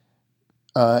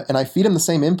 and I feed them the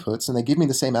same inputs and they give me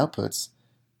the same outputs,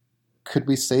 could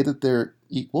we say that they're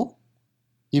equal?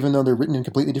 Even though they're written in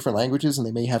completely different languages and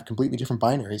they may have completely different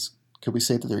binaries, could we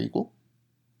say that they're equal?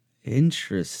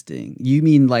 Interesting. You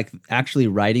mean like actually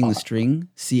writing the string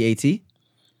CAT?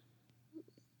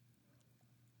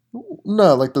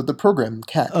 No, like the program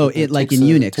cat. Oh, it like in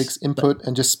Unix. It takes input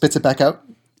and just spits it back out?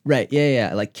 Right,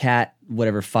 yeah. Like cat,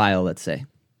 whatever file, let's say.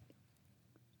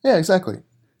 Yeah, exactly.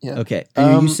 Yeah. Okay. And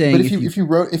are you saying but if you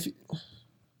wrote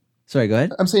Sorry, go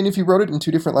ahead. I'm saying if you wrote it in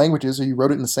two different languages, or you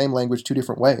wrote it in the same language two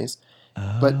different ways,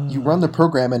 but you run the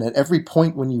program, and at every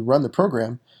point when you run the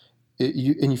program,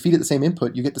 you feed it the same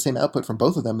input, you get the same output from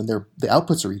both of them, and the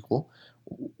outputs are equal.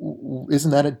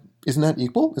 Isn't that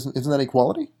equal? Isn't that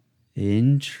equality?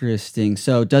 Interesting.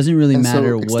 So it doesn't really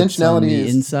matter what's on the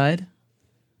inside?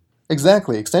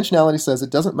 Exactly. Extensionality says it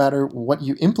doesn't matter what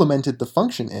you implemented the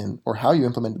function in or how you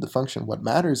implemented the function. What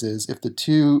matters is if the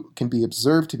two can be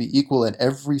observed to be equal at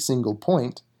every single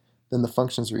point, then the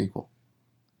functions are equal.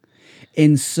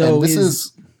 And so this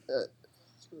is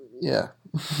yeah.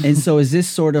 And so is this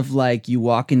sort of like you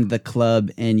walk into the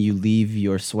club and you leave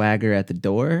your swagger at the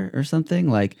door or something?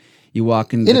 Like you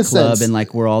walk into the club and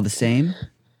like we're all the same?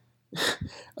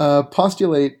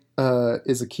 Postulate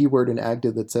is a keyword in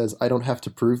Agda that says, I don't have to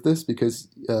prove this because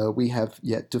we have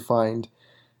yet to find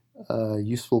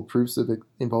useful proofs of it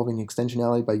involving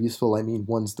extensionality. By useful, I mean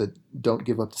ones that don't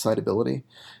give up decidability.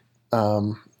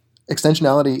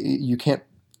 Extensionality, you can't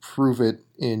prove it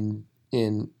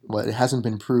it hasn't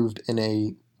been proved in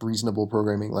a reasonable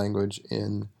programming language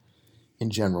in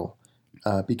general,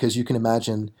 because you can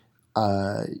imagine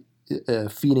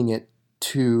feeding it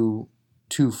two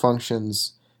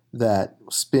functions that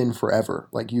spin forever.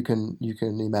 Like you can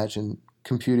imagine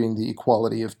computing the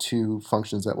equality of two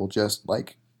functions that will just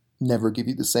like never give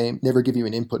you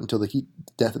an input until the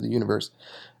death of the universe.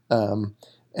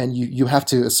 And you have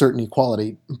to assert an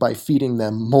equality by feeding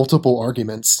them multiple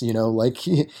arguments, like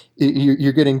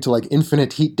you're getting to like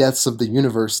infinite heat deaths of the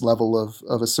universe level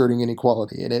of asserting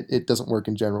inequality, and it doesn't work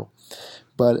in general.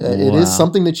 But it is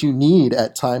something that you need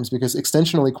at times, because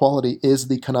extensional equality is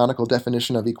the canonical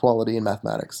definition of equality in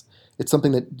mathematics. It's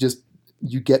something that just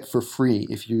you get for free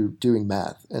if you're doing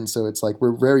math. And so it's like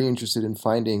we're very interested in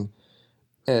finding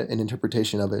an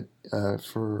interpretation of it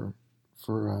for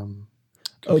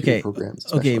computer programs.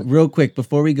 Especially. Okay, real quick,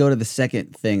 before we go to the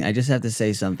second thing, I just have to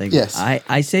say something. Yes.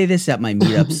 I say this at my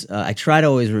meetups. I try to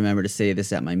always remember to say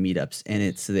this at my meetups, and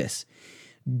it's this.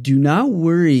 Do not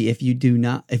worry if you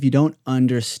don't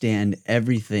understand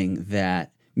everything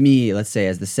that me, let's say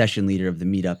as the session leader of the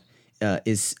meetup,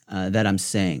 that I'm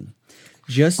saying.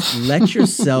 Just let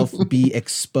yourself be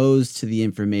exposed to the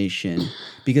information,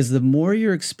 because the more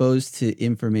you're exposed to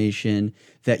information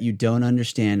that you don't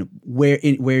understand, where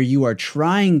you are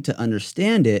trying to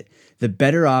understand it, the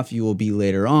better off you will be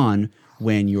later on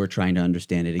when you are trying to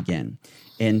understand it again.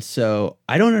 And so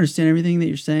I don't understand everything that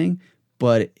you're saying,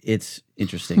 but it's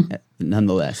interesting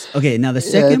nonetheless. Okay, now the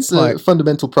second part, a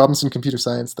fundamental problems in computer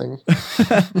science thing.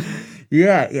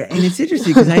 yeah, and it's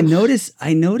interesting because I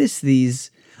notice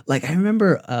these. Like I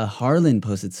remember Harlan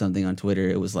posted something on Twitter.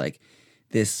 It was like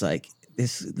this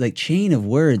chain of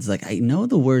words. Like I know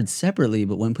the words separately,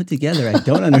 but when put together, I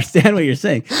don't understand what you're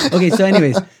saying. Okay, so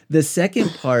anyways, the second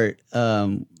part,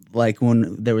 like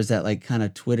when there was that like kind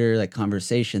of Twitter like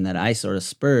conversation that I sort of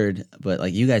spurred, but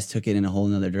like you guys took it in a whole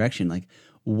nother direction. Like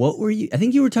what were you? I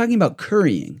think you were talking about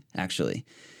currying actually.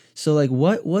 So like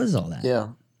what was all that? Yeah.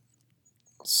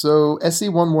 So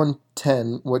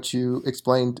SE1110, what you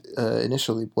explained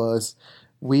initially was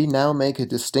we now make a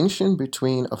distinction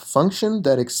between a function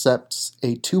that accepts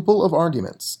a tuple of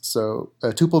arguments, so a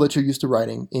tuple that you're used to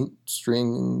writing, int,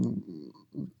 string,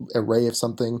 array of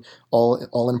something,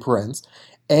 all in parens,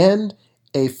 and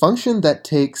a function that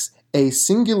takes a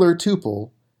singular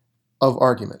tuple of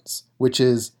arguments, which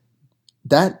is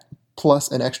that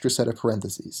plus an extra set of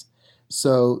parentheses.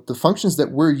 So the functions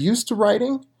that we're used to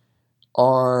writing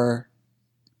are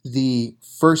the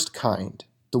first kind.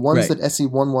 The ones Right. that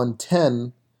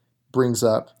SE1110 brings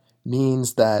up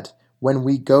means that when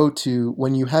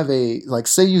you have like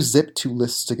say you zip two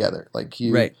lists together, like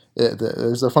Right.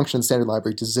 there's a function in the standard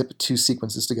library to zip two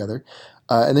sequences together,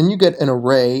 and then you get an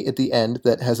array at the end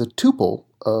that has a tuple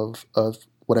of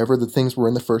whatever the things were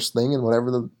in the first thing and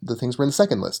whatever the things were in the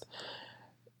second list.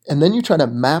 And then you try to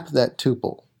map that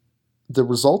tuple. The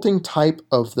resulting type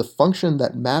of the function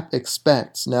that map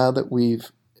expects, now that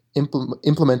we've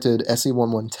implemented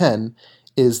SE1110,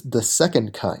 is the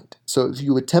second kind. So if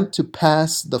you attempt to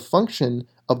pass the function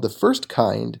of the first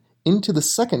kind into the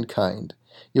second kind,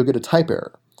 you'll get a type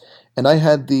error. And I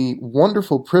had the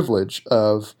wonderful privilege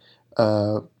of,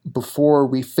 before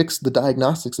we fixed the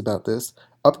diagnostics about this,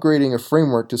 upgrading a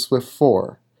framework to Swift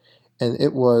 4. And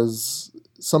it was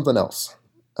something else.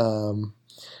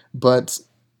 But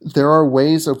there are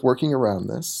ways of working around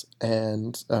this,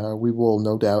 and we will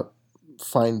no doubt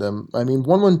find them. I mean,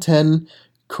 1110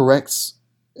 corrects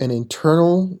an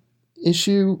internal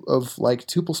issue of like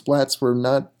tuple splats were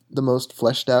not the most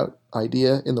fleshed out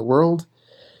idea in the world,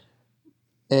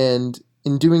 and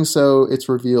in doing so, it's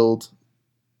revealed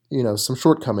some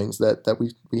shortcomings that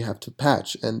we have to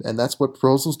patch, and that's what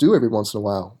proposals do every once in a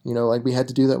while. Like we had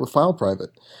to do that with file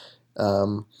private.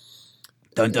 Um,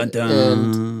 Dun dun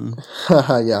and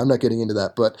dun. yeah, I'm not getting into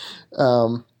that, but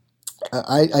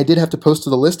I did have to post to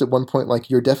the list at one point, like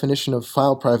your definition of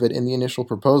file private in the initial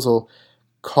proposal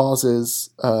causes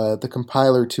the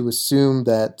compiler to assume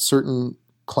that certain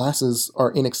classes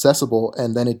are inaccessible,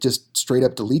 and then it just straight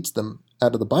up deletes them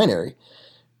out of the binary,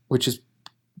 which is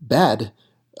bad.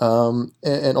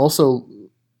 And also,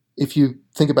 if you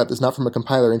think about this not from a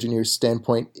compiler engineer's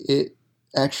standpoint, it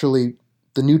actually,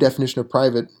 the new definition of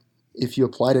private, if you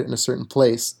applied it in a certain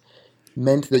place,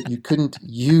 meant that you couldn't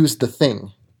use the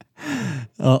thing.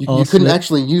 You couldn't Swift,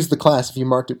 actually use the class if you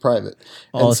marked it private.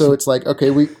 And all, so it's like, okay,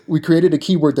 we created a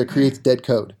keyword that creates dead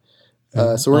code. So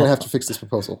we're going to have to all, fix this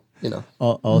proposal.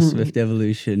 all Swift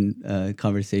evolution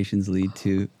conversations lead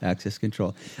to access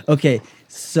control. Okay,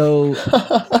 so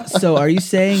are you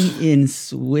saying in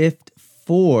Swift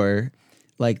 4,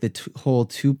 like the whole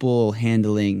tuple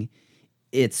handling,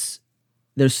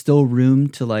 there's still room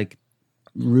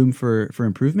for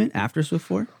improvement after Swift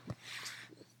 4?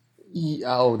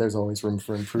 Oh, there's always room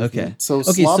for Okay. improvement. So Okay,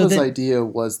 so Slava's then idea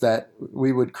was that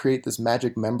we would create this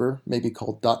magic member, maybe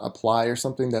called .apply or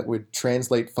something, that would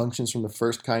translate functions from the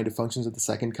first kind to functions of the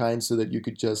second kind, so that you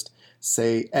could just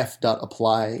say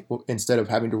f.apply instead of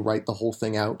having to write the whole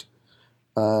thing out,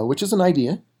 which is an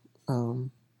idea.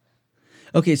 Um,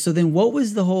 Okay, so then what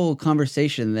was the whole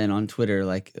conversation then on Twitter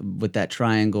like with that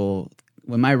triangle?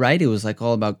 Am I right? It was like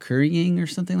all about currying or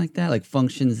something like that, like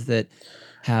functions that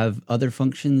have other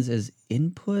functions as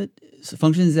input, so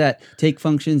functions that take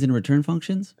functions and return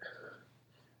functions.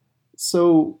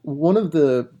 so one of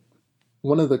the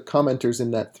commenters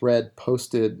in that thread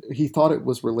posted, he thought it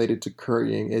was related to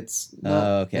currying. It's not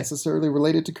Okay. necessarily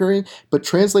related to currying, but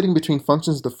translating between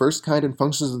functions of the first kind and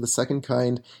functions of the second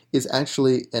kind is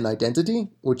actually an identity,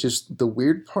 which is the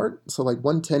weird part. So like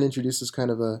 110 introduces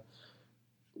kind of a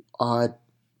odd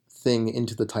thing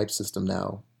into the type system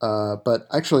now. But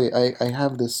actually, I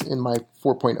have this in my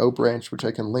 4.0 branch, which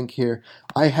I can link here.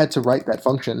 I had to write that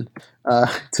function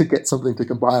to get something to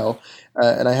compile,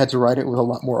 and I had to write it with a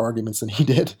lot more arguments than he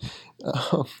did.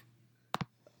 Uh,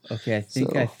 Okay, I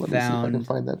think I so let me see if I can found.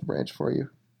 find that branch for you.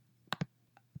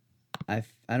 I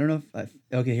don't know if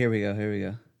okay, here we go. Here we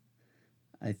go.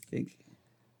 I think.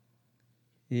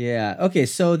 Yeah. Okay.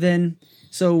 So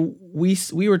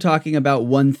we were talking about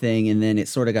one thing, and then it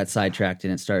sort of got sidetracked,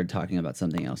 and it started talking about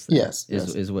something else. Then Yes, yes.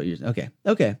 is what you're okay.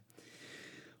 Okay.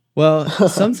 Well,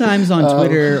 sometimes on um,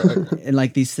 Twitter and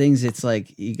like these things, it's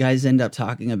like you guys end up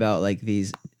talking about like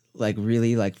these like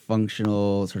really like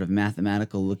functional sort of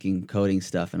mathematical looking coding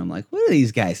stuff, and I'm like, what are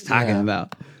these guys talking yeah.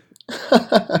 about?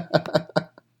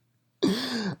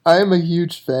 I am a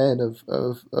huge fan of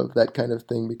that kind of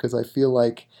thing because I feel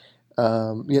like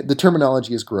yeah, the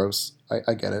terminology is gross.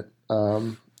 I get it.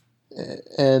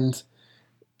 And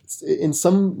in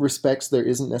some respects, there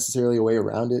isn't necessarily a way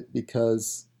around it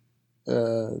because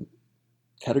uh,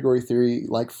 category theory,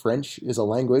 like French, is a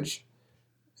language,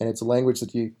 and it's a language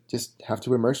that you just have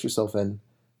to immerse yourself in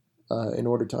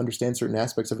order to understand certain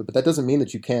aspects of it. But that doesn't mean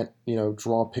that you can't,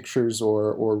 draw pictures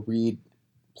or read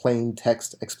plain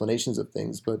text explanations of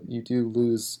things. But you do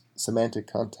lose semantic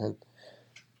content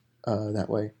that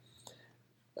way.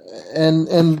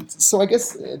 And so I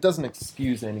guess it doesn't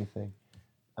excuse anything.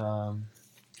 One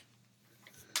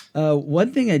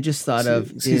thing I just thought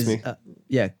of excuse is, me.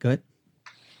 Yeah, go ahead.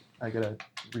 I gotta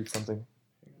read something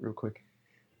real quick.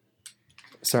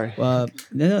 Sorry.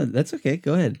 No, that's okay.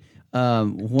 Go ahead.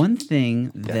 One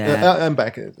thing that I'm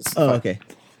back. okay.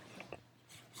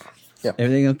 Yeah.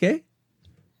 Everything okay?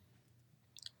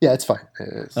 Yeah, it's fine.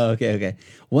 Okay.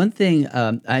 One thing,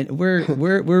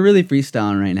 we're really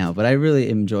freestyling right now, but I really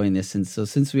am enjoying this. And so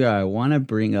since we are, I want to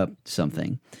bring up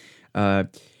something.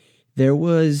 There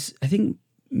was, I think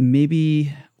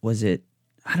maybe was it?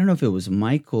 I don't know if it was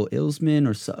Michael Ilsman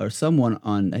or someone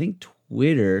on, I think,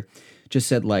 Twitter, just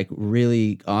said like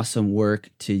really awesome work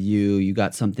to you. You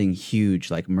got something huge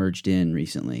like merged in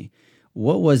recently.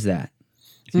 What was that?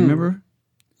 Do you remember?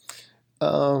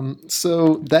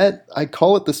 So that I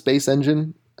call it the Space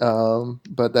Engine,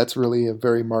 but that's really a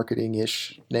very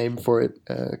marketing-ish name for it,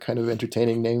 kind of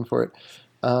entertaining name for it.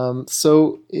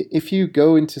 So if you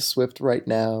go into Swift right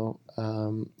now,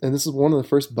 and this is one of the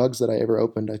first bugs that I ever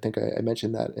opened, I think I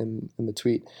mentioned that in the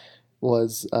tweet,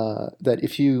 was that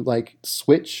if you like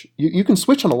switch, you can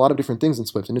switch on a lot of different things in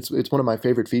Swift, and it's one of my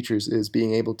favorite features is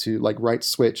being able to like write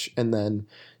switch and then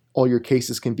all your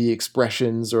cases can be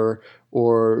expressions or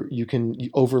you can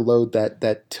overload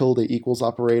that tilde equals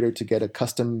operator to get a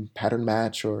custom pattern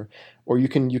match or you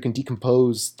can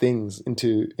decompose things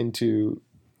into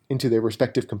their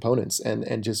respective components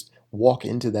and just walk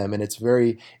into them, and it's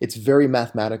very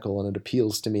mathematical and it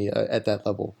appeals to me at that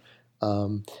level.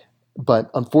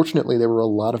 But unfortunately, there were a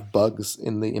lot of bugs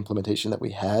in the implementation that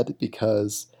we had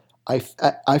because I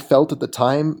felt at the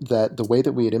time that the way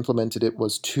that we had implemented it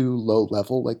was too low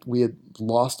level. Like we had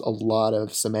lost a lot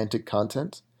of semantic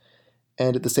content.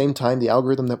 And at the same time, the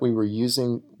algorithm that we were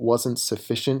using wasn't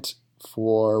sufficient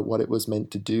for what it was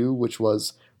meant to do, which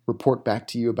was report back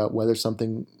to you about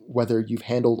whether you've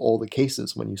handled all the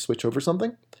cases when you switch over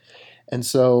something. And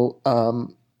so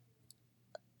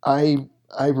I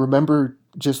remember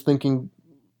just thinking,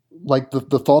 like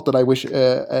the thought that I wish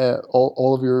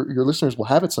all of your listeners will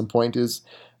have at some point is,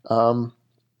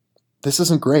 this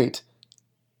isn't great,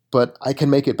 but I can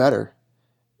make it better.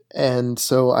 And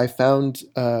so I found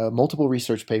multiple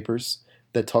research papers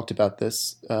that talked about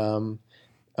this.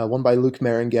 One by Luc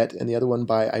Maringuet and the other one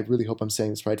by, I really hope I'm saying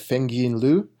this right, Fengyin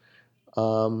Liu.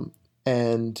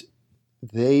 And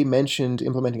they mentioned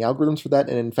implementing algorithms for that.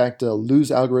 And in fact,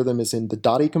 Liu's algorithm is in the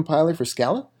Dotty compiler for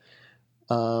Scala.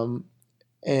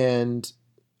 And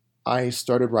I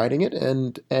started writing it,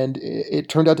 and it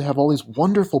turned out to have all these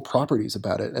wonderful properties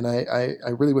about it. And I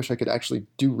really wish I could actually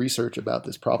do research about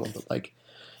this problem, but like,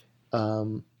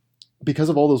 because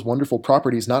of all those wonderful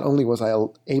properties, not only was I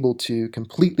able to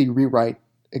completely rewrite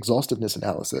exhaustiveness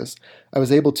analysis, I was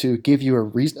able to give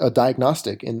you a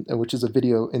diagnostic, which is a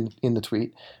video in the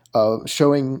tweet,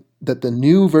 showing that the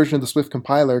new version of the Swift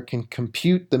compiler can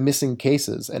compute the missing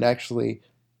cases and actually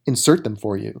insert them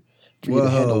for you to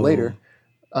handle later.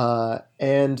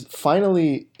 And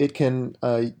finally, it can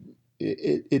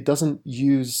it doesn't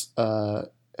use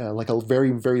like a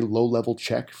very, very low level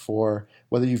check for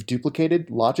whether you've duplicated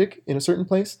logic in a certain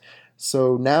place.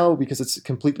 So now, because it's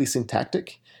completely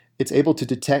syntactic, it's able to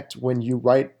detect when you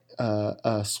write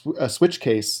a switch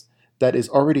case that is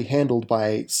already handled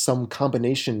by some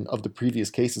combination of the previous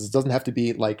cases. It doesn't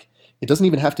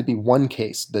even have to be one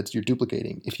case that you're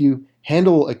duplicating. If you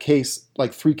handle a case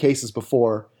like 3 cases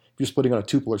before, if you're splitting on a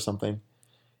tuple or something,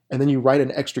 and then you write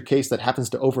an extra case that happens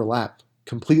to overlap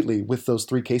completely with those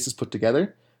 3 cases put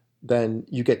together, then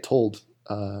you get told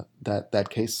that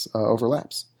case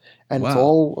overlaps. And It's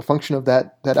all a function of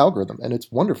that algorithm, and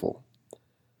it's wonderful.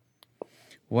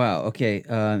 Wow. Okay.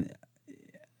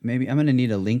 Maybe I'm gonna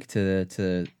need a link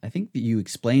to. I think that you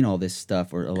explain all this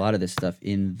stuff or a lot of this stuff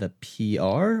in the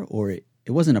PR, or it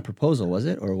wasn't a proposal, was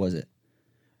it, or was it?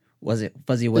 Was it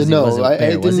Fuzzy? No,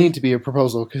 it didn't need to be a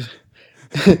proposal because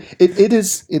it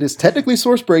is technically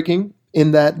source breaking in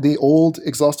that the old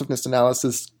exhaustiveness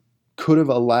analysis could have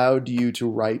allowed you to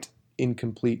write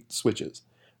incomplete switches,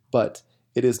 but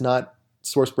it is not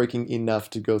source breaking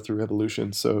enough to go through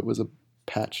evolution. So it was a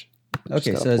patch.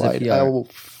 Okay, so as a PR, I will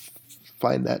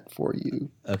find that for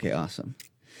you. Okay, awesome.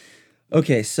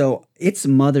 Okay, so it's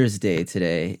Mother's Day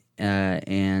today,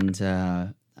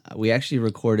 and we actually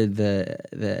recorded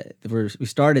we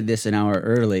started this an hour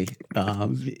early.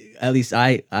 At least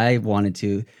I wanted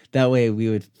to. That way we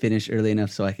would finish early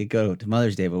enough so I could go to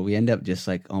Mother's Day. But we end up just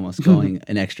like almost going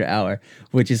an extra hour,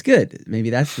 which is good. Maybe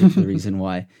that's the reason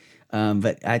why.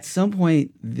 But at some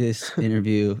point, this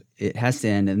interview it has to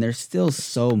end, and there's still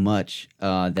so much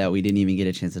that we didn't even get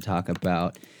a chance to talk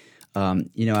about.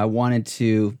 I wanted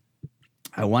to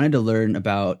learn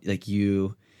about like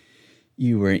you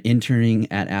were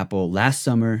interning at Apple last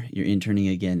summer. You're interning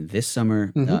again this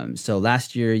summer. So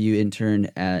last year you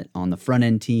interned on the front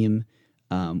end team.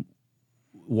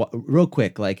 Real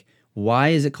quick, like why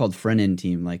is it called front end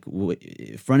team? Like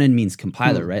front end means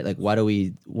compiler, right? Like why do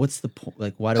we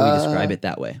describe it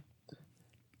that way?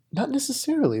 Not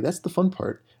necessarily. That's the fun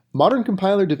part. Modern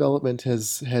compiler development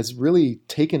has really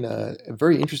taken a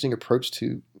very interesting approach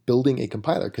to building a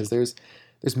compiler because there's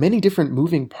many different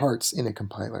moving parts in a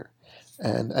compiler.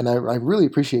 And I really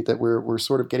appreciate that we're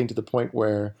sort of getting to the point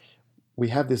where we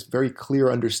have this very clear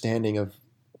understanding of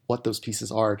what those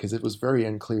pieces are, because it was very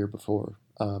unclear before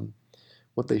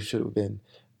what they should have been.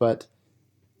 But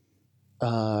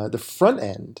the front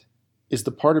end is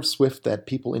the part of Swift that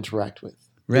people interact with.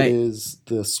 Right. It is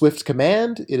the Swift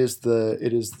command. It is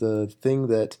the thing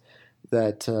that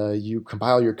you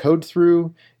compile your code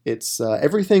through. It's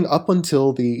everything up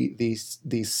until the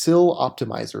SIL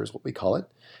optimizer is what we call it.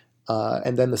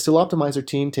 And then the SIL optimizer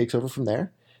team takes over from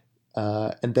there.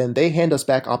 And then they hand us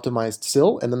back optimized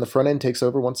SIL, and then the front end takes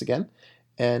over once again.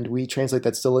 And we translate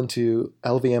that SIL into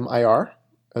LVM IR,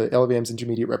 LVM's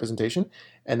intermediate representation.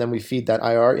 And then we feed that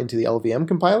IR into the LVM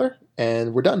compiler,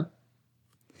 and we're done.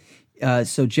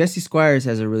 So Jesse Squires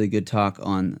has a really good talk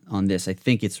on this. I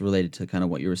think it's related to kind of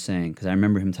what you were saying, because I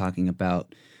remember him talking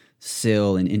about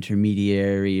SIL and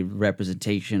intermediary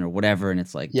representation or whatever, and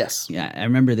it's like, yes, yeah, I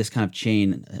remember this kind of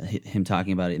chain, him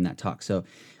talking about it in that talk. So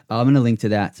I'm going to link to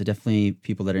that, so definitely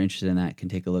people that are interested in that can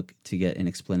take a look to get an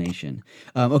explanation.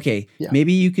 Okay, yeah.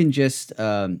 Maybe you can just,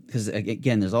 because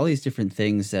again, there's all these different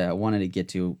things that I wanted to get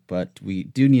to, but we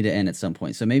do need to end at some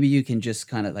point. So maybe you can just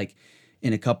kind of like,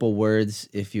 in a couple words,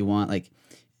 if you want, like,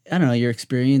 I don't know, your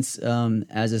experience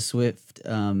as a Swift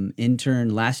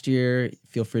intern last year.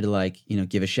 Feel free to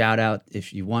give a shout out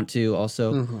if you want to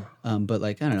also. Mm-hmm. But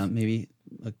I don't know, maybe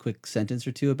a quick sentence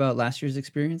or two about last year's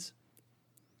experience.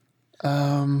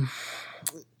 My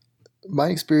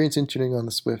experience interning on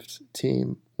the Swift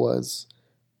team was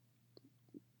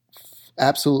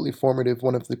absolutely formative.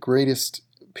 One of the greatest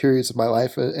periods of my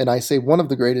life. And I say one of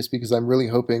the greatest because I'm really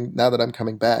hoping now that I'm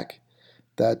coming back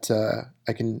that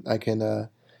I can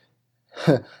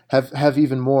have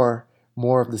even more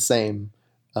of the same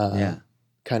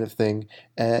kind of thing,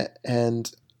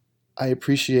 and I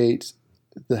appreciate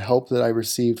the help that I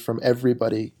received from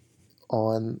everybody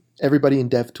in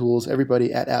DevTools,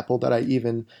 everybody at Apple that I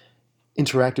even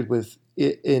interacted with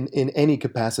in any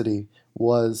capacity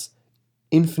was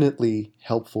infinitely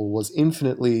helpful, was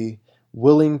infinitely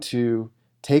willing to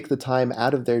take the time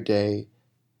out of their day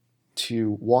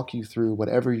to walk you through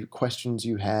whatever questions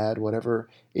you had, whatever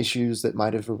issues that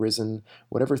might have arisen,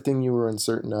 whatever thing you were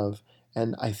uncertain of.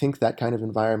 And I think that kind of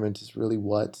environment is really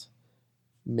what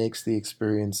makes the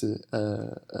experience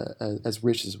as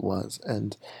rich as it was.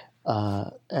 And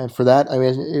for that, I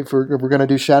mean, if we're going to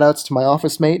do shout outs to my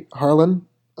office mate, Harlan,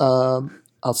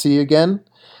 I'll see you again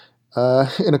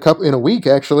in a week,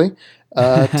 actually,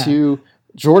 to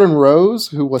Jordan Rose,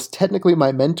 who was technically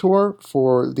my mentor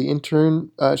for the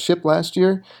internship last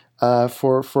year,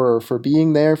 for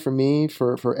being there for me,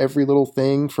 for every little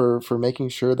thing, for making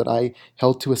sure that I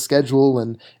held to a schedule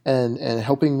and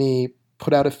helping me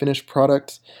put out a finished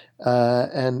product,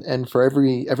 and for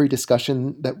every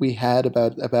discussion that we had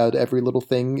about every little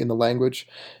thing in the language,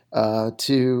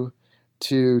 to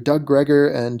Doug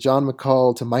Greger and John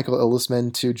McCall, to Michael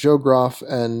Illisman, to Joe Groff,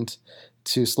 and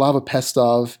to Slava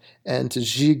Pestov, and to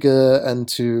Giga, and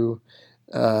to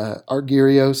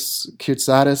Argyrios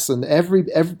Koutsadis, and every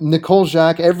Nicole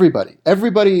Jacques,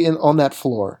 everybody on that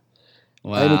floor.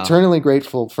 Wow. I'm eternally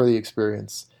grateful for the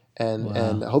experience,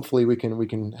 and hopefully we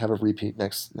can have a repeat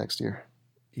next year.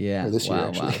 Yeah. Or this year,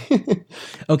 actually. Wow.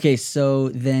 Okay, so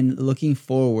then looking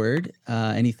forward,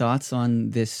 any thoughts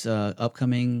on this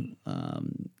upcoming?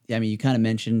 I mean, you kind of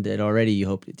mentioned it already. You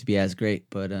hope it to be as great,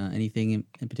 but anything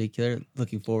in particular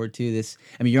looking forward to this?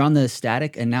 I mean, you're on the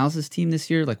static analysis team this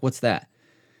year. Like, what's that?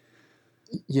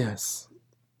 Yes,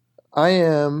 I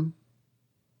am.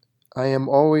 I am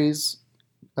always.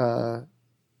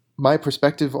 My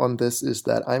perspective on this is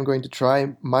that I'm going to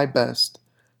try my best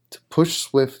to push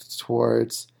Swift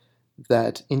towards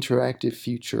that interactive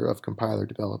future of compiler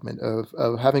development,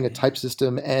 of having a type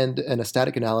system and a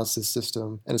static analysis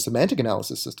system and a semantic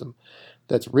analysis system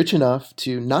that's rich enough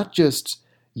to not just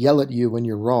yell at you when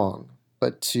you're wrong,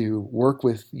 but to work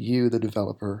with you, the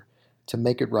developer, to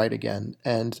make it right again,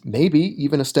 and maybe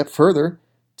even a step further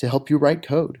to help you write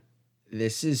code.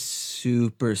 This is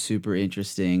super, super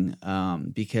interesting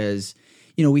because,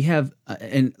 we have,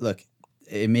 and look,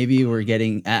 maybe we're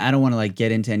getting, I don't want to like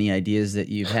get into any ideas that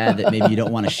you've had that maybe you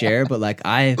don't want to share, but like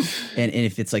and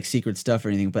if it's like secret stuff or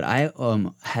anything, but I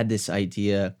had this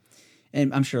idea,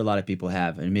 and I'm sure a lot of people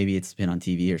have, and maybe it's been on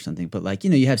TV or something, but like,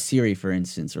 you have Siri, for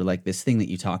instance, or like this thing that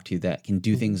you talk to that can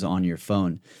do things on your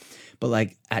phone. But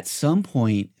like at some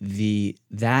point,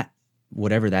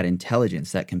 whatever that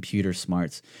intelligence, that computer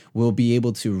smarts, will be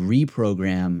able to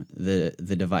reprogram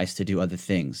the device to do other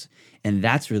things. And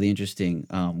that's really interesting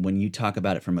when you talk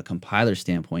about it from a compiler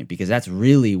standpoint, because that's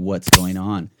really what's going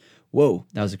on. Whoa,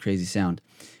 that was a crazy sound.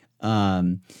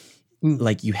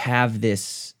 Like you have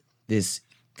this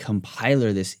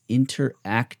compiler, this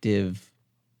interactive,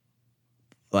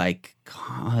 like,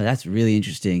 that's really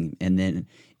interesting. And then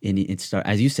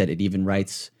as you said, it even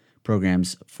writes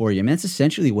programs for you. I mean, that's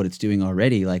essentially what it's doing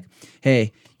already. Like,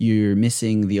 hey, you're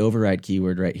missing the override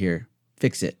keyword right here.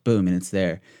 Fix it. Boom, and it's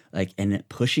there. Like, and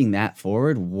pushing that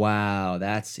forward. Wow,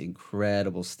 that's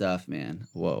incredible stuff, man.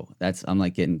 Whoa, I'm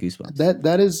like getting goosebumps.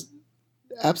 That is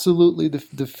absolutely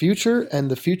the future,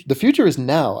 and the future is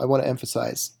now. I want to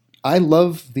emphasize. I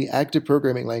love the active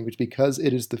programming language because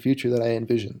it is the future that I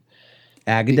envision.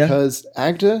 Agda? Because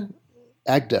Agda,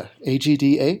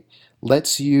 AGDA,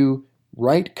 lets you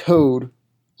write code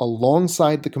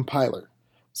alongside the compiler.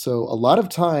 So a lot of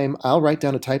time, I'll write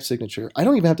down a type signature. I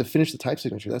don't even have to finish the type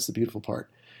signature. That's the beautiful part.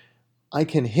 I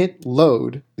can hit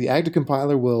load. The Agda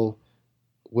compiler will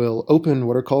open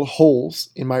what are called holes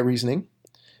in my reasoning,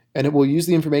 and it will use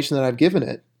the information that I've given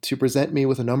it to present me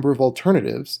with a number of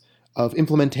alternatives of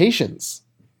implementations.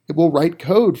 It will write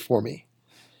code for me.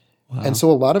 Wow. And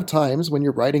so a lot of times when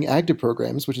you're writing Agda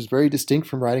programs, which is very distinct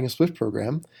from writing a Swift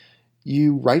program,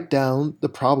 you write down the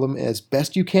problem as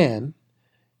best you can,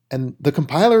 and the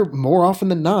compiler, more often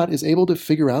than not, is able to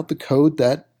figure out the code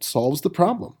that solves the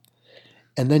problem.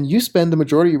 And then you spend the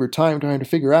majority of your time trying to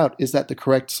figure out, is that the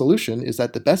correct solution? Is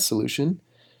that the best solution?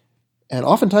 And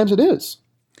oftentimes it is,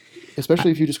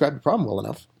 especially if you describe the problem well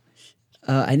enough.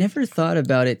 I never thought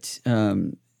about it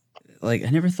I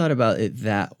never thought about it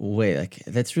that way. Like,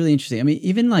 that's really interesting. I mean,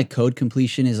 even like code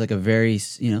completion is like a very,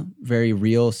 very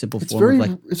real, simple form of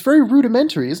like. It's very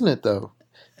rudimentary, isn't it, though?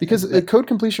 Because code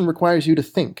completion requires you to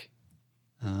think.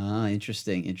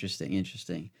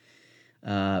 Interesting.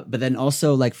 But then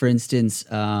also, like, for instance,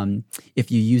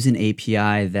 if you use an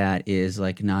API that is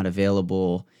like not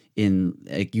available in,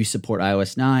 like, you support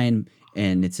iOS 9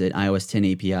 and it's an iOS 10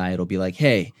 API, it'll be like,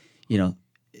 hey,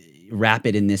 wrap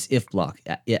it in this if block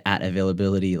at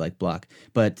availability like block.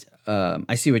 But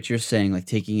I see what you're saying, like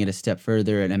taking it a step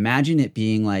further, and imagine it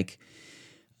being like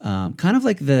kind of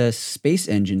like the space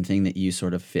engine thing that you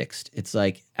sort of fixed. It's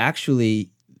like,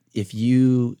 actually, if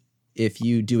you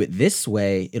do it this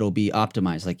way, it'll be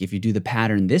optimized. Like if you do the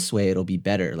pattern this way, it'll be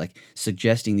better, like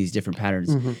suggesting these different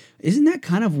patterns. Mm-hmm. Isn't that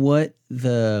kind of what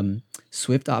the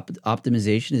Swift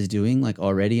optimization is doing, like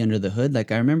already under the hood?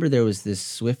 Like I remember there was this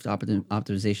Swift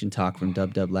optimization talk from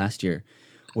Dub last year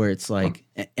where it's like,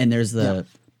 and there's the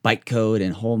bytecode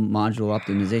and whole module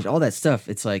optimization, all that stuff.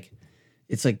 It's like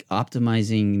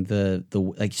optimizing the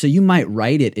like, so you might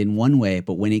write it in one way,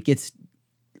 but when it gets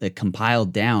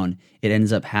compiled down, it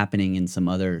ends up happening in some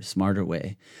other smarter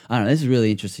way. I don't know. This is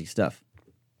really interesting stuff.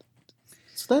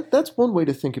 So that's one way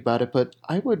to think about it, but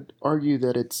I would argue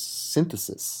that it's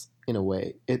synthesis in a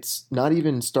way. It's not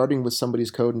even starting with somebody's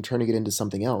code and turning it into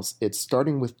something else. It's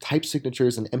starting with type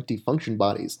signatures and empty function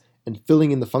bodies and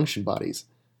filling in the function bodies.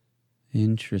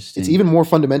 Interesting. It's even more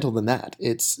fundamental than that.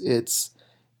 This is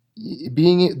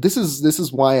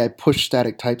why I push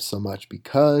static types so much,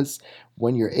 because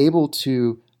when you're able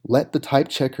to let the type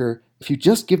checker, if you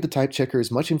just give the type checker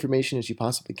as much information as you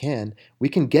possibly can, we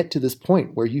can get to this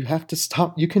point where you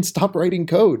can stop writing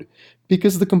code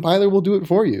because the compiler will do it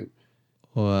for you.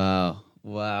 Wow.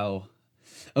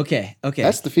 Okay.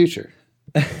 That's the future.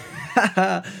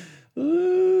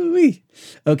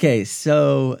 Okay,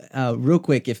 so real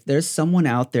quick, if there's someone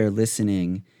out there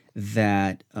listening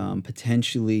that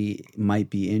potentially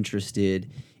might be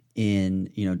interested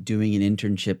in doing an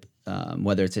internship,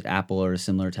 whether it's at Apple or a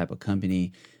similar type of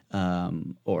company,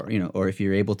 or or if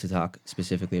you're able to talk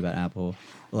specifically about Apple,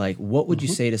 like what would you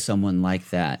say to someone like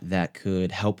that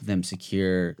could help them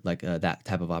secure like that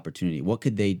type of opportunity? What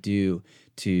could they do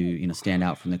to stand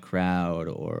out from the crowd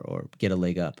or get a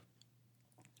leg up?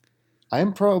 I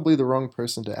am probably the wrong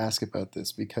person to ask about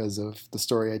this because of the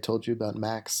story I told you about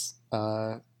Max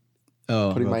Oh,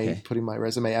 okay. putting my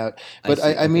resume out. I But see.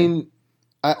 I Okay. mean,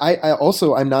 I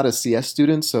also I'm not a CS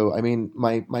student, so I mean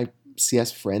my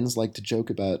CS friends like to joke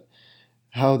about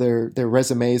how their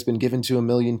resume has been given to a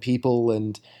million people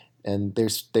and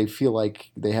they feel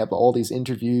like they have all these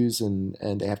interviews and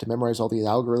they have to memorize all these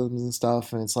algorithms and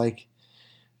stuff, and it's like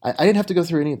I didn't have to go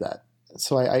through any of that,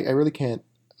 so I really can't.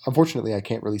 Unfortunately, I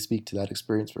can't really speak to that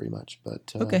experience very much,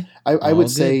 but Okay. I All would good.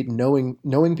 say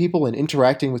knowing people and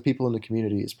interacting with people in the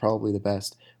community is probably the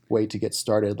best way to get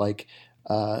started. Like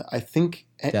I think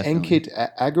Definitely.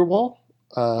 Ankit Agarwal,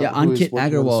 Yeah, who is Ankit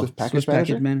working on the Agarwal, Swift Swiss package package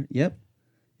manager. man. Yep.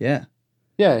 Yeah.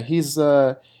 Yeah, he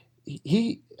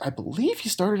I believe he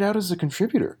started out as a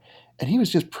contributor, and he was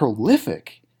just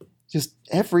prolific. Just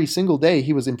every single day,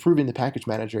 he was improving the package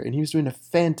manager, and he was doing a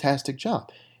fantastic job.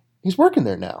 He's working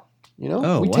there now. You know,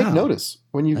 Oh, we take wow. notice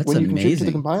That's when you contribute to the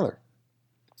amazing. compiler.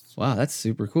 Wow, that's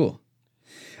super cool.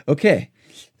 Okay.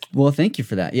 Well, thank you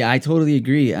for that. Yeah, I totally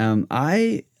agree.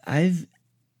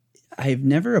 I've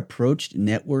never approached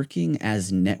networking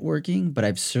as networking, but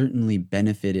I've certainly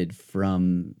benefited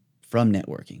from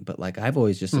networking. But like I've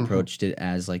always just Hmm. approached it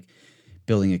as like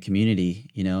building a community,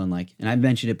 and I've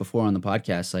mentioned it before on the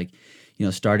podcast, like,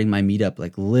 starting my meetup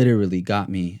like literally got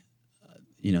me,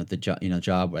 the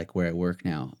job like where I work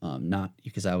now. Not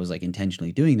because I was like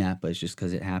intentionally doing that, but it's just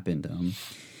because it happened.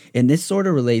 And this sort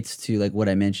of relates to like what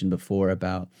I mentioned before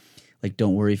about like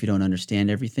don't worry if you don't understand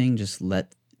everything, just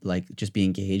be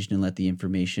engaged and let the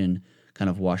information kind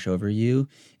of wash over you.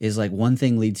 Is like one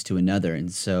thing leads to another.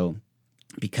 And so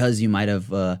because you might have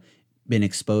been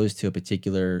exposed to a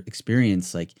particular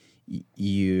experience, like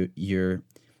you're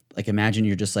like, imagine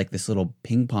you're just like this little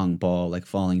ping pong ball like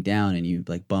falling down, and you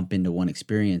like bump into one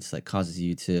experience like causes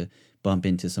you to bump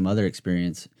into some other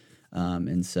experience.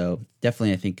 And so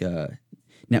definitely I think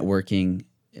networking,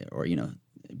 or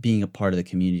being a part of the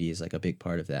community is like a big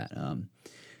part of that.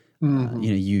 Hmm.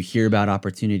 You hear about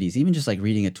opportunities, even just like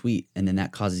reading a tweet, and then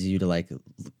that causes you to like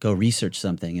go research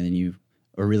something, and then you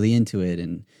are really into it.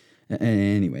 And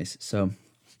anyways, so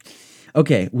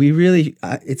okay, we really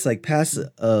it's like past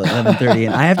 11:30,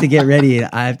 and I have to get ready. And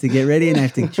I have to get ready, and I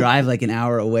have to drive like an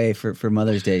hour away for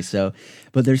Mother's Day. So,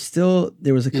 but there was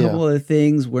a Yeah. couple other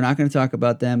things we're not going to talk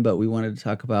about them, but we wanted to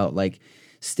talk about like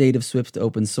state of Swift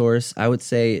open source. I would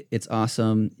say it's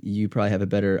awesome. You probably have a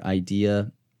better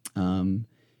idea. Um,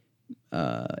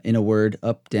 in a word,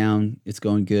 up, down, it's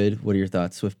going good. What are your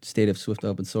thoughts? State of Swift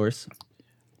open source.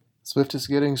 Swift is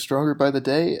getting stronger by the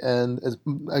day, and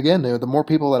again, the more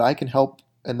people that I can help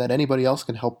and that anybody else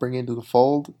can help bring into the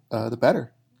fold, the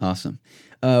better. Awesome.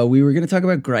 We were going to talk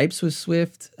about gripes with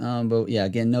Swift, but yeah,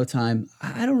 again, no time.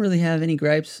 I don't really have any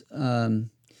gripes.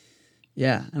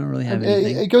 Yeah, I don't really have And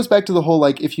anything. it goes back to the whole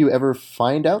like, if you ever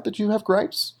find out that you have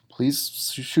gripes, please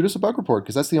shoot us a bug report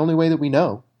because that's the only way that we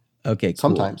know. Okay, cool.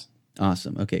 Sometimes.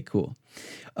 Awesome. Okay, cool.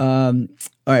 All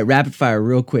right, rapid fire,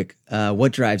 real quick.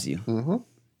 What drives you? Hmm.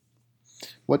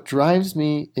 What drives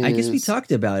me I guess we is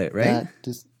talked about it, right?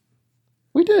 that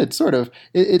we did sort of.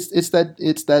 It's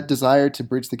that desire to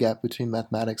bridge the gap between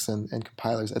mathematics and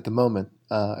compilers at the moment.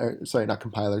 Or, sorry, not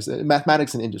compilers,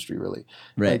 mathematics and industry really.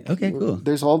 Right. Like Okay, cool.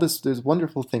 there's all this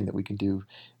wonderful thing that we can do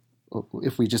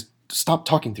if we just stop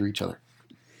talking through each other.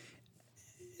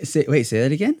 Say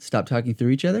that again. Stop talking through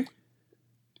each other.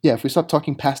 Yeah, if we stop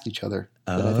talking past each other,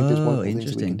 then I think there's Oh, wonderful things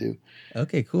that we can interesting. do.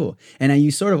 Okay, cool. And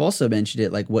you sort of also mentioned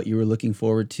it, like what you were looking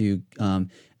forward to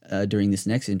during this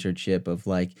next internship of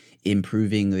like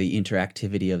improving the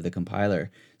interactivity of the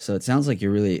compiler. So it sounds like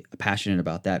you're really passionate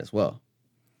about that as well.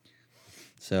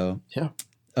 So, Yeah.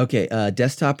 okay,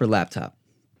 desktop or laptop?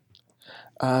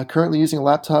 Currently using a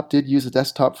laptop. Did use a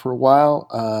desktop for a while.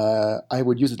 I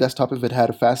would use a desktop if it had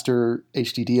a faster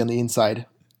HDD on the inside,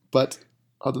 but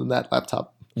other than that,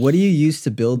 laptop. What do you use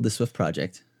to build the Swift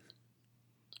project?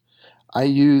 I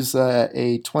use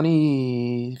a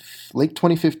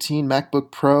 2015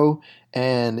 MacBook Pro,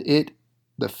 and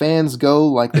the fans go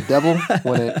like the devil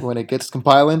when it gets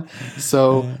compiling.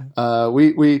 So I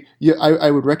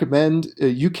would recommend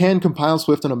you can compile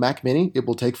Swift on a Mac Mini. It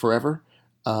will take forever,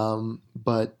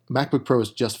 but MacBook Pro is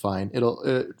just fine.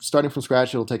 It'll starting from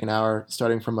scratch, it'll take an hour.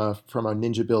 Starting from a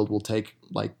Ninja build will take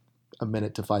like a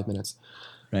minute to 5 minutes.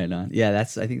 Right on. Yeah, I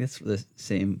think that's the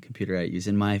same computer I use,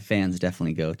 and my fans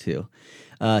definitely go too.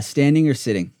 Standing or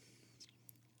sitting?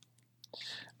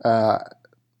 Uh,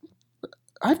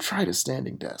 I've tried a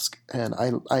standing desk, and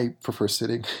I prefer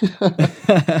sitting.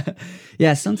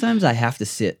 Yeah, sometimes I have to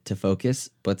sit to focus,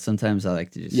 but sometimes I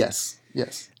like to just.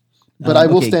 Yes. But I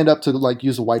will Okay. stand up to like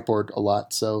use a whiteboard a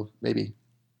lot, so maybe.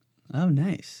 Oh,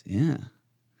 nice. Yeah.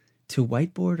 To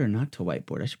whiteboard or not to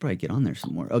whiteboard? I should probably get on there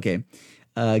some more. Okay.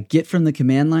 Get from the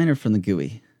command line or from the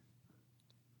GUI?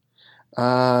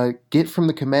 Get from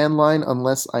the command line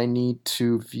unless I need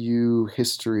to view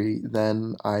history,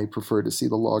 then I prefer to see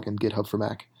the log in GitHub for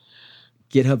Mac.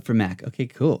 GitHub for Mac. Okay,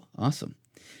 cool. Awesome.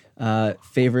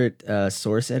 Favorite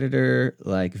source editor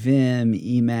like Vim,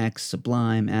 Emacs,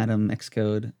 Sublime, Atom,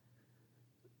 Xcode?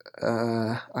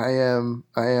 I am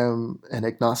an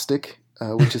agnostic,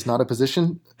 which is not a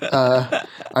position.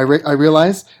 I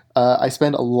realize I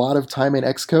spend a lot of time in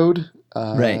Xcode,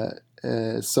 Right.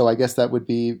 so I guess that would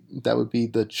be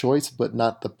the choice, but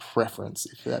not the preference,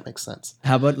 if that makes sense.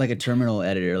 How about like a terminal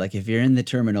editor? Like if you're in the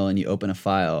terminal and you open a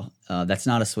file, that's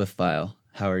not a Swift file.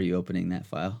 How are you opening that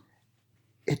file?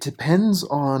 It depends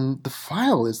on the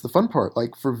file is the fun part.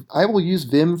 Like I will use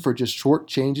Vim for just short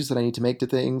changes that I need to make to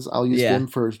things. I'll use Yeah. Vim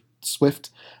for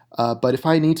Swift. But if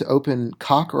I need to open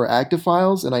Coq or Agda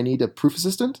files and I need a proof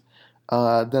assistant,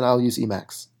 then I'll use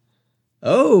Emacs.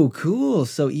 Oh, cool.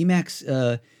 So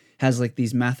Emacs has like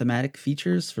these mathematic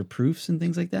features for proofs and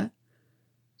things like that?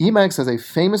 Emacs has a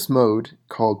famous mode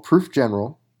called Proof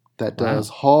General that Wow. does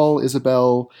Hall,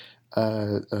 Isabelle,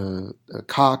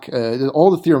 Coq,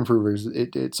 all the theorem provers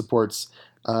it supports.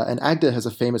 And Agda has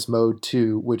a famous mode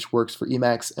too, which works for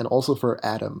Emacs and also for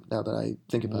Atom. Now that I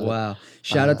think about it, Wow.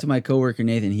 Shout out to my coworker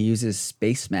Nathan. He uses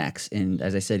SpaceMax, and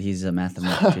as I said, he's a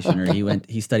mathematician or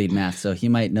he studied math, so he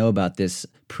might know about this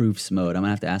proofs mode. I'm gonna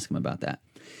have to ask him about that.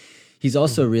 He's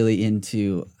also really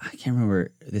into, I can't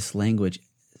remember this language,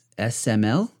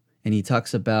 SML, and he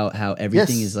talks about how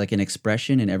everything Yes. is like an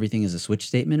expression and everything is a switch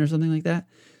statement or something like that.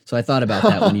 So I thought about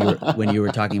that when you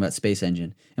were talking about Space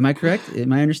Engine. Am I correct?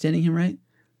 Am I understanding him right?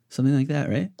 Something like that,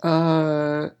 right?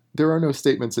 There are no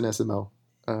statements in SML.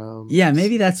 Yeah,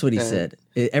 maybe that's what he and said.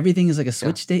 Everything is like a yeah.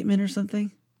 switch statement or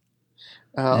something.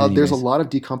 There's a Anyways, lot of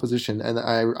decomposition, and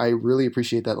I really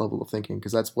appreciate that level of thinking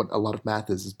because that's what a lot of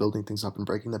math is building things up and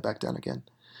breaking them back down again.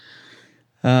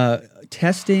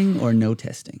 testing or no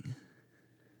testing?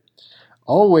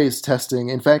 Always testing,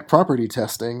 in fact, property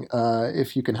testing,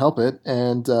 if you can help it,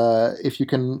 and if you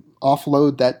can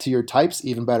offload that to your types,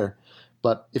 even better.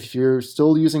 But if you're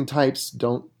still using types,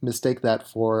 don't mistake that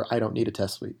for I don't need a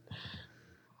test suite.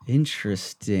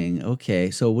 Interesting.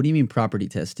 Okay, so what do you mean property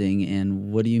testing,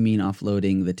 and what do you mean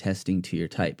offloading the testing to your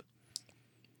type?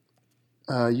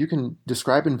 You can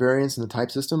describe invariants in the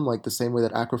type system like the same way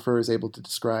that Aquifer is able to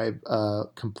describe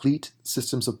complete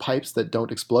systems of pipes that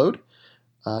don't explode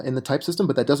in the type system,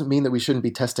 but that doesn't mean that we shouldn't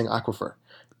be testing Aquifer.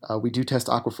 We do test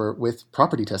Aquifer with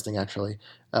property testing, actually.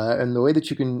 And the way that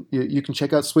you can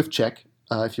check out SwiftCheck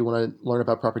if you want to learn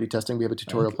about property testing. We have a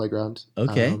tutorial playground.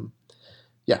 Okay.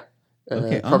 Yeah.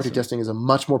 Okay, Property awesome. testing is a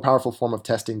much more powerful form of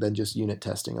testing than just unit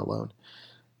testing alone.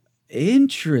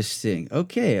 Interesting.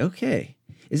 Okay.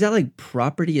 Is that like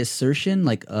property assertion?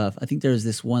 Like, I think there's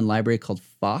this one library called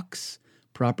Fox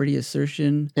property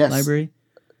assertion Yes. library.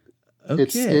 Okay.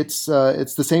 It's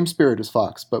the same spirit as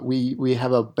Fox, but we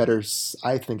have a better.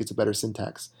 I think it's a better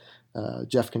syntax.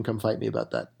 Jeff can come fight me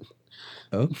about that.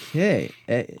 Okay.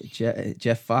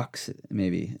 Jeff Fox,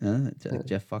 maybe.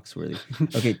 Jeff Foxworthy.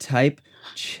 Okay, type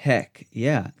check.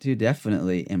 Yeah, dude,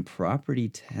 definitely. And property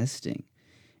testing.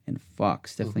 And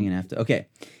Fox, definitely gonna have to. Okay.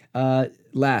 The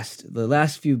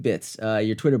last few bits.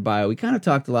 Your Twitter bio. We kind of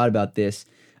talked a lot about this.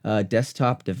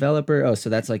 Desktop developer. Oh, so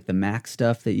that's like the Mac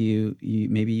stuff that you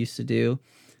maybe used to do,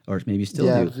 or maybe you still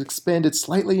Yeah, do. I've expanded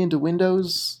slightly into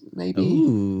Windows, maybe.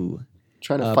 Ooh.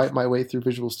 Trying to fight my way through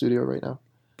Visual Studio right now.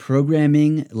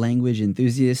 Programming language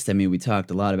enthusiast. I mean, we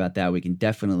talked a lot about that. We can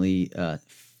definitely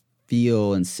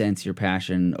feel and sense your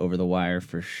passion over the wire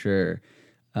for sure.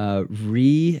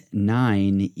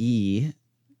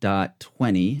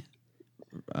 Re9e.20.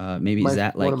 Maybe is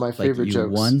that like one of my favorite you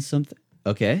jokes. won something?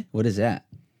 Okay, what is that?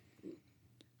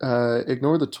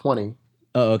 Ignore the 20.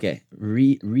 Oh, okay.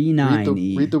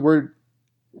 Re9e. Read the word.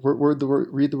 Read the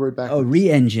word backwards. Oh,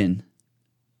 re-engine.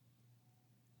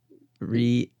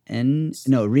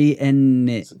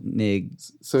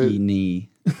 Re-enigini.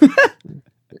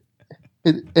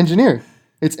 Engineer.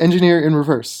 It's engineer in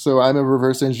reverse. So I'm a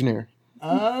reverse engineer.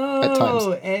 Oh, At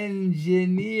times.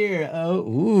 engineer. Oh,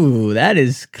 ooh, that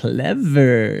is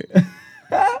clever.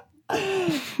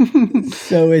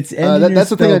 So it's engineer that's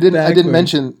the thing I spelled didn't backwards.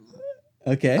 mention.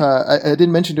 Okay. I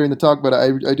didn't mention during the talk, but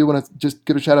I do want to just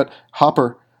give a shout out.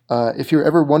 Hopper. If you're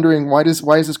ever wondering why is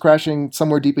this crashing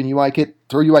somewhere deep in UIKit,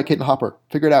 throw UIKit in Hopper.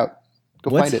 Figure it out.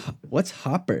 Go find it. What's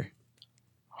Hopper?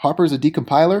 Hopper is a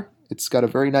decompiler. It's got a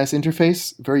very nice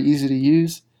interface, very easy to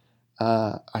use.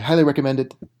 I highly recommend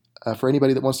it for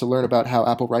anybody that wants to learn about how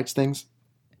Apple writes things.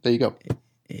 There you go.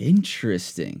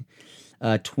 Interesting.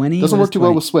 20 doesn't what work is too 20?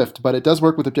 well with Swift, but it does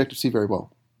work with Objective-C very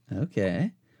well.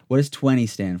 Okay. What does 20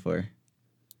 stand for?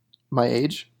 My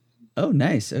age. Oh,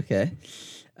 nice. Okay.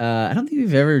 I don't think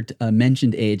we've ever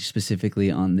mentioned age specifically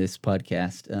on this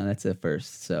podcast. That's a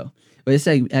first. So, but it's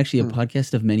actually a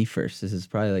podcast of many firsts. This is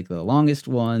probably like the longest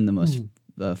one, the most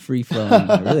free flowing.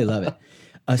 I really love it.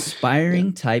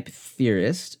 Aspiring type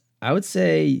theorist. I would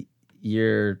say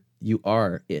you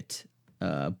are it.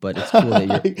 But it's cool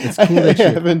that I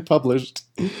haven't published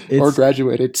or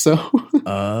graduated, so.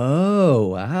 Oh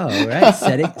wow! All right,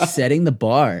 setting the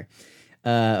bar.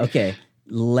 Okay,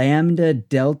 Lambda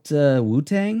Delta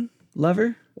Wu-Tang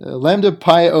lover. Lambda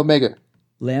Pi Omega.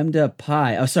 Lambda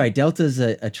Pi. Oh, sorry, Delta's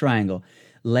a triangle.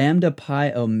 Lambda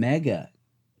Pi Omega.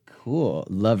 Cool,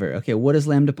 lover. Okay, what does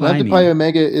Lambda Pi mean?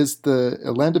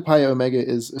 Lambda Pi Omega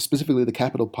is specifically the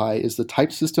capital Pi is the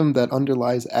type system that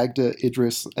underlies Agda,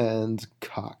 Idris, and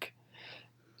Coq.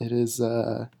 It is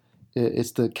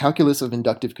it's the calculus of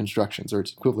inductive constructions, or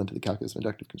it's equivalent to the calculus of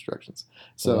inductive constructions.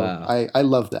 So wow. I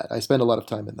love that. I spend a lot of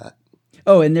time in that.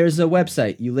 Oh, and there's a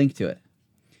website. You link to it.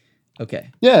 Okay.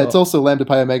 Yeah, It's also Lambda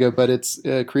Pi Omega, but it's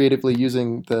creatively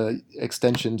using the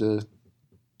extension to.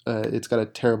 It's got a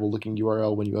terrible looking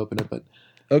URL when you open it, but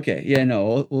okay, yeah,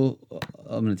 no,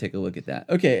 I'm gonna take a look at that.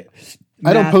 Okay,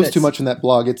 I don't post too much in that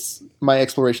blog. It's my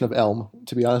exploration of Elm,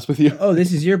 to be honest with you. Oh,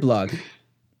 this is your blog.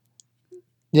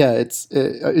 Yeah, it's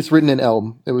written in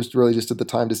Elm. It was really just at the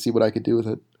time to see what I could do with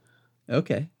it.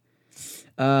 Okay.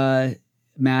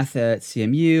 Math at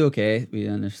CMU. Okay, we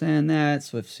understand that.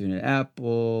 Swift soon at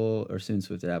Apple, or soon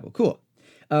Swift at Apple. Cool.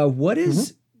 What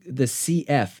is the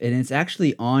CF? And it's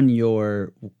actually on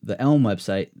the Elm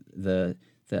website, the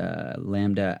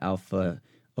Lambda Alpha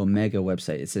Omega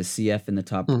website. It says CF in the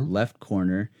top left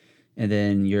corner, and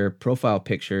then your profile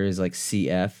picture is like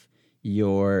CF.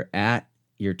 Your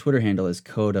Twitter handle is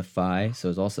Codify, so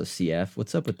it's also CF.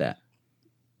 What's up with that?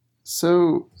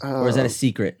 So, or is that a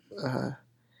secret?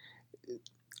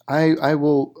 I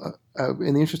will,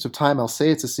 in the interest of time, I'll say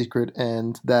it's a secret,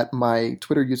 and that my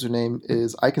Twitter username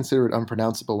is. I consider it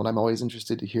unpronounceable, and I'm always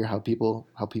interested to hear how people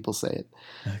say it.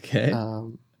 Okay.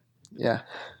 Yeah.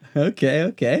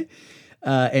 Okay.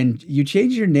 And you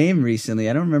changed your name recently.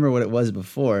 I don't remember what it was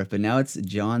before, but now it's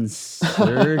John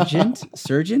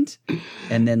Surgent,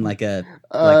 and then like a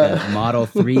Model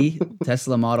 3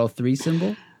 Tesla Model 3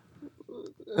 symbol.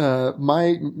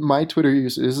 My Twitter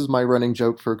user. This is my running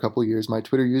joke for a couple of years. My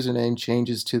Twitter username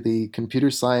changes to the computer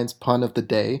science pun of the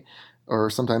day, or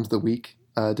sometimes the week,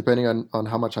 depending on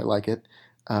how much I like it.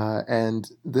 And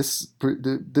this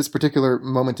particular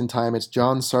moment in time, it's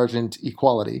John Sargent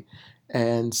Equality.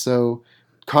 And so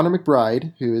Connor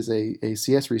McBride, who is a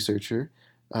CS researcher,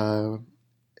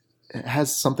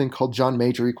 has something called John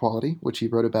Major Equality, which he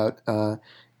wrote about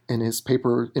in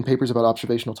papers about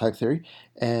observational type theory.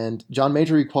 And John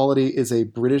Major Equality is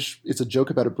it's a joke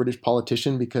about a British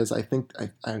politician, because I think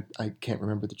I can't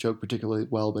remember the joke particularly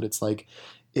well, but it's like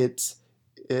it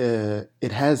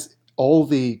has all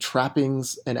the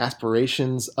trappings and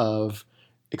aspirations of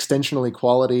extensional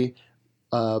equality,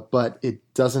 but it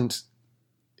doesn't.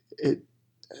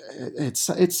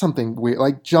 It's something weird.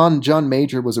 Like John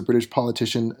Major was a British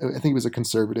politician. I think he was a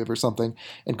conservative or something,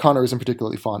 and Connor isn't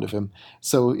particularly fond of him.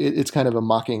 So it's kind of a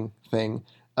mocking thing.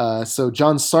 So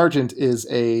John Sargent is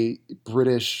a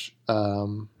British.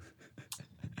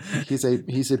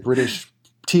 He's a British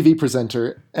TV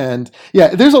presenter, and yeah,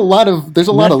 there's a lot of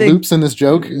loops in this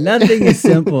joke. Nothing is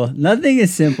simple. Nothing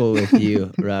is simple with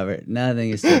you, Robert. Nothing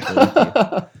is simple with you.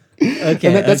 Okay,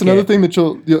 and that's another thing that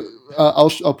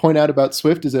I'll point out about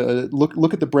Swift is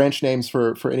look at the branch names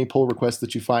for any pull requests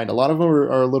that you find. A lot of them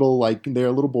are a little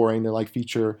boring. They're like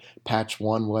feature patch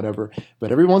 1 whatever.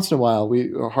 But every once in a while,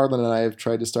 Harlan and I have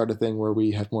tried to start a thing where we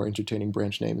have more entertaining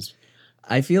branch names.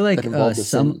 I feel like that involve the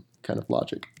same kind of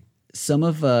logic. Some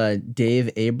of Dave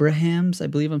Abrahams, I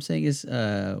believe I'm saying his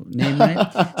name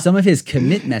right. Some of his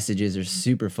commit messages are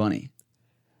super funny.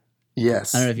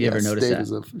 Yes. I don't know if you ever noticed Dave that.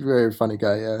 is a very funny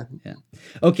guy, yeah. Yeah.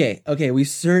 Okay, we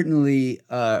certainly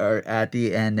are at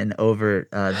the end and over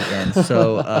the end.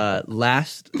 So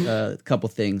last couple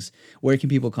things. Where can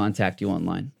people contact you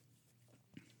online?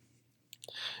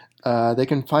 They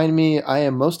can find me. I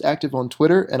am most active on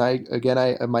Twitter, and my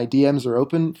DMs are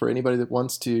open for anybody that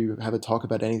wants to have a talk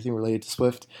about anything related to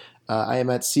Swift. I am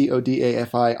at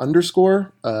CODAFI_.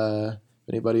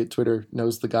 Anybody at Twitter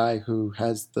knows the guy who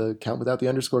has the account without the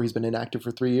underscore. He's been inactive for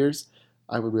 3 years.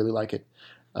 I would really like it.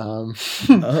 Um,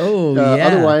 Oh yeah.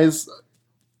 otherwise,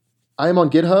 I am on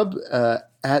GitHub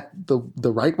at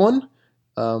the right one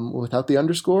without the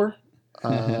underscore,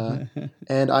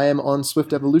 and I am on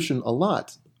Swift Evolution a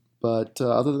lot. But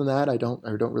other than that, I don't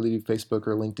really do Facebook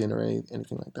or LinkedIn or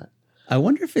anything like that. I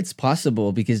wonder if it's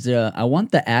possible because I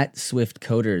want the at Swift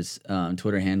Coders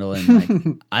Twitter handle, and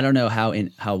like I don't know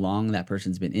how long that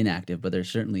person's been inactive, but they're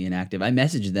certainly inactive. I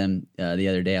messaged them the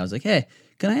other day. I was like, "Hey,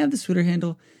 can I have this Twitter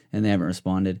handle?" And they haven't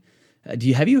responded.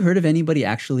 Have you heard of anybody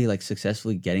actually like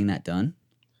successfully getting that done?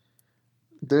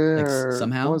 Like There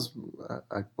somehow? was,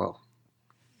 well,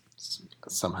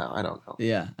 somehow I don't know.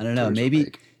 Yeah, I don't know. Twitter's Maybe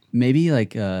opaque. maybe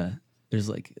like there's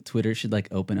like Twitter should like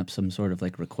open up some sort of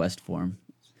like request form,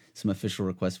 some official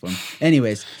request form.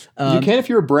 Anyways, You can if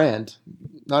you're a brand,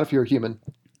 not if you're a human.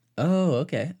 oh,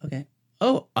 okay, okay.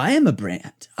 Oh, I am a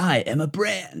brand. I am a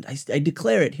brand. I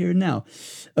declare it here and now.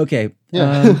 Okay.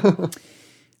 Yeah.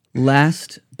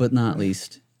 Last but not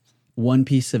least, one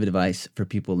piece of advice for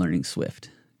people learning Swift.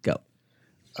 Go.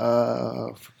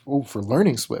 For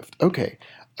learning Swift. Okay.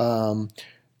 Um,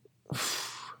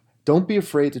 don't be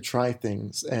afraid to try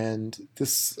things. And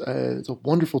this it's a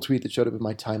wonderful tweet that showed up in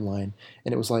my timeline,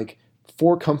 and it was like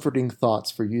four comforting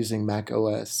thoughts for using Mac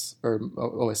OS or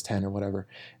OS 10 or whatever.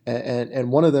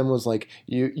 And one of them was like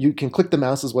you can click the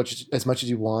mouse as much as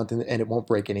you want, and it won't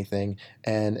break anything.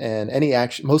 And any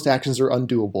action, most actions are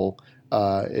undoable.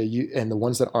 And the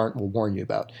ones that aren't will warn you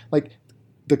about. Like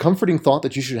the comforting thought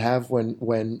that you should have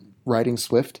when writing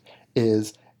Swift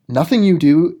is nothing you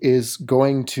do is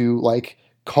going to like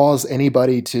cause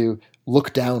anybody to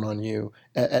look down on you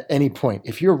at any point.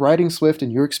 If you're writing Swift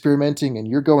and you're experimenting and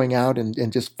you're going out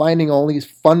and just finding all these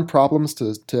fun problems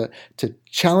to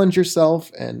challenge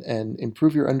yourself and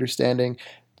improve your understanding,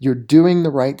 you're doing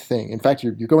the right thing. In fact,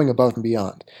 you're going above and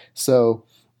beyond. So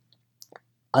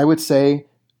I would say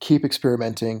keep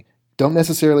experimenting. Don't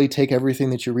necessarily take everything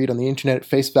that you read on the internet at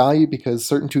face value because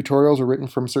certain tutorials are written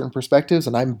from certain perspectives,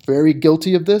 and I'm very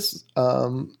guilty of this,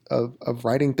 of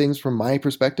writing things from my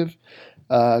perspective.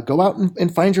 Go out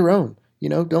and find your own.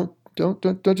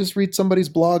 Don't just read somebody's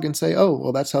blog and say, oh,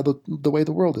 well, that's how the way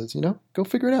the world is. Go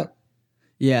figure it out.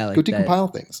 Yeah, Go like that.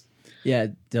 decompile things. Yeah,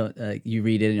 don't you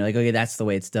read it and you're like, okay, that's the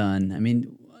way it's done. I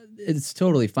mean, it's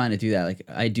totally fine to do that. Like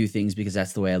I do things because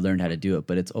that's the way I learned how to do it,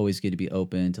 but it's always good to be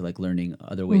open to like learning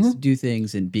other ways to Mm-hmm. do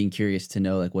things and being curious to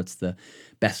know like what's the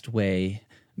best way,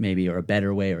 maybe, or a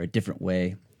better way or a different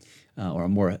way. Or a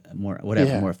more whatever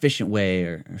Yeah. more efficient way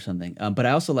or something. But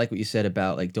I also like what you said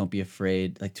about like don't be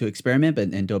afraid like to experiment, but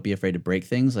and don't be afraid to break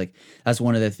things. Like that's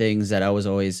one of the things that I was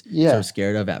always so Yeah.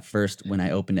 scared of at first when I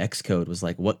opened Xcode was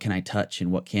like what can I touch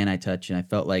and what can I touch, and I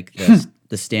felt like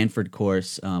the Stanford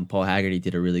course, Paul Haggerty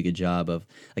did a really good job of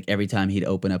like every time he'd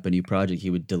open up a new project,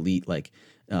 he would delete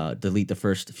the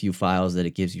first few files that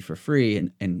it gives you for free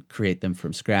and create them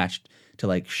from scratch to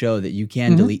like show that you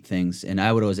can Mm-hmm. delete things. And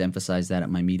I would always emphasize that at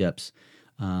my meetups.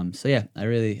 So yeah, I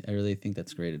really think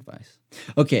that's great advice.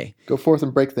 Okay. Go forth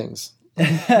and break things.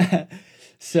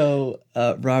 So,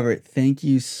 Robert, thank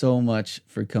you so much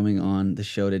for coming on the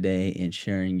show today and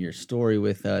sharing your story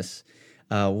with us.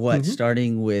 Mm-hmm.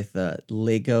 Starting with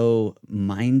Lego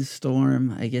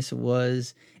Mindstorm, I guess it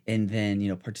was, and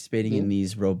then participating Yeah. in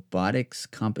these robotics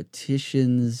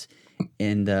competitions,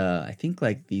 and I think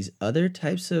like these other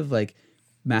types of like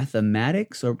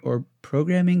mathematics or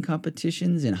programming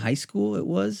competitions in high school. It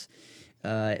was,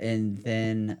 and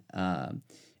then.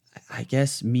 I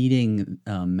guess meeting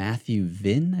Matthew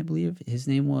Vinn, I believe his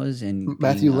name was, and being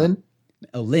Matthew Lin.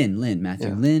 Matthew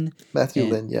Yeah. Lin, Matthew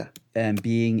and Lin. Yeah.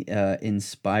 being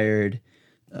inspired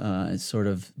sort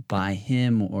of by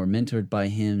him or mentored by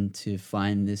him to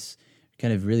find this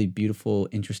kind of really beautiful,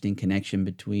 interesting connection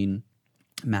between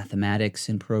mathematics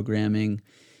and programming,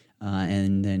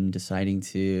 and then deciding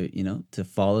to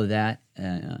follow that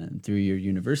through your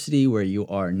university where you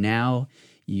are now.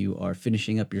 You are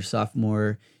finishing up your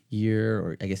sophomore year,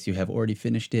 or I guess you have already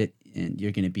finished it, and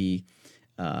you're going to be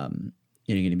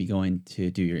going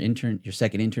to do your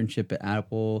second internship at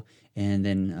Apple, and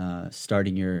then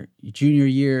starting your junior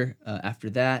year after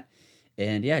that.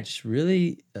 And yeah, just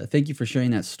really thank you for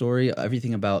sharing that story.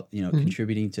 Everything about Mm-hmm.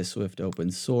 contributing to Swift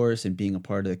open source and being a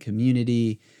part of the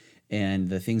community, and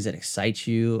the things that excite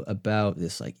you about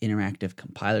this like interactive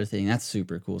compiler thing. That's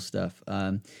super cool stuff. Yeah,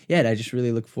 and I just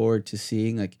really look forward to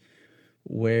seeing like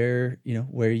where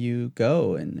you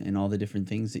go and all the different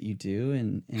things that you do,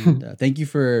 and thank you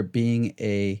for being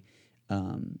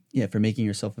for making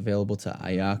yourself available to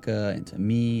Ayaka and to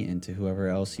me and to whoever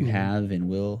else you Mm-hmm. have and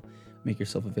will make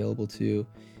yourself available to.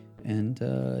 And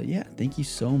yeah, thank you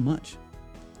so much.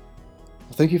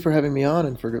 Thank you for having me on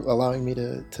and for allowing me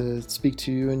to speak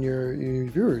to you and your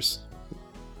viewers.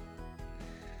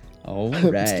 All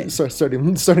right.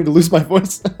 Starting to lose my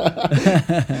voice. Right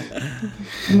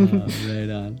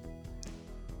on.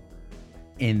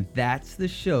 And that's the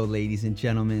show, ladies and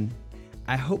gentlemen.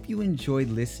 I hope you enjoyed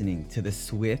listening to the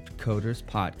Swift Coders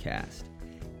podcast.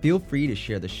 Feel free to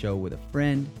share the show with a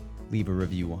friend, leave a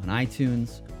review on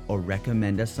iTunes, or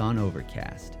recommend us on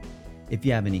Overcast. If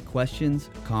you have any questions,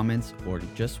 comments, or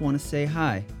just want to say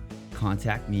hi,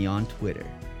 contact me on Twitter.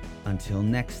 Until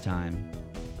next time,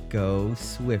 go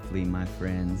swiftly, my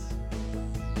friends.